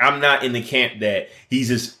don't. Like, I'm not in the camp that he's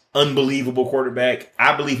this unbelievable quarterback.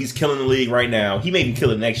 I believe he's killing the league right now. He may even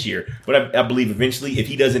kill it next year. But I believe eventually, if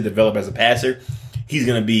he doesn't develop as a passer, he's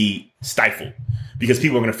going to be stifled because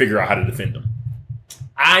people are going to figure out how to defend him.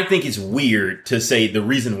 I think it's weird to say the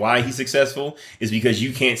reason why he's successful is because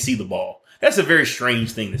you can't see the ball. That's a very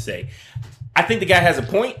strange thing to say. I think the guy has a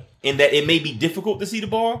point in that it may be difficult to see the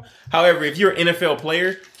ball. However, if you're an NFL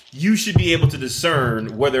player, you should be able to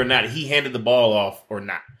discern whether or not he handed the ball off or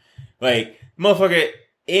not. Like, motherfucker, it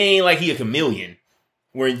ain't like he a chameleon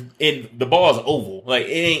where the ball is oval. Like, it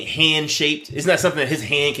ain't hand-shaped. It's not something that his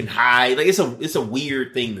hand can hide. Like, it's a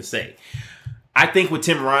weird thing to say. I think what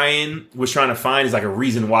Tim Ryan was trying to find is like a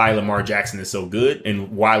reason why Lamar Jackson is so good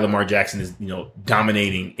and why Lamar Jackson is,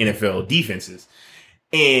 dominating NFL defenses.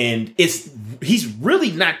 And he's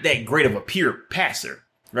really not that great of a pure passer,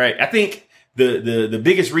 right? I think the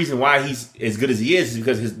biggest reason why he's as good as he is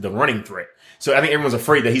because the running threat. So I think everyone's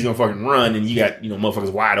afraid that he's going to fucking run and you got,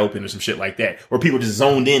 motherfuckers wide open or some shit like that. Or people just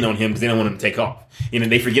zoned in on him because they don't want him to take off. And then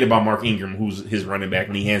they forget about Mark Ingram, who's his running back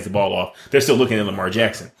when he hands the ball off. They're still looking at Lamar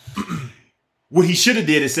Jackson. What he should have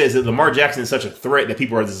did is says that Lamar Jackson is such a threat that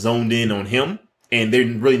people are zoned in on him and they're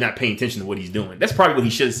really not paying attention to what he's doing. That's probably what he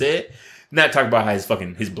should have said. Not talk about how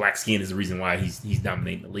his black skin is the reason why he's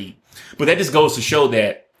dominating the league. But that just goes to show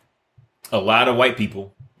that a lot of white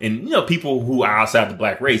people and people who are outside the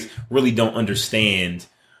black race really don't understand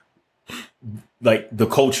like the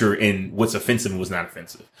culture and what's offensive and what's not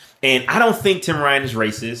offensive. And I don't think Tim Ryan is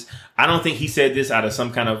racist. I don't think he said this out of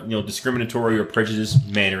some kind of discriminatory or prejudiced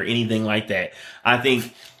manner or anything like that. I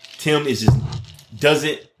think Tim is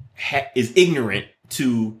is ignorant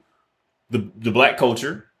to the black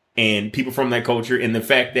culture and people from that culture and the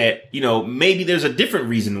fact that maybe there's a different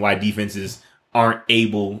reason why defenses aren't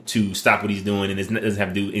able to stop what he's doing and it doesn't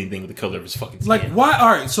have to do anything with the color of his fucking skin. Like, why?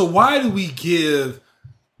 All right, so why do we give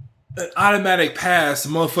an automatic pass to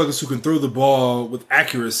motherfuckers who can throw the ball with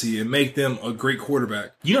accuracy and make them a great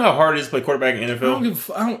quarterback? You know how hard it is to play quarterback in the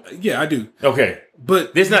NFL? Yeah, I do. Okay.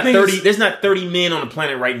 But there's not 30 men on the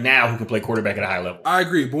planet right now who can play quarterback at a high level. I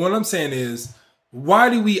agree. But what I'm saying is, why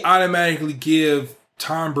do we automatically give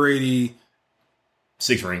Tom Brady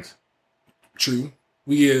 6 rings? True.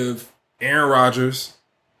 We give Aaron Rodgers.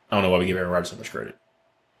 I don't know why we give Aaron Rodgers so much credit.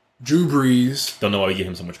 Drew Brees. Don't know why we give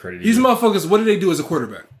him so much credit. These motherfuckers, what do they do as a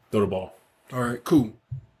quarterback? Throw the ball. All right, cool.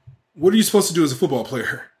 What are you supposed to do as a football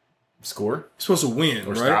player? Score. You're supposed to win, or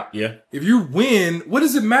right? Stop, yeah. If you win, what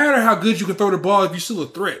does it matter how good you can throw the ball if you're still a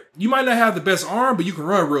threat? You might not have the best arm, but you can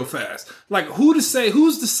run real fast. Like, who's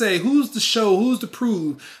to show, who's to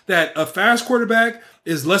prove that a fast quarterback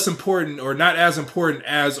is less important or not as important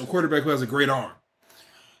as a quarterback who has a great arm?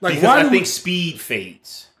 Like, because I think speed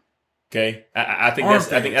fades. Okay, I think that's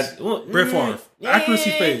Brett Favre. Accuracy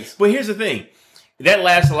fades. But here's the thing: that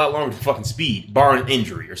lasts a lot longer than fucking speed, barring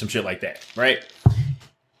injury or some shit like that, right?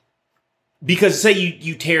 Because say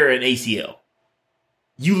you tear an ACL,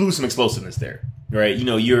 you lose some explosiveness there, right?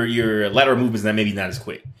 Your lateral movements that maybe not as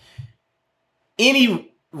quick.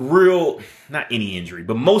 Not any injury,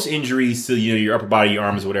 but most injuries to your upper body, your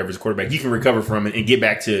arms, whatever, as a quarterback, you can recover from it and get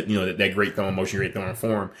back to that great throwing motion, great throwing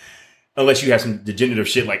form, unless you have some degenerative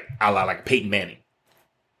shit like Peyton Manning.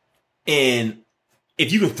 And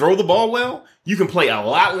if you can throw the ball well, you can play a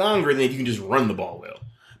lot longer than if you can just run the ball well.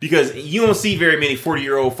 Because you don't see very many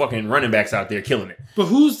 40-year-old fucking running backs out there killing it. But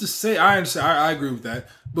who's to say? I understand. I agree with that.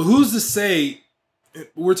 But who's to say?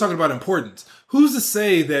 We're talking about importance. Who's to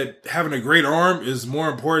say that having a great arm is more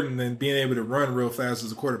important than being able to run real fast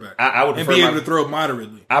as a quarterback? I would prefer able to throw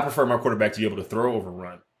moderately. I prefer my quarterback to be able to throw over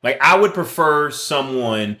run. Like, I would prefer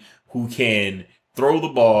someone who can throw the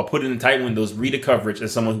ball, put it in tight windows, read the coverage,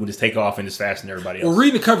 as someone who can just take off and just fasten everybody else. Well,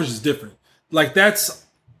 reading the coverage is different. Like, that's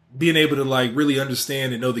being able to really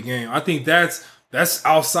understand and know the game. I think that's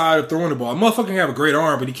outside of throwing the ball. A motherfucker can have a great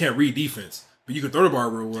arm, but he can't read defense. But you can throw the ball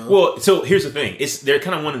real well. Well, so here's the thing. They're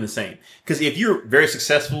kind of one and the same. Because if you're very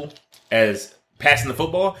successful as passing the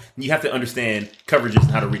football, you have to understand coverages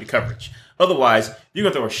and how to read the coverage. Otherwise, you're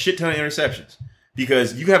going to throw a shit ton of interceptions.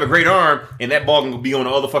 Because you have a great arm, and that ball can be going the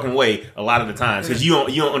other fucking way a lot of the times. Because you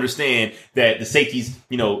don't understand that the safety's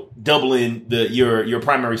doubling your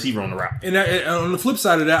primary receiver on the route. And on the flip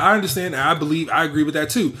side of that, I understand. And I agree with that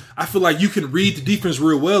too. I feel like you can read the defense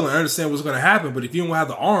real well and understand what's going to happen. But if you don't have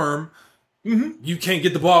the arm, you can't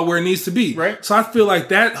get the ball where it needs to be. Right. So I feel like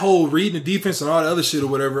that whole reading the defense and all the other shit or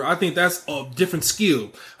whatever, I think that's a different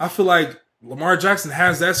skill. I feel like Lamar Jackson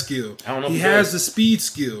has that skill. I don't know. He has the speed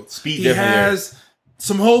skill. Speed he definitely has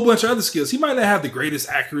some whole bunch of other skills. He might not have the greatest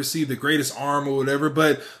accuracy, the greatest arm or whatever,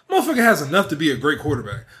 but motherfucker has enough to be a great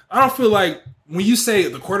quarterback. I don't feel like when you say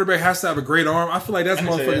the quarterback has to have a great arm, I feel like that's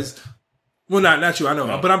motherfuckers. Well, not you, I know.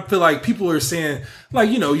 No. But I feel like people are saying, like,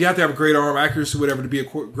 you know, you have to have a great arm accuracy, whatever, to be a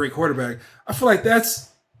great quarterback. I feel like that's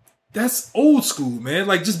old school, man.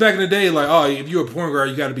 Like, just back in the day, like, oh, if you're a point guard,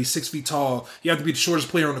 you got to be 6 feet tall. You have to be the shortest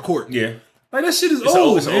player on the court. Yeah. Like, that shit is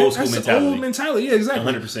old, it's man. Old school that's mentality. Old mentality. Yeah,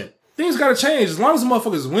 exactly. 100%. Things got to change. As long as the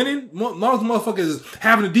motherfucker is winning, as long as the motherfucker is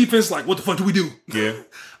having a defense, like, what the fuck do we do? Yeah.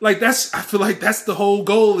 Like, I feel like that's the whole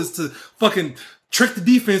goal, is to fucking trick the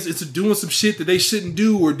defense into doing some shit that they shouldn't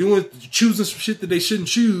do, or choosing some shit that they shouldn't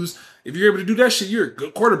choose. If you're able to do that shit, you're a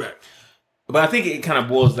good quarterback. But I think it kind of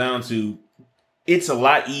boils down to, it's a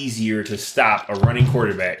lot easier to stop a running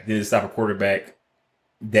quarterback than to stop a quarterback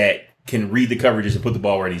that can read the coverages and put the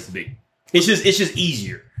ball where it needs to be. It's just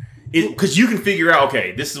easier. Because you can figure out,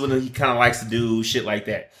 okay, this is what he kind of likes to do, shit like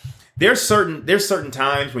that. There's certain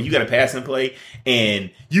times when you got to pass and play, and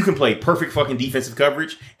you can play perfect fucking defensive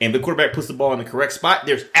coverage, and the quarterback puts the ball in the correct spot.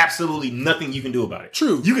 There's absolutely nothing you can do about it.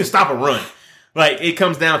 True. You can stop a run. Like, it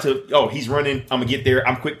comes down to, oh, he's running, I'm going to get there,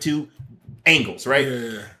 I'm quick too. Angles, right?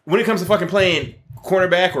 Yeah. When it comes to fucking playing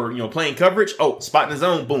cornerback or, you know, playing coverage, oh, spot in the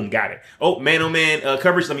zone, boom, got it. Oh, man-on-man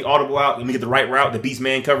coverage, let me audible out, let me get the right route, the beast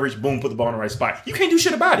man coverage, boom, put the ball in the right spot. You can't do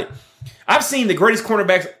shit about it. I've seen the greatest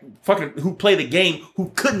cornerbacks fucking who play the game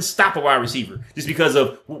who couldn't stop a wide receiver just because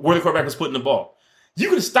of where the quarterback was putting the ball. You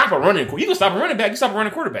can stop a running back, you stop a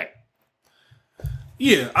running quarterback.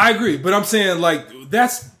 Yeah, I agree. But I'm saying, like,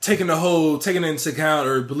 that's taking into account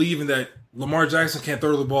or believing that Lamar Jackson can't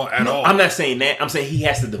throw the ball at all. I'm not saying that. I'm saying he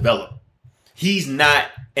has to develop. He's not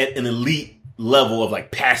at an elite level of,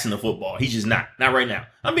 like, passing the football. He's just not. Not right now.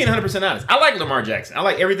 I'm being 100% honest. I like Lamar Jackson. I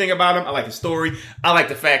like everything about him. I like his story. I like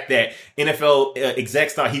the fact that NFL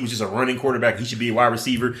execs thought he was just a running quarterback. He should be a wide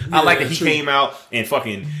receiver. Yeah, I like that he came out and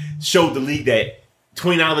fucking showed the league that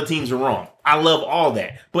 29 other teams are wrong. I love all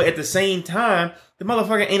that. But at the same time, the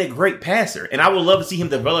motherfucker ain't a great passer. And I would love to see him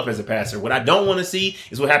develop as a passer. What I don't want to see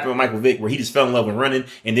is what happened with Michael Vick, where he just fell in love with running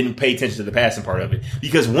and didn't pay attention to the passing part of it.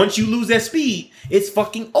 Because once you lose that speed, it's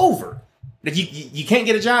fucking over. That you can't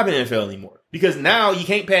get a job in the NFL anymore. Because now you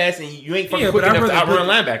can't pass and you ain't fucking quick enough to outrun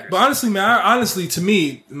linebackers. But honestly, man, to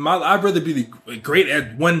me, I'd rather be great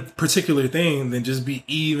at one particular thing than just be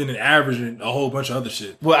even and averaging a whole bunch of other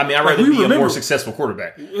shit. Well, I mean, I'd rather be a more successful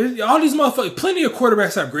quarterback. All these motherfuckers, plenty of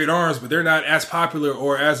quarterbacks have great arms, but they're not as popular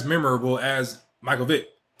or as memorable as Michael Vick.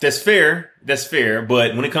 That's fair.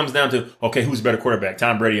 But when it comes down to, okay, who's a better quarterback,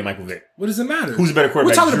 Tom Brady or Michael Vick? What does it matter? Who's a better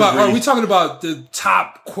quarterback? Are we talking about the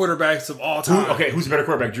top quarterbacks of all time? Who's a better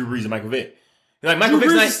quarterback, Drew Brees or Michael Vick? Like, Drew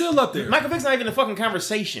Brees is still up there. Michael Vick's not even in the fucking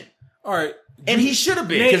conversation. All right. And he should have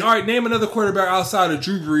been. Name another quarterback outside of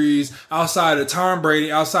Drew Brees, outside of Tom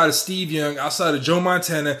Brady, outside of Steve Young, outside of Joe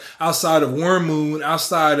Montana, outside of Warren Moon,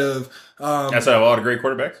 outside of all the great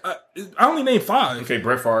quarterbacks? I only named 5. Okay,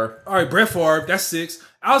 Brett Favre. All right, Brett Favre, that's 6.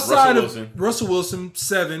 Outside of Russell Wilson,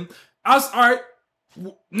 7. All right,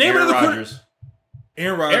 name Aaron another Rodgers.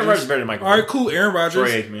 Aaron Rodgers. Aaron Rodgers is better than Michael. All right, cool. Aaron Rodgers.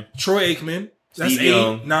 Troy Aikman. That's Steve 8.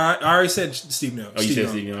 Young. 9. I already said Steve Young. Oh, you said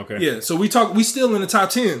Steve Young. Okay. Yeah. So we still in the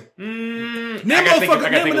top 10. I gotta think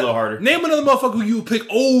a little harder. Name another motherfucker who you would pick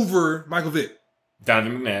over Michael Vick.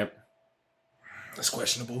 Donovan McNabb. That's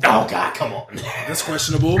questionable. Oh God, come on. That's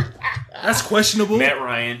questionable. Matt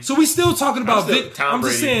Ryan. So we still talking about Vick. I'm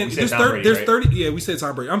just saying there's 30. Yeah, we said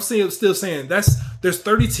Tom Brady. I'm still saying there's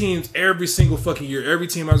 30 teams every single fucking year. Every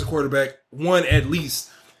team has a quarterback, one at least.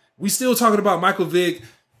 We still talking about Michael Vick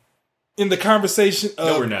in the conversation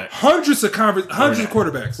of we're not. hundreds of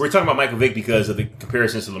quarterbacks. We're talking about Michael Vick because of the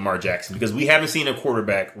comparisons to Lamar Jackson. Because we haven't seen a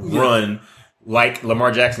quarterback run like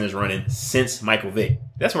Lamar Jackson is running since Michael Vick.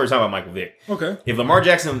 That's what we're talking about, Michael Vick. Okay. If Lamar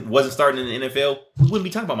Jackson wasn't starting in the NFL, we wouldn't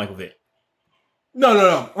be talking about Michael Vick.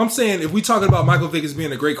 No. I'm saying if we talking about Michael Vick as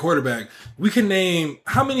being a great quarterback, we can name,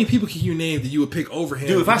 how many people can you name that you would pick over him?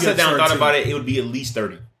 Dude, if I sat down and thought about it, it would be at least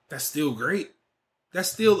 30. That's still great. That's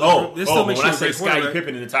still when I say Scottie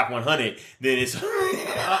Pippen in the top 100, then it's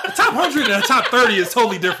top 100 and top 30 is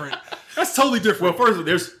totally different. That's totally different. Well, first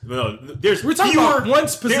we're talking about one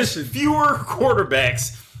position. There's fewer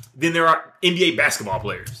quarterbacks than there are NBA basketball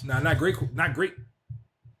players. Nah, not great.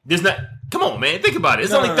 There's not. Come on, man. Think about it.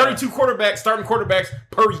 It's only 32 quarterbacks, starting quarterbacks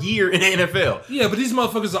per year in the NFL. Yeah, but these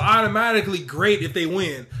motherfuckers are automatically great if they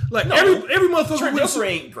win. Like every motherfucker. Trent Dilfer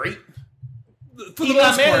ain't great. For the Eli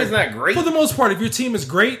most Manning part, is not great. For the most part, if your team is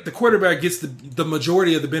great, the quarterback gets the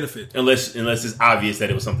majority of the benefit. Unless it's obvious that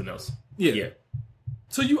it was something else. Yeah.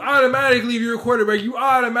 So you automatically, if you're a quarterback, you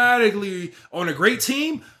automatically, on a great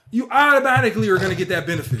team, you automatically are going to get that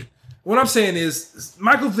benefit. What I'm saying is,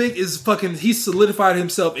 Michael Vick he's solidified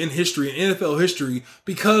himself in history, in NFL history,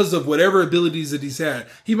 because of whatever abilities that he's had.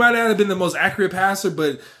 He might not have been the most accurate passer,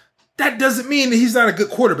 but that doesn't mean that he's not a good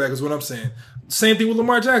quarterback, is what I'm saying. Same thing with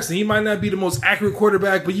Lamar Jackson. He might not be the most accurate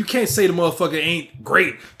quarterback, but you can't say the motherfucker ain't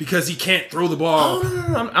great because he can't throw the ball. Oh,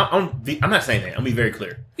 no. I'm not saying that. I'm going to be very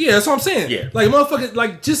clear. Yeah, that's what I'm saying. Yeah. Like, motherfucker,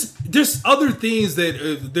 like, just, there's other things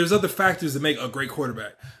that, there's other factors that make a great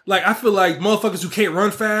quarterback. Like, I feel like motherfuckers who can't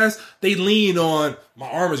run fast, they lean on, my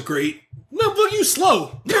arm is great. No, fuck, you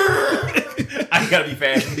slow. I gotta be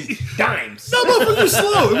fast. Dimes. No, motherfucker, you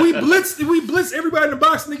slow. If we blitz everybody in the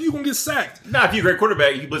box, nigga, you gonna get sacked. Nah, if you're a great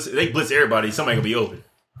quarterback, they blitz everybody, somebody gonna be open.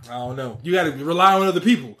 I don't know. You gotta rely on other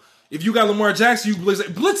people. If you got Lamar Jackson, you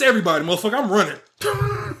blitz everybody, motherfucker. I'm running.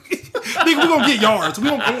 Nigga, we gonna get yards. We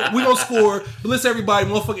gonna score. Blitz everybody,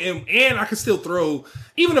 motherfucker. And I can still throw.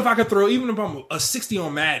 Even if I'm a 60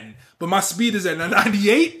 on Madden, but my speed is at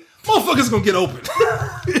 98, motherfucker's gonna get open.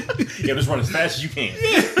 Yeah, just run as fast as you can.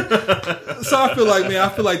 Yeah. So I feel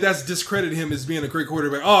like that's discredited him as being a great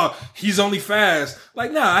quarterback. Oh, he's only fast.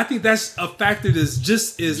 Like, nah, I think that's a factor that's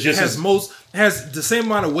has the same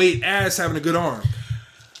amount of weight as having a good arm.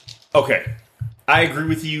 Okay. I agree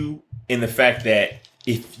with you in the fact that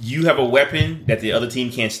if you have a weapon that the other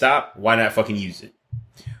team can't stop, why not fucking use it?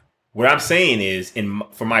 What I'm saying is,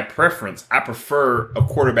 for my preference, I prefer a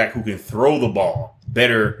quarterback who can throw the ball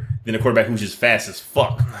better than a quarterback who's just fast as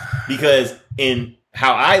fuck. Because in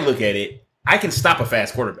how I look at it, I can stop a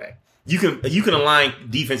fast quarterback. You can align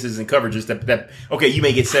defenses and coverages that okay, you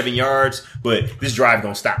may get 7 yards, but this drive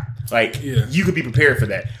gonna stop. Like, you could be prepared for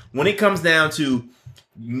that. When it comes down to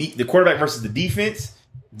the quarterback versus the defense,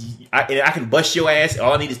 I can bust your ass.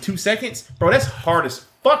 All I need is 2 seconds, bro. That's hard as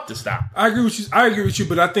fuck to stop. I agree with you,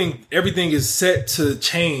 but I think everything is set to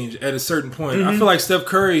change at a certain point. Mm-hmm. I feel like Steph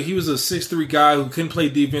Curry, he was a 6'3" guy who couldn't play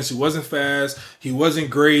defense. He wasn't fast. He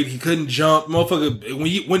wasn't great. He couldn't jump.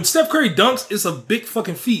 Motherfucker, when Steph Curry dunks, it's a big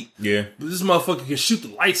fucking feat. Yeah. But this motherfucker can shoot the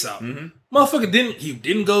lights out. Mm-hmm. Motherfucker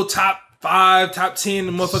didn't go top 5, top 10 in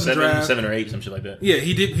the motherfucking draft. 7 or 8, some shit like that. Yeah,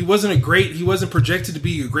 he wasn't projected to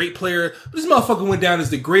be a great player. But this motherfucker went down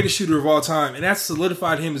as the greatest shooter of all time. And that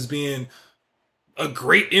solidified him as being a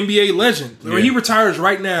great NBA legend. Yeah. When he retires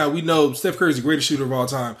right now, we know Steph Curry is the greatest shooter of all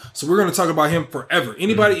time. So we're going to talk about him forever.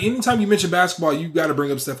 Anytime you mention basketball, you got to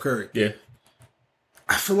bring up Steph Curry. Yeah.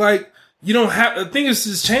 I feel like you don't have, the thing is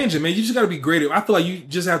just changing, man. You just got to be great I feel like you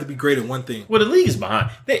just have to be great at one thing. Well, the league is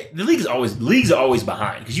behind. The leagues are always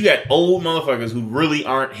behind because you got old motherfuckers who really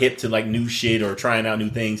aren't hip to like new shit or trying out new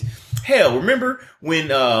things. Hell, remember when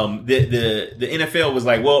the NFL was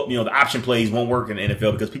like, well, the option plays won't work in the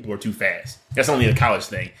NFL because people are too fast. That's only a college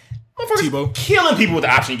thing. Tebow killing people with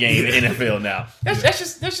the option game in the NFL now. That's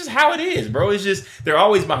just how it is, bro. It's just they're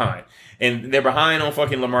always behind. And they're behind on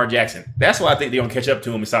fucking Lamar Jackson. That's why I think they're going to catch up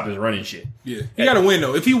to him and stop his running shit. Yeah. He got to win,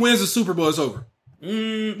 though. If he wins the Super Bowl, it's over.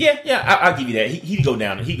 I'll give you that. He'd go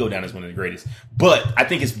down as one of the greatest. But I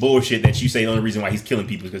think it's bullshit that you say the only reason why he's killing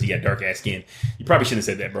people is because he got dark-ass skin. You probably shouldn't have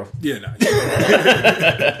said that, bro. Yeah, nah.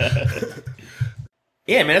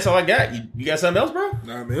 Yeah, man, that's all I got. You got something else, bro?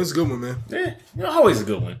 Nah, man, it was a good one, man. Yeah, always a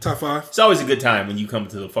good one. Top 5. It's always a good time when you come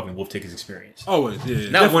to the fucking Wolf Tickets experience. Always, yeah.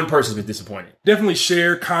 Not one person's been disappointed. Definitely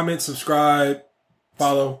share, comment, subscribe,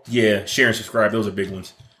 follow. Yeah, share and subscribe. Those are big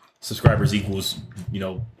ones. Subscribers equals,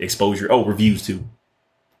 exposure. Oh, reviews too.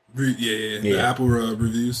 Yeah. The Apple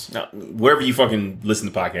reviews. Now, wherever you fucking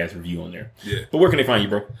listen to podcasts, review on there. Yeah. But where can they find you,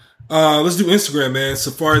 bro? Let's do Instagram, man.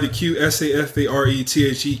 Safari the Q,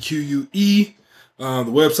 SAFARETHEQUE. The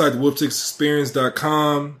website,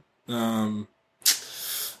 thewolfticketsexperience.com.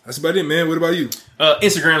 That's about it, man. What about you?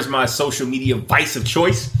 Instagram's my social media vice of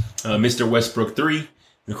choice, Mr. Westbrook 3.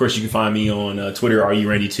 And of course, you can find me on Twitter, Are You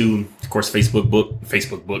Ready 2. Of course, Facebook group,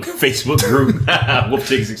 Wolf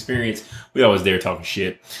Tickets Experience. We always there talking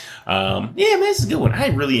shit. Yeah, man, this is a good one. I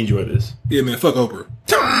really enjoy this. Yeah, man, fuck Oprah.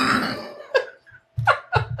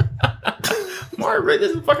 Margaret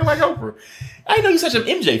isn't fucking like Oprah. I didn't know you're such an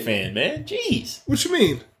MJ fan, man. Jeez. What you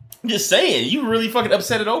mean? I'm just saying, you were really fucking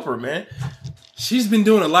upset at Oprah, man. She's been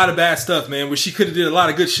doing a lot of bad stuff, man, where she could have did a lot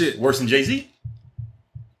of good shit. Worse than Jay-Z?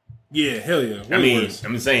 Yeah, hell yeah.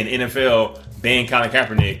 I'm just saying, NFL banned Colin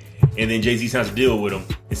Kaepernick, and then Jay-Z signs a deal with him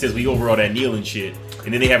and says we over all that kneeling shit.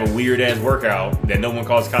 And then they have a weird-ass workout that no one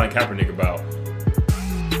calls Colin Kaepernick about.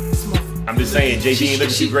 I'm just saying, Jay-Z ain't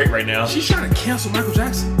looking too great right now. She's trying to cancel Michael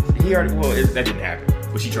Jackson. That didn't happen.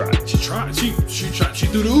 But she tried. She tried. She tried. She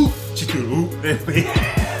threw the hoop. She threw the hoop.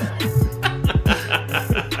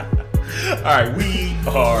 All right, we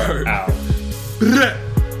are out.